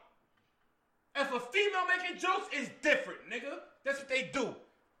bugging. If a female making jokes, it's different, nigga. That's what they do.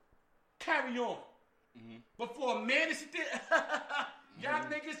 Carry on. Mm-hmm. But for a man to sit there, y'all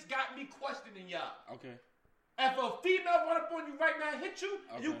niggas got me questioning y'all. Okay. If a female run up on you right now and hit you,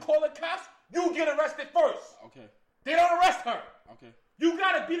 and you call the cops, you get arrested first. Okay. They don't arrest her. Okay. You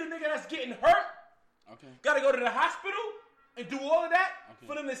gotta be the nigga that's getting hurt. Okay. Gotta go to the hospital and do all of that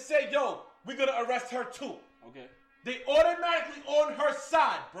for them to say, yo, we're gonna arrest her too. Okay. They automatically on her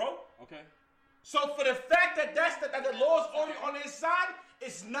side, bro. Okay. So for the fact that that the law's only on his side,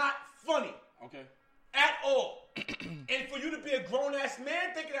 it's not funny. Okay. At all. And for you to be a grown-ass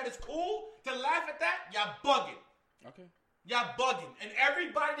man thinking that it's cool to laugh at that, y'all bugging. Okay. Y'all bugging. And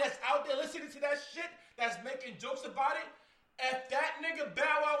everybody that's out there listening to that shit, that's making jokes about it, if that nigga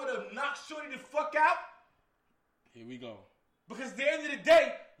Bow Wow would have knocked Shorty the fuck out, here we go. because at the end of the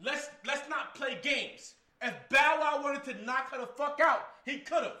day, let's not play games. If Bow Wow wanted to knock her the fuck out, he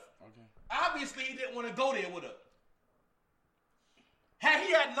could have. Okay. Obviously, he didn't want to go there with her. Had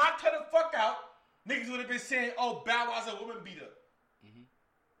he had knocked her the fuck out, niggas would have been saying, oh, Bow Wow's a woman beater. Mm-hmm.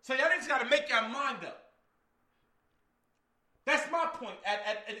 So y'all niggas got to make your mind up. That's my point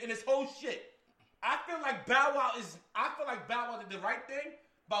in this whole shit. I feel like Bow Wow did the right thing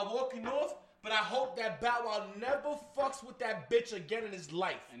by walking off, but I hope that Bow Wow never fucks with that bitch again in his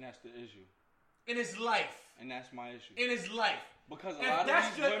life. And that's the issue. In his life. And that's my issue. In his life. Because a if lot that's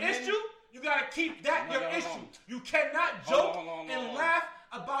of these your women, issue, you gotta keep that your issue. You cannot joke and laugh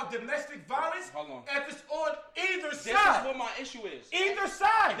about domestic violence if it's on either side. This is what my issue is. Either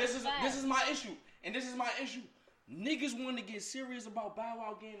side. This is my issue. And this is my issue. Niggas want to get serious about Bow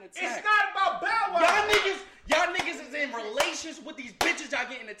Wow getting attacked. It's not about Bow Wow. Y'all niggas is in relations with these bitches y'all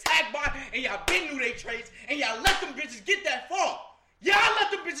getting attacked by, and y'all been knew they traits, and y'all let them bitches get that far. Y'all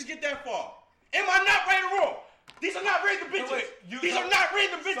let them bitches get that far. Am I not right or wrong? These are not random bitches. So these are not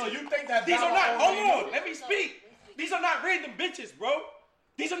random bitches. So you think that these Bow are Wow not? Hold on, let me speak. These are not random bitches, bro.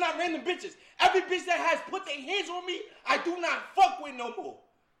 These are not random bitches. Every bitch that has put their hands on me, I do not fuck with no more.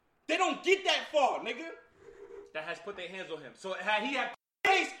 They don't get that far, nigga. That has put their hands on him. So had he had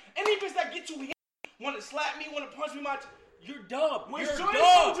face, any bitch that get you want to slap me, want to punch me, you're dumb. When you're Shorty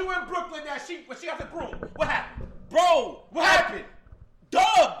dumb. told you in Brooklyn that when she got the broom, what happened? Bro, what happened? Dumb.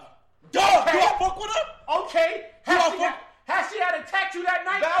 Okay. Do I fuck with her? Okay. Has she had attacked you that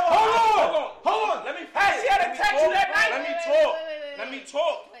night? Hold on. Let me. Has she had attacked you that night? Let me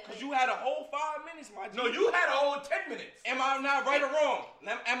talk. Because you had a whole 5 minutes, my G. No, you had a whole 10 minutes. Am I not right or wrong?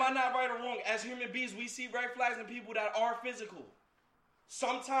 Am I not right or wrong? As human beings, we see red flags in people that are physical.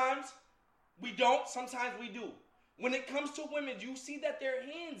 Sometimes we don't. Sometimes we do. When it comes to women, you see that they're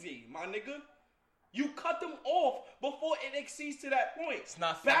handsy, my nigga. You cut them off before it exceeds to that point. It's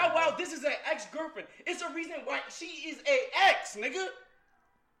not Bow Wow, this is an ex-girlfriend. It's a reason why she is a ex, nigga.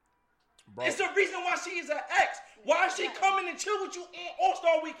 Bro. It's the reason why she is an ex. Why is she coming and chill with you on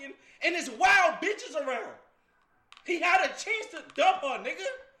All-Star Weekend and there's wild bitches around? He had a chance to dump her, nigga.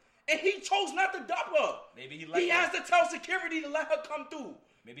 And he chose not to dump her. Maybe he liked her. He has to tell security to let her come through.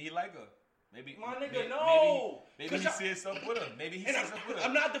 Maybe he like her. Maybe my nigga, no. Maybe he sees himself with her. Maybe he sees himself with her.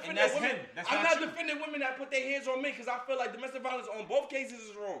 I'm not defending women. I'm not defending women that put their hands on me because I feel like domestic violence on both cases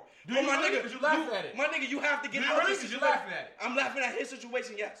is wrong. Do you really? Because you laughing at it. My nigga, you have to get out of this situation. You laughing at it. I'm laughing at his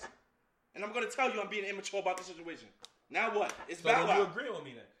situation, yes. And I'm gonna tell you I'm being immature about the situation. Now what? It's Bow Wow. You agree with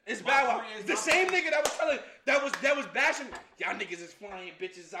me then? It's Bow Wow. The same nigga that was telling that was bashing y'all niggas is flying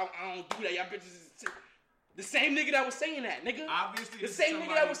bitches. I don't do that. Y'all bitches is the same nigga that was saying that, nigga. Obviously, the same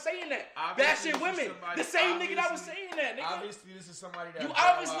nigga that was saying that. Bashing women. The same nigga that was saying that, nigga. Obviously, this is somebody that you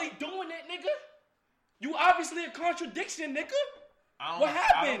obviously doing it, nigga. You obviously a contradiction, nigga. What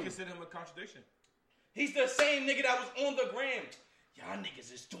happened? I don't consider him a contradiction. He's the same nigga that was on the gram. Y'all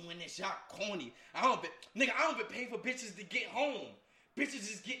niggas is doing this. Y'all corny. I don't been paying for bitches to get home. Bitches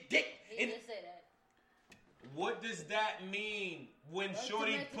just get dick. He didn't say that. What does that mean when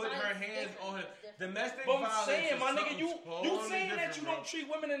Shorty put her hands on him? Domestic but violence. I'm saying, my nigga, you saying that you don't treat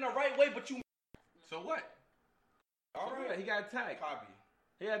women in the right way, but you. So what? All right, he got attacked. Copy.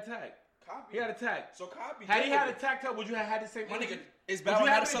 He got attacked. Copy. He got attacked. So copy. Had he had attacked her, would you have had the same? My nigga, it's Bow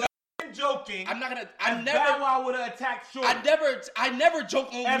Wow. Joking. I'm not gonna. Bow Wow would have attacked Shorty. I never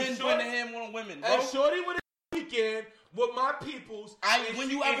joke on men putting their hand on women, bro. And Shorty would have weekend with my peoples. When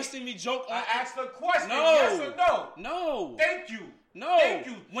you ever see me joke on, I asked a question. No. Yes or no? No. Thank you. No. Thank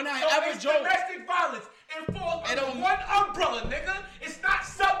you. When I ever joke, domestic violence. It falls under one umbrella, nigga. It's not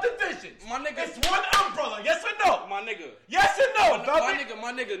subdivisions. My nigga. It's one umbrella. Yes or no? My nigga. Yes or no?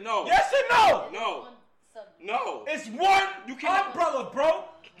 My nigga. No. Yes or no? No. No. It's one You can't- umbrella, bro.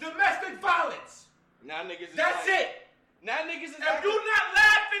 Domestic violence. Now niggas is That's like, it. Now niggas is If you not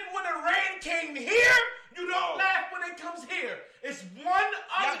laughing when the rain came here, you don't No. laugh when it comes here. It's one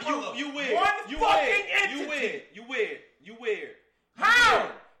umbrella. You weird. One you fucking weird. entity. You weird.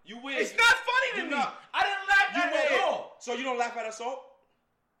 How? You weird. It's not funny to You me. not- I didn't laugh You at weird. it at all. So you don't laugh at assault?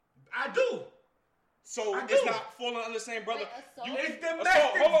 I do. So I it's do. not falling under the same brother. Wait, assault? You, It's assault.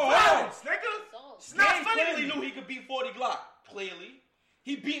 domestic Hold on. violence, nigga. Assault. It's not He funny to clearly me. knew he could beat 40 Glock. Clearly.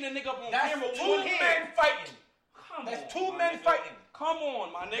 He beating a nigga up on That's camera with two one hand. men fighting. Come That's on, two my men nigga. fighting. Come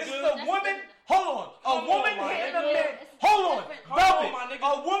on, my nigga. This is a woman. Hold on. A Come woman on, my hitting nigga. a man. It's Hold on. different. Come Velvet. on, my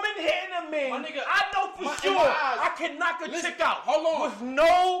nigga. A woman hitting a man. My nigga, I know for my- sure in my eyes. I can knock a Listen, chick out. hold on. With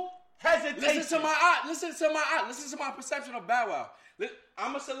no hesitation. Listen to my eye. Listen to my perception of Bow Wow.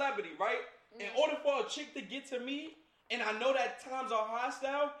 I'm a celebrity, right? In order for a chick to get to me, and I know that times are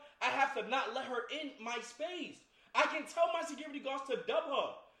hostile, I have to not let her in my space. I can tell my security guards to dub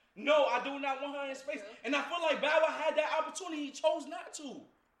her. No, I do not want her in space. And I feel like Bow Wow had that opportunity. He chose not to.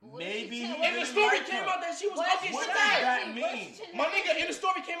 Maybe What he And the did didn't story like came her. out that she was What hugging What did does Shaq. that she- mean? what did she My do? nigga, in the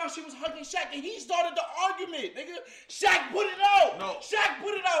story came out she was hugging Shaq, and he started the argument. Nigga, Shaq put it out. No. Shaq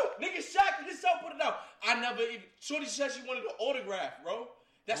put it out. Nigga, Shaq himself put it out. I never even. Shorty said she wanted an autograph, bro.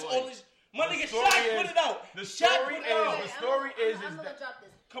 That's Boy, all this. My the nigga, story Shaq is- put it out. the Shaq story put it is- out. the story is I'm gonna that- drop this.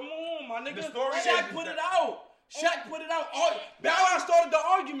 Come on, my nigga. The story Shaq is put it that- out. Shaq put it out. Bow Wow started the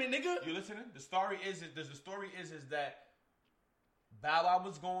argument, nigga. You listening? The story is that Bow Wow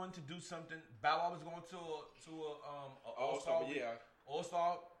was going to do something. Bow Wow was going to a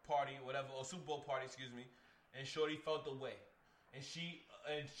all-star party, or whatever, or Super Bowl party, excuse me. And Shorty felt the way, and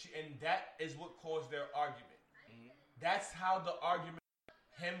that is what caused their argument. That's how the argument.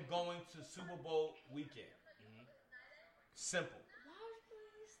 Him going to Super Bowl weekend. Simple. Why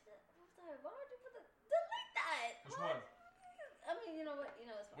would you put the delete that? Which Why- one? I mean, you know what? You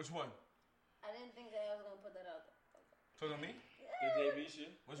know it's fine. Which one? I didn't think that I was gonna put that out there. Talking to me? The JB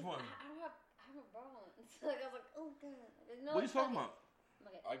shit. Which one? I haven't brought one. So like I was like, oh god. No, What are you it's talking fine. about?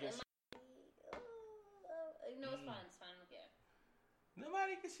 Okay. I guess- You know it's fine. It's fine. I don't care.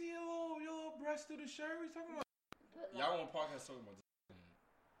 Nobody can see your little breast through the shirt. What you talking about? But, like, Y'all want podcast talking about this. wait.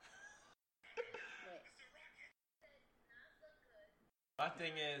 My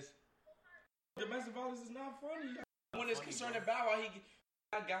thing is, Domestic violence is not funny. When it's concerning Bow Wow, he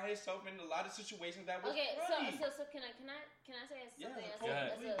got himself in a lot of situations that was Okay, funny. so can I say something Yeah, as go ahead.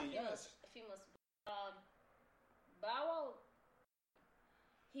 a Completely, yes. female? Bow Wow,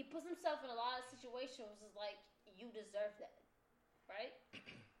 he puts himself in a lot of situations. Is like you deserve that, right?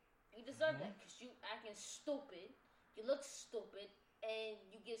 You deserve that because you acting stupid, you look stupid, and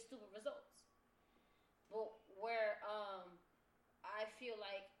you get stupid results. But where I feel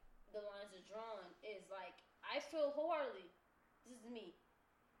like the lines are drawn is like I feel wholeheartedly. This is me.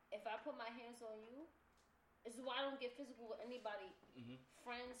 If I put my hands on you, this is why I don't get physical with anybody,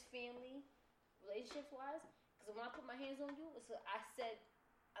 friends, family, relationship wise. Because when I put my hands on you, it's I said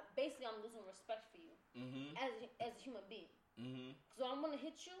basically I'm losing respect for you as a human being. So I want to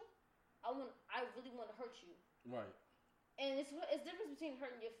hit you. I really want to hurt you. Right. And it's difference between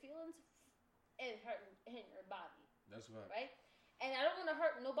hurting your feelings and hitting your body. That's right. Right? And I don't want to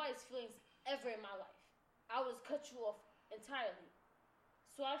hurt nobody's feelings ever in my life. I would cut you off entirely.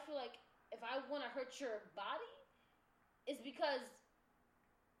 So I feel like if I want to hurt your body, it's because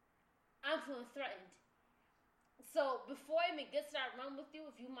I'm feeling threatened. So before I even get to that run with you,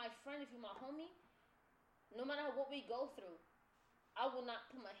 if you're my friend, if you're my homie, no matter what we go through, I will not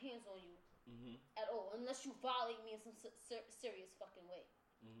put my hands on you at all unless you violate me in some serious fucking way.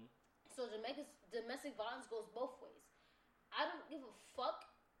 So domestic violence goes both ways. I don't give a fuck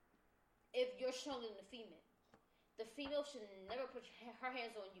if you're stronger than the female. The female should never put her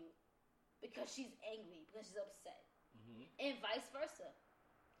hands on you because she's angry, because she's upset, and vice versa.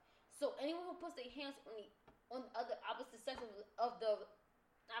 So anyone who puts their hands on the other opposite sex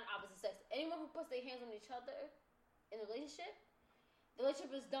not opposite sex, anyone who puts their hands on each other in a relationship, the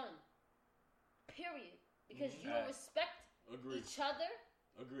relationship is done. Period. Because you don't respect each other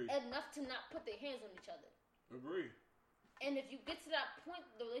enough to not put their hands on each other. Agree. And if you get to that point,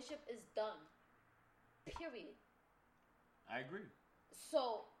 the relationship is done. Period. I agree.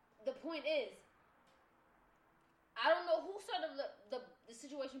 So the point is, I don't know who started the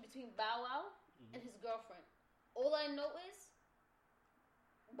situation between Bow Wow and his girlfriend. All I know is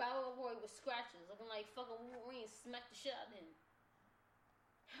Bow Wow Roy with scratches, looking like fucking Wolverine smacked the shit out of him.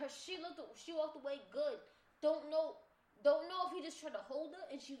 She walked away good. Don't know if he just tried to hold her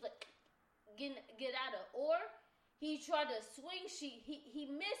and she was like get at her, or he tried to swing. He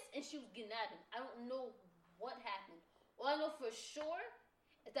missed and she was getting at him. I don't know what happened. All I know for sure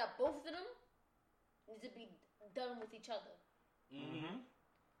is that both of them need to be done with each other. Mm-hmm.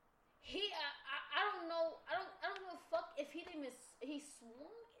 I don't know. I don't give a fuck if he didn't miss. He swung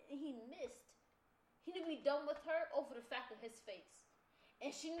and he missed. He need to be done with her over the fact of his face,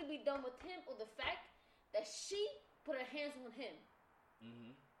 and she need to be done with him over the fact that she put her hands on him.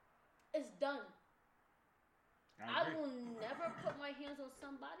 Mm-hmm. It's done. I agree. will never put my hands on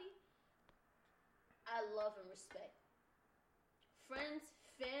somebody I love and respect. Friends,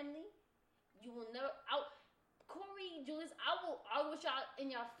 family, you will never. Corey, Julius, I wish y'all in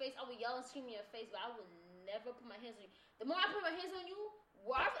your face. I will yell and scream in your face, but I will never put my hands on you. The more I put my hands on you,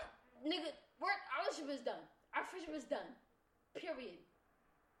 our relationship is done. Our friendship is done. Period.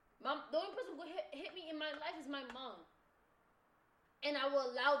 The only person who hit me in my life is my mom. And I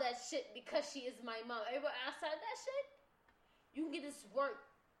will allow that shit because she is my mom. Everybody outside that shit, you can get this work.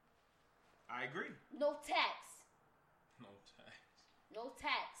 I agree. No tax. No tax. No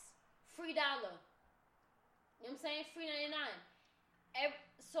tax. $3. You know what I'm saying? $3.99.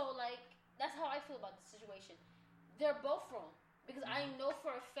 So, like, that's how I feel about the situation. They're both wrong. Because I know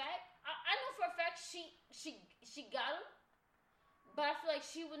for a fact, I know for a fact she got him. But I feel like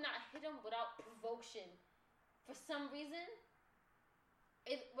she would not hit him without provocation. For some reason,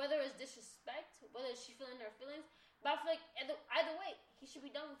 whether it's disrespect, whether she feeling her feelings, but I feel like either way, he should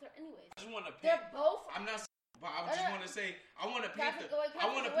be done with her anyways. I just want to paint. They're both. I'm not. But I just want to say. I want to paint. Can I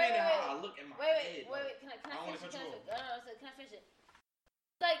want to paint how I look in my head. Wait. Can I finish it? Can I finish it?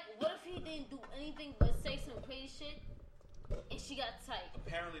 Like, what if he didn't do anything but say some crazy shit, and she got tight?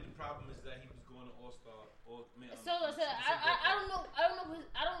 Apparently, the problem is that he was going to All-Star. I don't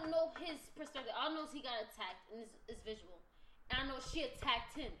know his perspective. All I know is he got attacked, and it's visual. And I know she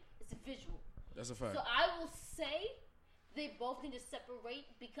attacked him. It's a visual. That's a fact. So I will say they both need to separate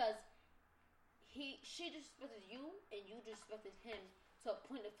because she disrespected you and you disrespected him to a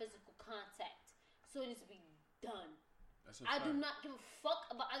point of physical contact. So it needs to be done. That's a I fact. do not give a fuck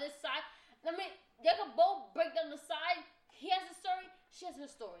about either side. I mean, they can both break down the side. He has a story. She has her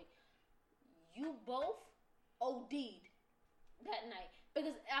story. You both OD'd that night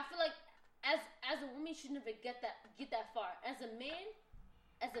because I feel like as a woman, you should never get that far. As a man,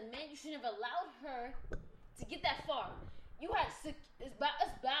 you should never allowed her to get that far. You had it's Bow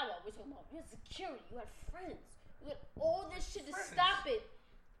Wow we're talking about. You had security. You had friends. You had all this shit to stop it.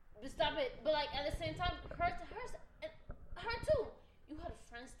 But like at the same time, her too. You had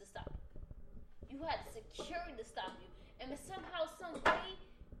friends to stop it. You had security to stop you. And somehow, some way,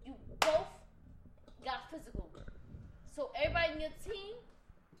 you both got physical. So everybody in your team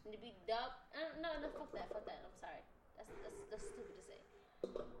need to be dubbed. No, fuck that. I'm sorry. That's stupid to say.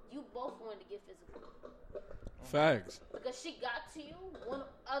 You both wanted to get physical. Facts. Because she got to you one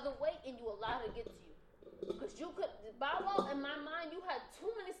other way, and you allowed her to get to you. Because you could, Bow Wow, in my mind, you had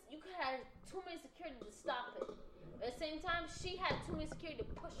too many security to stop it. At the same time, she had too many security to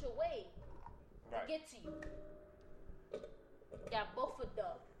push away to get to you. Y'all both are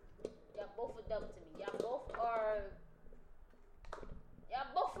dumb. To me. Y'all both are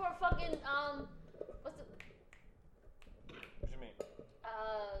fucking what's the What you mean?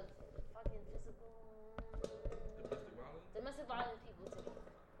 fucking physical domestic violence people to me.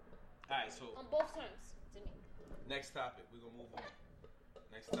 Alright, so On both terms to me. next topic. We're gonna move on.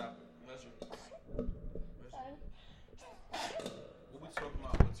 Next topic. Measure. What we talking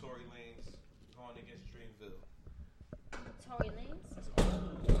about with Tory Lanez going against Dreamville? Tory Lanez?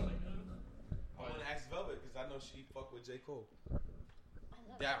 I want to ask Velvet because I know she fuck with J. Cole.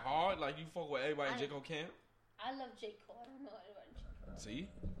 That hard? Like you fuck with everybody in J. Cole camp? I love J. Cole. I don't know anybody. See?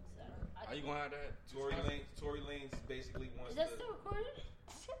 So, How you gonna have that? Tory Lanez basically wants is that to. still recorded?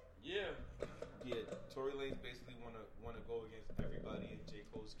 Yeah. Yeah, Tory Lanez basically want to go against everybody in J.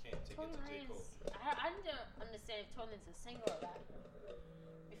 Cole's camp to get to J. Cole. I need to understand if Tory Lanez is a singer or rapper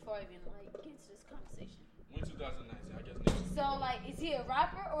before I even get into this conversation. When 2019, I guess next. So is he a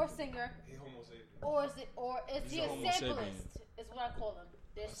rapper or a singer? He homo sapien. Or is He's he a a homo samplist? Is what I call him.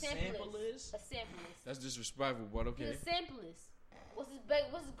 They're samplist. A samplist. That's disrespectful, but okay. He's a samplist. What's his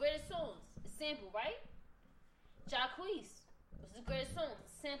greatest songs? A sample, right? Jacquees. What's his greatest songs? A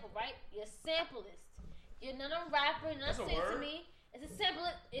sample, right? You're a samplist. You're not a rapper. Not saying to me. It's a sample.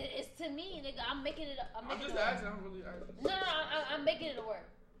 It's to me, nigga. I'm making it. I'm just asking. I'm really asking. No. I'm making it a word.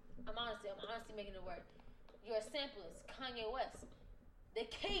 I'm honestly making it a word. You're a samplist. Kanye West, the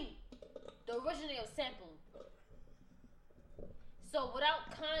king, the originator of sampling. So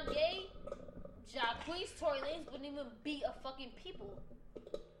without Kanye, Jacquees, Tory Lanez wouldn't even be a fucking people.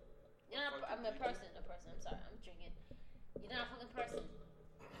 You're not. I'm a person. I'm sorry. I'm drinking. You're not a fucking person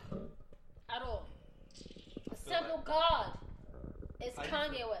at all. Simple God is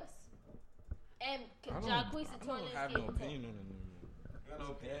Kanye West. And Jacquees and Tory Lanez. I have no opinion on it. You got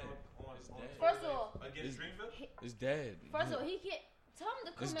no opinion on First of all, against Dreamville? It's dead. First of all, he can't tell him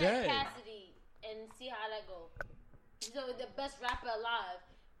to come It's at dead. Cassidy and see how that go. So the best rapper alive,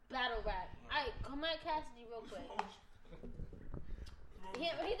 battle rap. Alright, come at Cassidy real quick.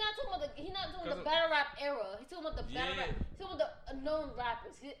 He's not talking about the battle rap era. He's talking about the battle rap. He's talking about the known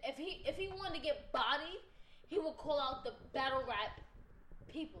rappers. If he wanted to get body, he would call out the battle rap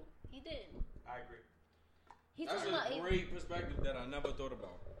people. He didn't. I agree. That's a great perspective that I never thought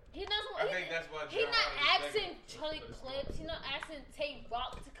about. He's not. I think that's why He's not Gerald is asking Charlie Clips. He's not asking Tay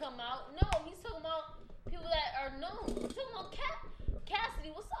Rock to come out. No, he's talking about people that are known. He's talking about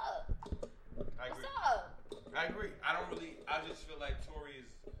Cassidy. What's up? I agree. What's up? I agree. I just feel like Tory is.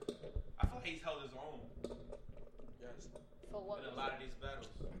 I feel like he's held his own. Yes. For what? In a lot of these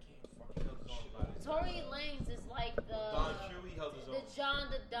battles. I can't fucking Held his own in a lot of these Tory Lanez is like the Don Q, he held his own. the John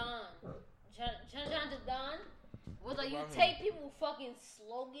the Don. John the Don was like you About him? take people fucking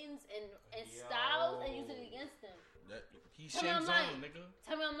slogans and styles and use it against them. He Tell me I'm Shang lying. Tsung, nigga.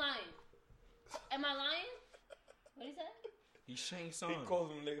 Tell me I'm lying. Am I lying? What he said? He Shang He Tsung. calls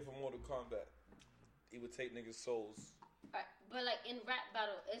him a nigga for Mortal Kombat. He would take niggas' souls. Right, but like in rap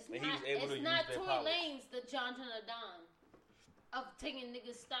battle, it's And he was able to not use their Tory powers. Lanez the John the Don of taking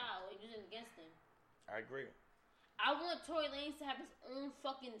niggas' style and using it against them. I agree. I want Tory Lanez to have his own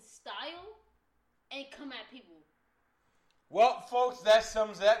fucking style and come at people. Well, folks, that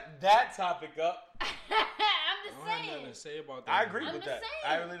sums that topic up. I'm I just don't have nothing saying. to say about that. I agree I'm with just that.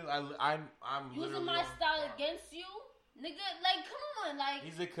 saying. I'm Using literally my on- style against you, nigga. Like, come on, like.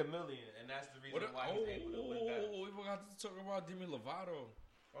 He's a chameleon, and that's the reason why he's able to win battles. We forgot to talk about Demi Lovato.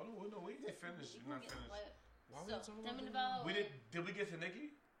 Oh no, we didn't finish. We're not finished. Why we So, talking Demi about Lovato. Did we get to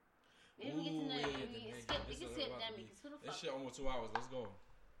Nikki? We didn't get to know. Ooh, We yeah, can This skip is about Demi. to be- Cause who the This fuck? shit almost 2 hours. Let's go.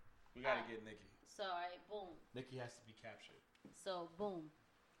 We gotta get Nikki. So, alright, boom. Nikki has to be captured. So, boom.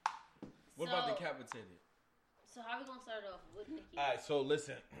 What So- about Decapitated? So, how we gonna start off with Nikki? All right, so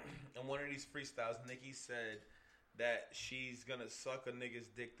listen. In one of these freestyles, Nikki said that she's gonna suck a nigga's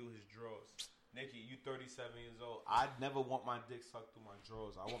dick through his drawers. Nikki, you 37 years old. I never want my dick sucked through my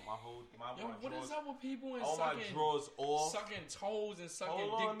drawers. I want my Yo, what drawers. is up with people and All my sucking, drawers off. sucking toes and sucking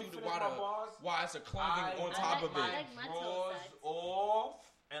Hold on, let me dick through the finish my water? bars. Why it's a clunking on I top like of my- it? I like my toe drawers size. off,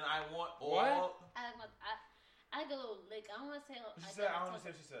 and I want all. What? I like my. I like a little lick. I don't want to say. She said, I don't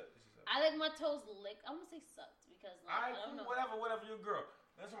understand what she said. I like my toes lick. I want to say sucked because like, Alright, I don't cool, know. whatever, you girl.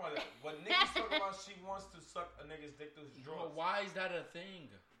 That's what that. But Nikki's talking about she wants to suck a nigga's dick through his drawers. Bro, why is that a thing?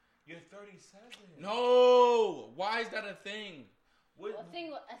 You're 37. No, why is that a thing? What, I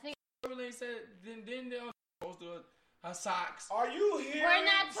think They said then they supposed to her socks. are you hearing We're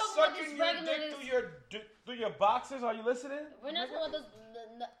not talking about sucking this your regular- dick through your boxes? Are you listening? we're not talking about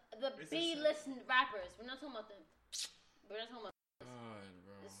the It's B-list rappers. We're not talking about them. We're not talking about. God,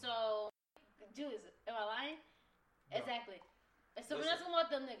 bro. So, Jews, am I lying? No. Exactly. So we're not talking about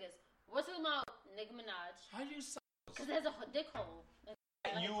them niggas. We're talking about Nicki Minaj How you suck? because there's a dick hole.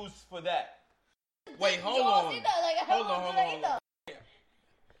 Used for that. Wait, hold You on. don't see that, like, I Hold don't on, do hold that on, either.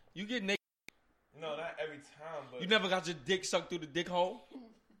 You get naked. No, not every time, but You never got your dick sucked through the dick hole?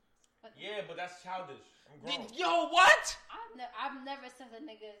 yeah, but that's childish. I'm grown. Yo, what? I've never sucked a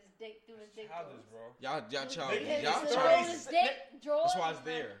nigga's dick through his dick. Childish, bro. Y'all child. Nigga, Y'all it's child. His dick drawers. That's why it's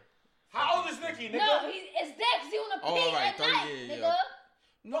there. How old is Nikki, nigga? No, it's dicks. He wanna Oh, pee alright, at 30, night, yeah, nigga. yeah.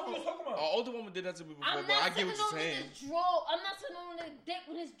 No, what you talking An about? older woman did that to me before, I'm but I not get what you're sitting on saying. his I'm not sitting on the dick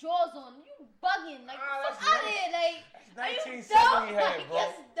with his drawers on. You bugging. Like, Ah, fuck out of that's here. Like, That's are you 1970 dumb? head, Like, bro.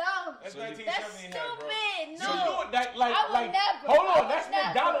 that's dumb. That's So you- 1970 That's head, bro. stupid. So No. you do it that, like, I would like, never. hold I on, would that's never.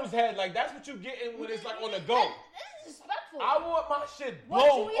 McDonald's head. Like, that's what you getting when it's like on the go. That's disrespectful. I want my shit What,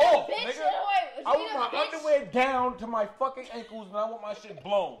 blown you eat off, a bitch? nigga. Wait, I want my underwear down to my fucking ankles, and I want my shit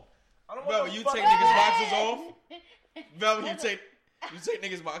blown. I don't want Velvet, no you fucking- take niggas' boxes off? Velvet, you take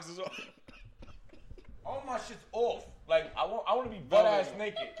niggas' boxes off? I want my shit's off. Like, I want to be butt ass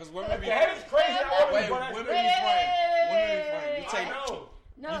naked. Because women Like, be... the head is crazy. I want to Wait, be butt ass women be naked. frank. Women be frank. You I take, know.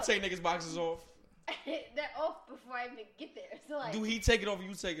 No, you take niggas' boxes off? they're off before I even get there. So like, Do he take it off or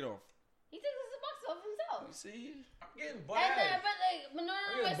you take it off? he takes his box off himself. You see? I'm getting butt And then, ass. but no,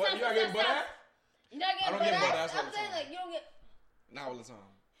 I'm getting it's butt- not. you not getting butt ass? You're not I getting don't butt get butt ass. ass all I'm the saying time. like you don't get. Not all the time.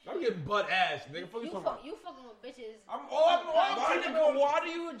 I'm getting butt ass, nigga. Fuck you talking about? You fucking with bitches. I'm Why do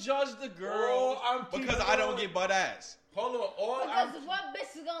you judge the girl? I'm Because keeping I don't on. get butt ass. Hold on. Because what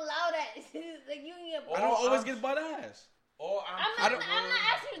bitch is gonna allow that? Like you can get. I don't always get butt ass. All I'm not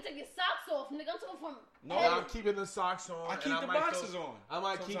asking you to take your socks off, nigga. I'm talking from. No, I'm keeping the socks on. I keep the boxers on. I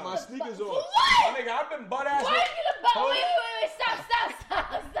might keep my Sometimes. sneakers For on. what? My nigga, I've been butt ass. Why are you getting the boxes? Wait.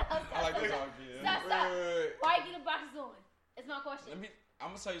 Stop. I like this argument. Stop. Why you getting the boxes on? It's my question. I'm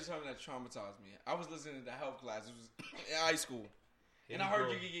gonna tell you something that traumatized me. I was listening to health class. It was in high school, and I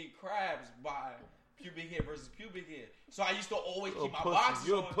heard you can get crabs by pubic hair versus pubic hair. So I used to always keep my boxes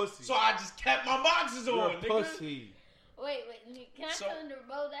You're on. a pussy. So I just kept my boxes You're on, a nigga. pussy. Wait. Can I tell him to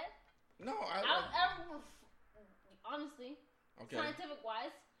rebuttal that? No, I don't. Honestly, Okay. scientific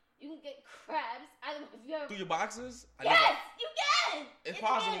wise, you can get crabs. I don't know if you ever. Through your boxes? Yes, you can. It's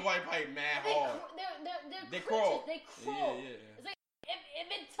possible white pipe mad hard. They're They crawl. They crawl. Yeah. It's like if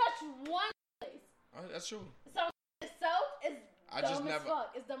it touched one place, That's true. so itself is I dumb just as never.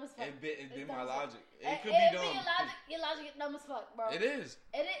 fuck. It's dumb as fuck. It It's been dumb my as fuck. logic. It could be dumb. Your logic is dumb as fuck, bro. It is.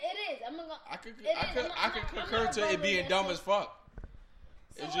 It is. I'm not gonna. I could I'm concur not to it being bugging dumb that as fuck.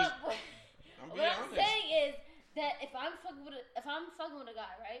 So It's just. what I'm being I'm honest. saying is that if I'm fucking with a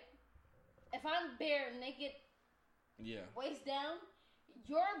guy, right? If I'm bare naked, Yeah. waist down,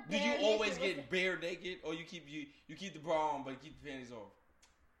 you're bare. Did you naked, always waist get bare naked, or you keep the bra on but you keep the panties off?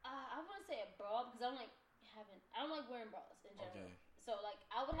 I wouldn't say a bra because I don't like wearing bras in general. Okay. So like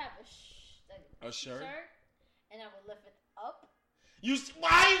I would have A shirt? and I would lift it up. Why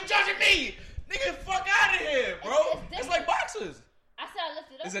are you judging me? Nigga, fuck out of here, bro. It's It's like boxers. I said I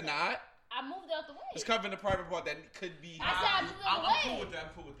lifted it up. Is it not? I moved it out the way. It's covering the private part that could be. I said I moved it out the I'm way. cool with that.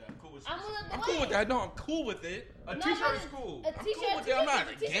 I'm cool with that. I moved it out the I'm way. cool with that. No, I'm cool with it. A No, t-shirt but is cool. A I'm t-shirt. cool with it. I'm not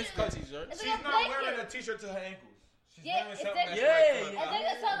a t-shirt against is the a- t-shirt. It's She's like a not blanket. wearing a t-shirt to her ankles. She's Yeah, wearing it's something that's Yeah, right yeah. I think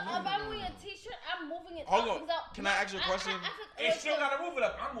it's if I'm wearing a t-shirt, I'm moving it Hold up. on. because Can I ask you a question? It still gotta move it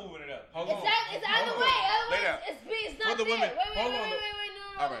up. I'm moving it up. Hold on. It's either Hold way. on. Otherwise, Lay down. it's not For the there. women. Wait. Hold on. No.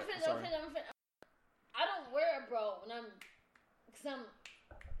 All right, I'm sorry. finished. I don't wear a bro when I'm, cause I'm,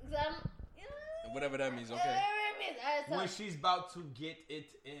 Whatever that means, okay. Whatever it means. Alright, so, When she's about to get it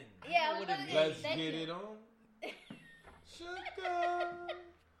in. yeah, I'm what it gonna means. Let's thank get you. it on. Sugar.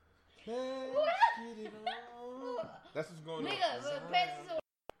 Let's get it on. That's what's going on. Nigga, but pants is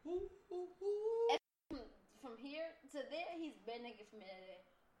from here to there, he's been naked from here to there.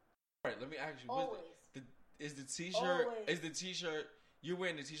 All right, let me ask you. Always. Is the t-shirt? Always. Is the t-shirt? You're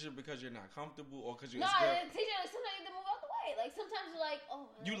wearing the t-shirt because you're not comfortable, or because you're No, a girl? the t-shirt, sometimes you have to move out the way. Like, sometimes you're like, oh.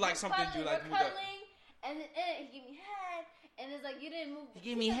 You like we're something, you like we're move that- cuddling, and he give me head, and it's like, you didn't move the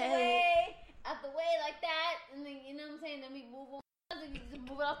You give me t-shirt head. out the way like that, and then, you know what I'm saying, then we move on. Sometimes you just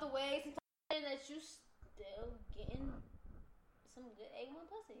move it out the way, sometimes that you still getting some good A1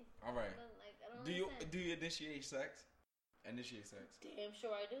 pussy. All right. Like, I don't Do you understand. initiate sex? Initiate sex. Damn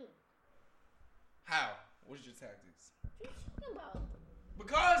sure I do. How? What's your tactics? What you talking about?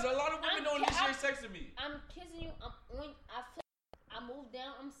 Because a lot of women don't initiate I'm- sex to me. I'm kissing you. I'm on. I move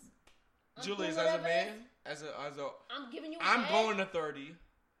down. I'm Julius, doing as a whatever man, it is. as a, I'm giving you. I'm head. going to 30.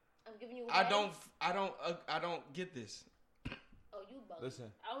 I'm giving you. I head. don't get this. Oh, you bugging.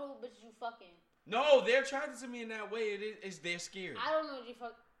 Listen. I don't know what bitches you fucking. No, they're attracted to me in that way. They're scared. I don't know what you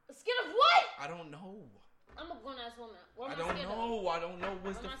fuck. Scared of what? I don't know. I'm a grown ass woman. What I am don't scared know. I don't know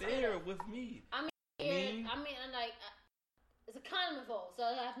what's What the am I scared fear of? with me. Of? Me? I'm like, it's a condom involved, so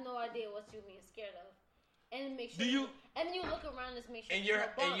I have no idea what you mean scared of. And make sure. Do you- And then you look around and make sure. In your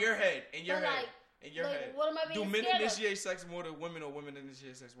there's no in bumps. your head, in your But, head, like- in your like, head. what am I being Do men scared of? initiate sex more than women, or women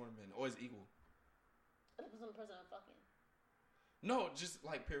initiate sex more than men, or is it equal? It depends on the person I'm fucking. No, just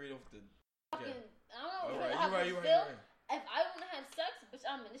like period of the. Fucking, Okay. I don't know. All how right, I you're right. feel. If I want to have sex, bitch,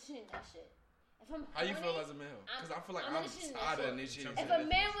 I'm initiating that shit. If I'm How you feel horny, as a male? Because I feel like I'm I'm initiating that tired of shit. initiating. If sex. a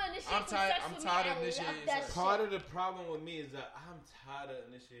man will initiate I'm some tired- sex I'm with tired me, of I initiating love that sex. shit. Part of the problem with me is that I'm tired of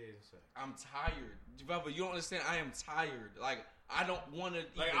initiating sex. I'm tired, Velvet. You don't understand. I am tired. Like I don't want to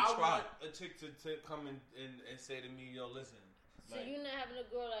Like, even I try. want a chick to come and say to me, yo, listen. So Like, you're not having a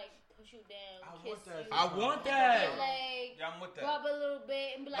girl like push you down, I kiss want that. you, I want your that. leg, Yeah, I'm with that. rub a little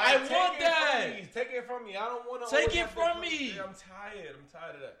bit, and be like, I take want it that. from me. Take it from me. I don't want to. Take it from me. I'm tired. I'm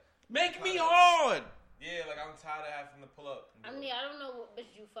tired of that. Make me hard. Yeah, like I'm tired of having to pull up. I mean, I don't know what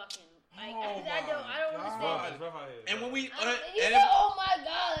bitch you fucking. Like, Oh I don't my understand. God. It's rough out here. And when we You and know, oh my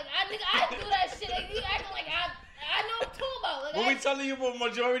god, like I do that shit. Like you acting like I know what I'm talking about. Like when we telling you about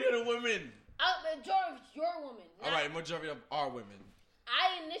majority of the women. Majority of your woman. All right, majority of our women.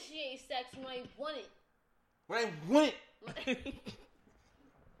 I initiate sex when I want it. when I went,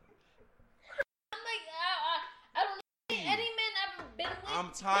 I'm like, I don't know. Any man I've been with. I'm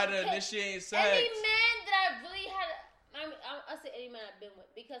tired of initiating sex. Any man that I really had, I say any man I've been with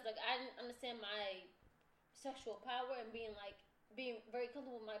because like I didn't understand my sexual power and being very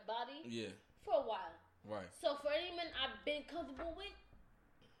comfortable with my body Yeah. for a while. Right. So for any men I've been comfortable with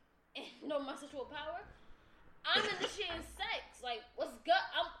and know my sexual power, I'm initiating sex. Like, what's good?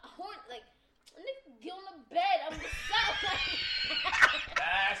 I'm horny. Like, nigga, get on the bed. I'm just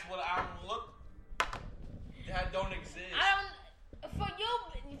That's what I'm looking. That don't exist.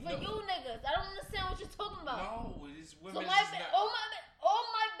 For you niggas, I don't understand what you're talking about. No, it's So women. all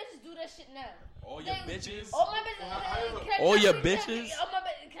my bitches do that shit now. All your bitches. All my bitches. All your bitches?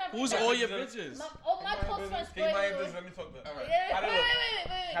 Who's all your Bitches? bitches? All my close friends. He might business. Let me talk about. All right.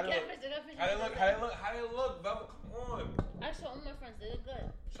 Wait. How they look? How they look? Velvet, come on. Actually, all my friends, they look good.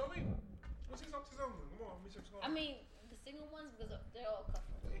 Show me. Let's see something. Come on, let me check something. I mean, the single ones, because they're all couple.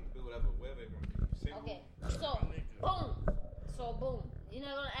 They can do whatever they want to be. Single. Okay, so boom. You're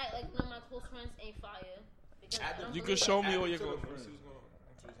not gonna act like none of my close friends ain't fire. Because I don't You believe can show that. me all your Let's girlfriends. see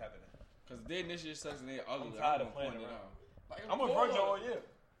what's happening. Because they initiate sex and they ugly. I'm tired of playing around. I'm a virgin all year.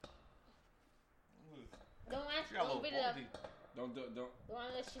 Don't ask. She got a Don't little beat it up. baldy. Don't. Don't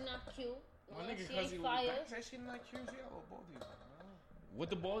act like she not cute. My Don't nigga, act cause she he ain't was fire. Say she not cute. She got a little baldy. What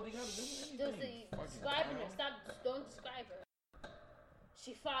the baldy got to do with Just anything? Fucking describing her. clown. Don't describe her.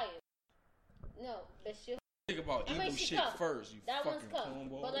 She fired. No, but she. Think about I mean, evil she shit tough. first. You That one's fucking tough.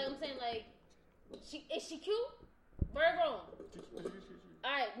 cornball. But like I'm saying, like, is she cute? Very wrong. All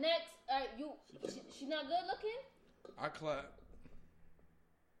right, next. All right, she not good looking. I clap.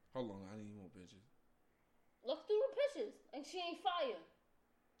 Hold on, I need more bitches. Look through the pictures, and she ain't fire.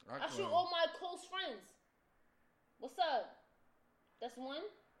 I shoot clap. all my close friends. What's up? That's one.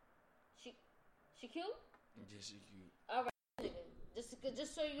 She cute. Yeah, she cute. All right, nigga.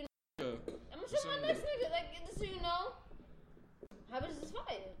 Just so you know. Yeah. I'm gonna show my next nigga, like, just so you know. How bitches is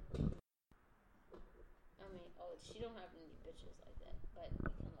fire? I mean, she don't have any bitches like that, but you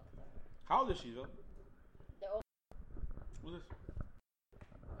can look at her. How old is she, though? They're all Who's this?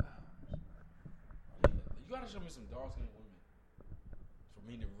 You gotta show me some dark skinned women for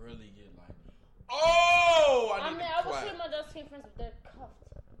me to really get like, oh, I need I to will clap. show my dark skin friends, but they're cuffed.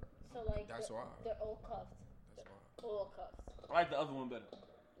 So like, That's why. they're all cuffed. That's why. All cuffed. I like the other one better.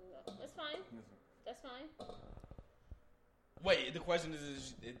 No, that's fine. That's fine. Wait, the question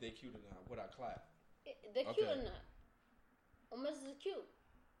is if they cute or not. Would I clap? They're cute Okay. or not? Unless it's cute.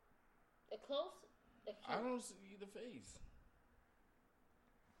 They're close. They're cute. I don't see the face.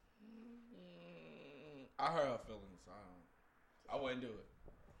 I hurt her feelings. I wouldn't do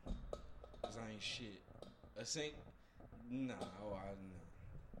it. Cause I ain't shit. A sink? Nah, no.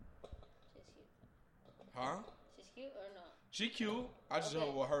 She's cute. Huh? She's cute or not? She cute. I just Okay.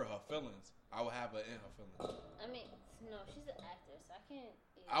 would hurt her feelings. I would have her in her feelings. I mean, no, she's an actress. I can't.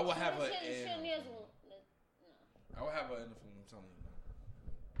 I would have her She in. needs one. No. I would have her in the film. I'm telling you now.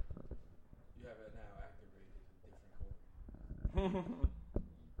 You have it now activated. Different code.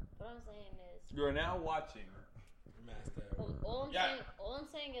 What I'm saying is, You are now watching. Master. all Yeah. I'm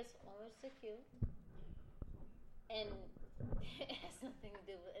saying is, always so cute, and it has nothing to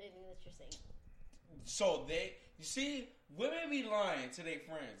do with anything that you're saying. So you see, women be lying to their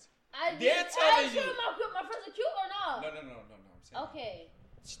friends. They're telling you. my friends are cute or not? No. I'm saying. Okay.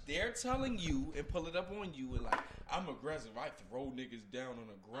 They're telling you and pull it up on you and like, I'm aggressive. I throw niggas down on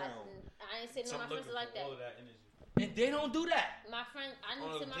the ground. I ain't saying So no, I'm my friends looking are like for all that. of that energy. And they don't do that. My friend, I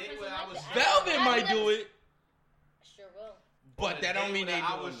On didn't say a my date friends where are I like was that. Velvet I might never- do it, Sure will. but that don't mean they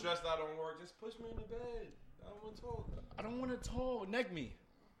I do was it. stressed out on work. Just push me in the bed. I don't want to talk. I don't want to talk. Neck me.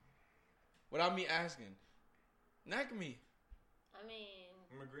 Without me asking. Neck me. I mean,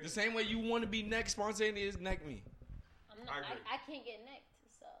 I'm agreeing. The same way you want to be neck spontaneous, neck me. I'm not. I agree. I can't get necked,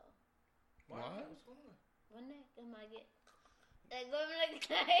 so What? What's going on? what neck am I get? Like, what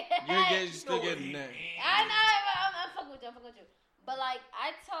neck? You still getting neck. I know. I'm fucking with you. I'm fucking with you. But like,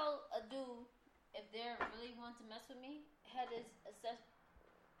 I tell a dude if they're really want to mess with me, head is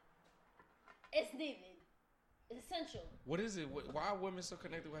it's needed. It's essential. What is it? Why are women so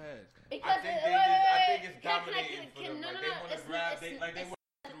connected with heads? Because I think it's can I- dominating for them. no, Like, no, they want to it's grab. not- They it's- like they it's- want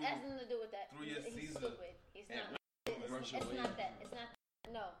It has nothing to do with that. through your He's Caesar stupid. He's and not. brush It's your not way. that. It's not.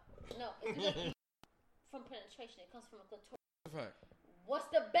 No. It's because from penetration. It comes from a clitoris. Fact. What's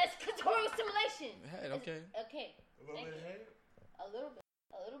the best clitoral stimulation? Head, okay. Okay. a little bit of head. A little bit.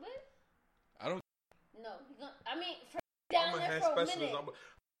 A little bit. I don't. No. I mean, down I'm a there head for a specialist. minute.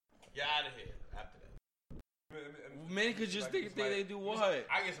 You're out of here after that. Men could just think they do what?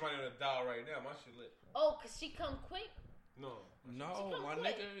 I get somebody on the dial right now. My shit lit. Oh, cause she come quick. No. No, my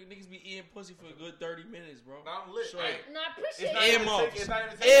niggas be eating pussy for a good 30 minutes, bro. I'm lit. Straight. And I appreciate It's not it. even Earmuffs. taking- it's not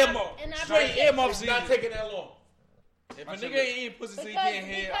even taking- Earmuffs. And I Straight appreciate earmuffs. It's not taking that long. If My a shit nigga lit. ain't eating pussy so he Because can't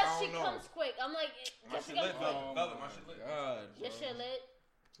hear, because I she don't know. comes quick. I'm like, My just shit comes lit, quick. Velvet. My shit lit. God, Your bro. shit lit.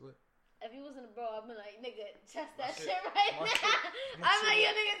 If you wasn't a bro, I'd be like, nigga, test that shit right now. I'm like, yo,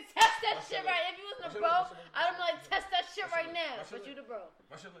 nigga, test that shit right. If you wasn't a bro, I'd be like, test that shit right now. But you the bro.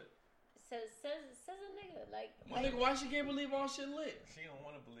 My shit lit. Says a nigga. Like, my nigga, why she can't believe all shit lit? She don't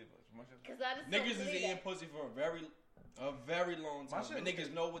want to believe us. Because I just niggas is eating pussy for a very long time. And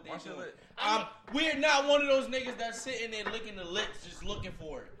niggas know what they doing. We're not one of those niggas that's sitting there licking the lips just looking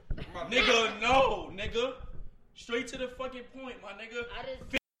for it. Nigga, no, nigga. Straight to the fucking point, my nigga.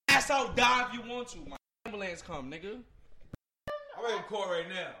 Ass out, die if you want to. My ambulance come, nigga. I'm in court right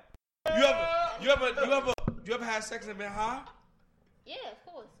now. You ever had sex and been high? Yeah, of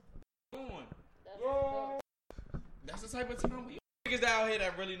course. Come on. That's the type of time we niggas out here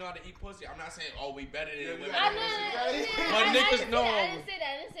that really know how to eat pussy. I'm not saying, oh, we better than women. But niggas know. I didn't say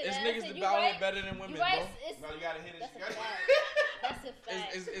that. It's niggas out here better than women, bro. No, you gotta hit it. That's a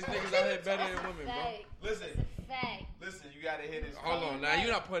fact. It's niggas out here better than women, bro. Listen. Fact. Listen, you gotta hit it. Hold on, now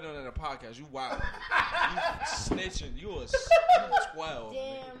you're not putting on in a podcast. You wild. You snitching. You 12.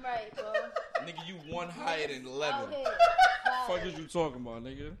 Damn right, bro. Nigga, you one higher than 11. Fuck is you talking about,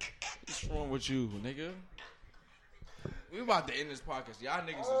 nigga? What's wrong with you, nigga? We about to end this podcast. Y'all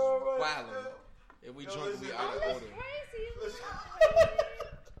niggas is wildin'. If we drunk, we out of order.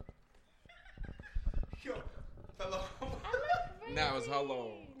 Yo, hello. Now it's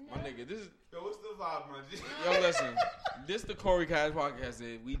hello. My nigga, this is... Yo, what's the vibe, man? Yo, listen. This the Corey Cash podcast.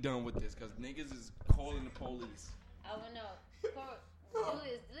 And we done with this because niggas is calling the police. I don't know.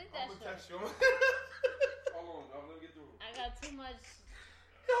 Julius, delete that shit. Text you. Hold on, I'm gonna get through. I got too much.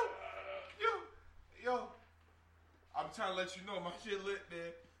 Yo. I'm trying to let you know my shit lit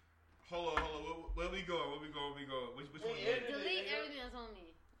there. Hold on. Where we going? Which one? Delete everything that's on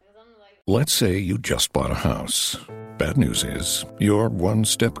me. Let's say you just bought a house. Bad news is, you're one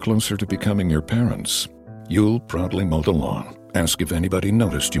step closer to becoming your parents. You'll proudly mow the lawn. Ask if anybody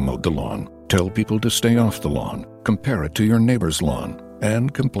noticed you mowed the lawn. Tell people to stay off the lawn. Compare it to your neighbor's lawn.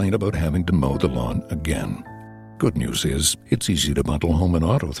 And complain about having to mow the lawn again. Good news is, it's easy to bundle home and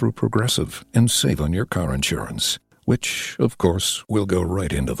auto through Progressive and save on your car insurance. Which, of course, will go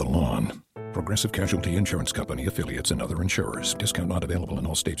right into the lawn. Progressive Casualty Insurance Company, affiliates, and other insurers. Discount not available in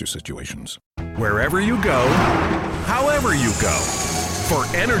all states or situations. Wherever you go, however you go, for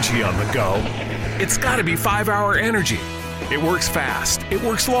energy on the go, it's got to be 5-Hour Energy. It works fast, it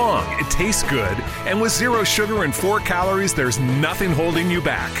works long, it tastes good, and with 0 sugar and 4 calories, there's nothing holding you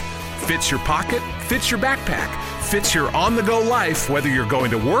back. Fits your pocket, fits your backpack, fits your on-the-go life, whether you're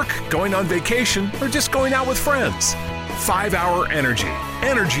going to work, going on vacation, or just going out with friends. 5-Hour Energy.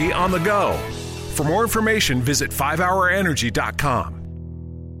 Energy on the go. For more information, visit 5hourenergy.com.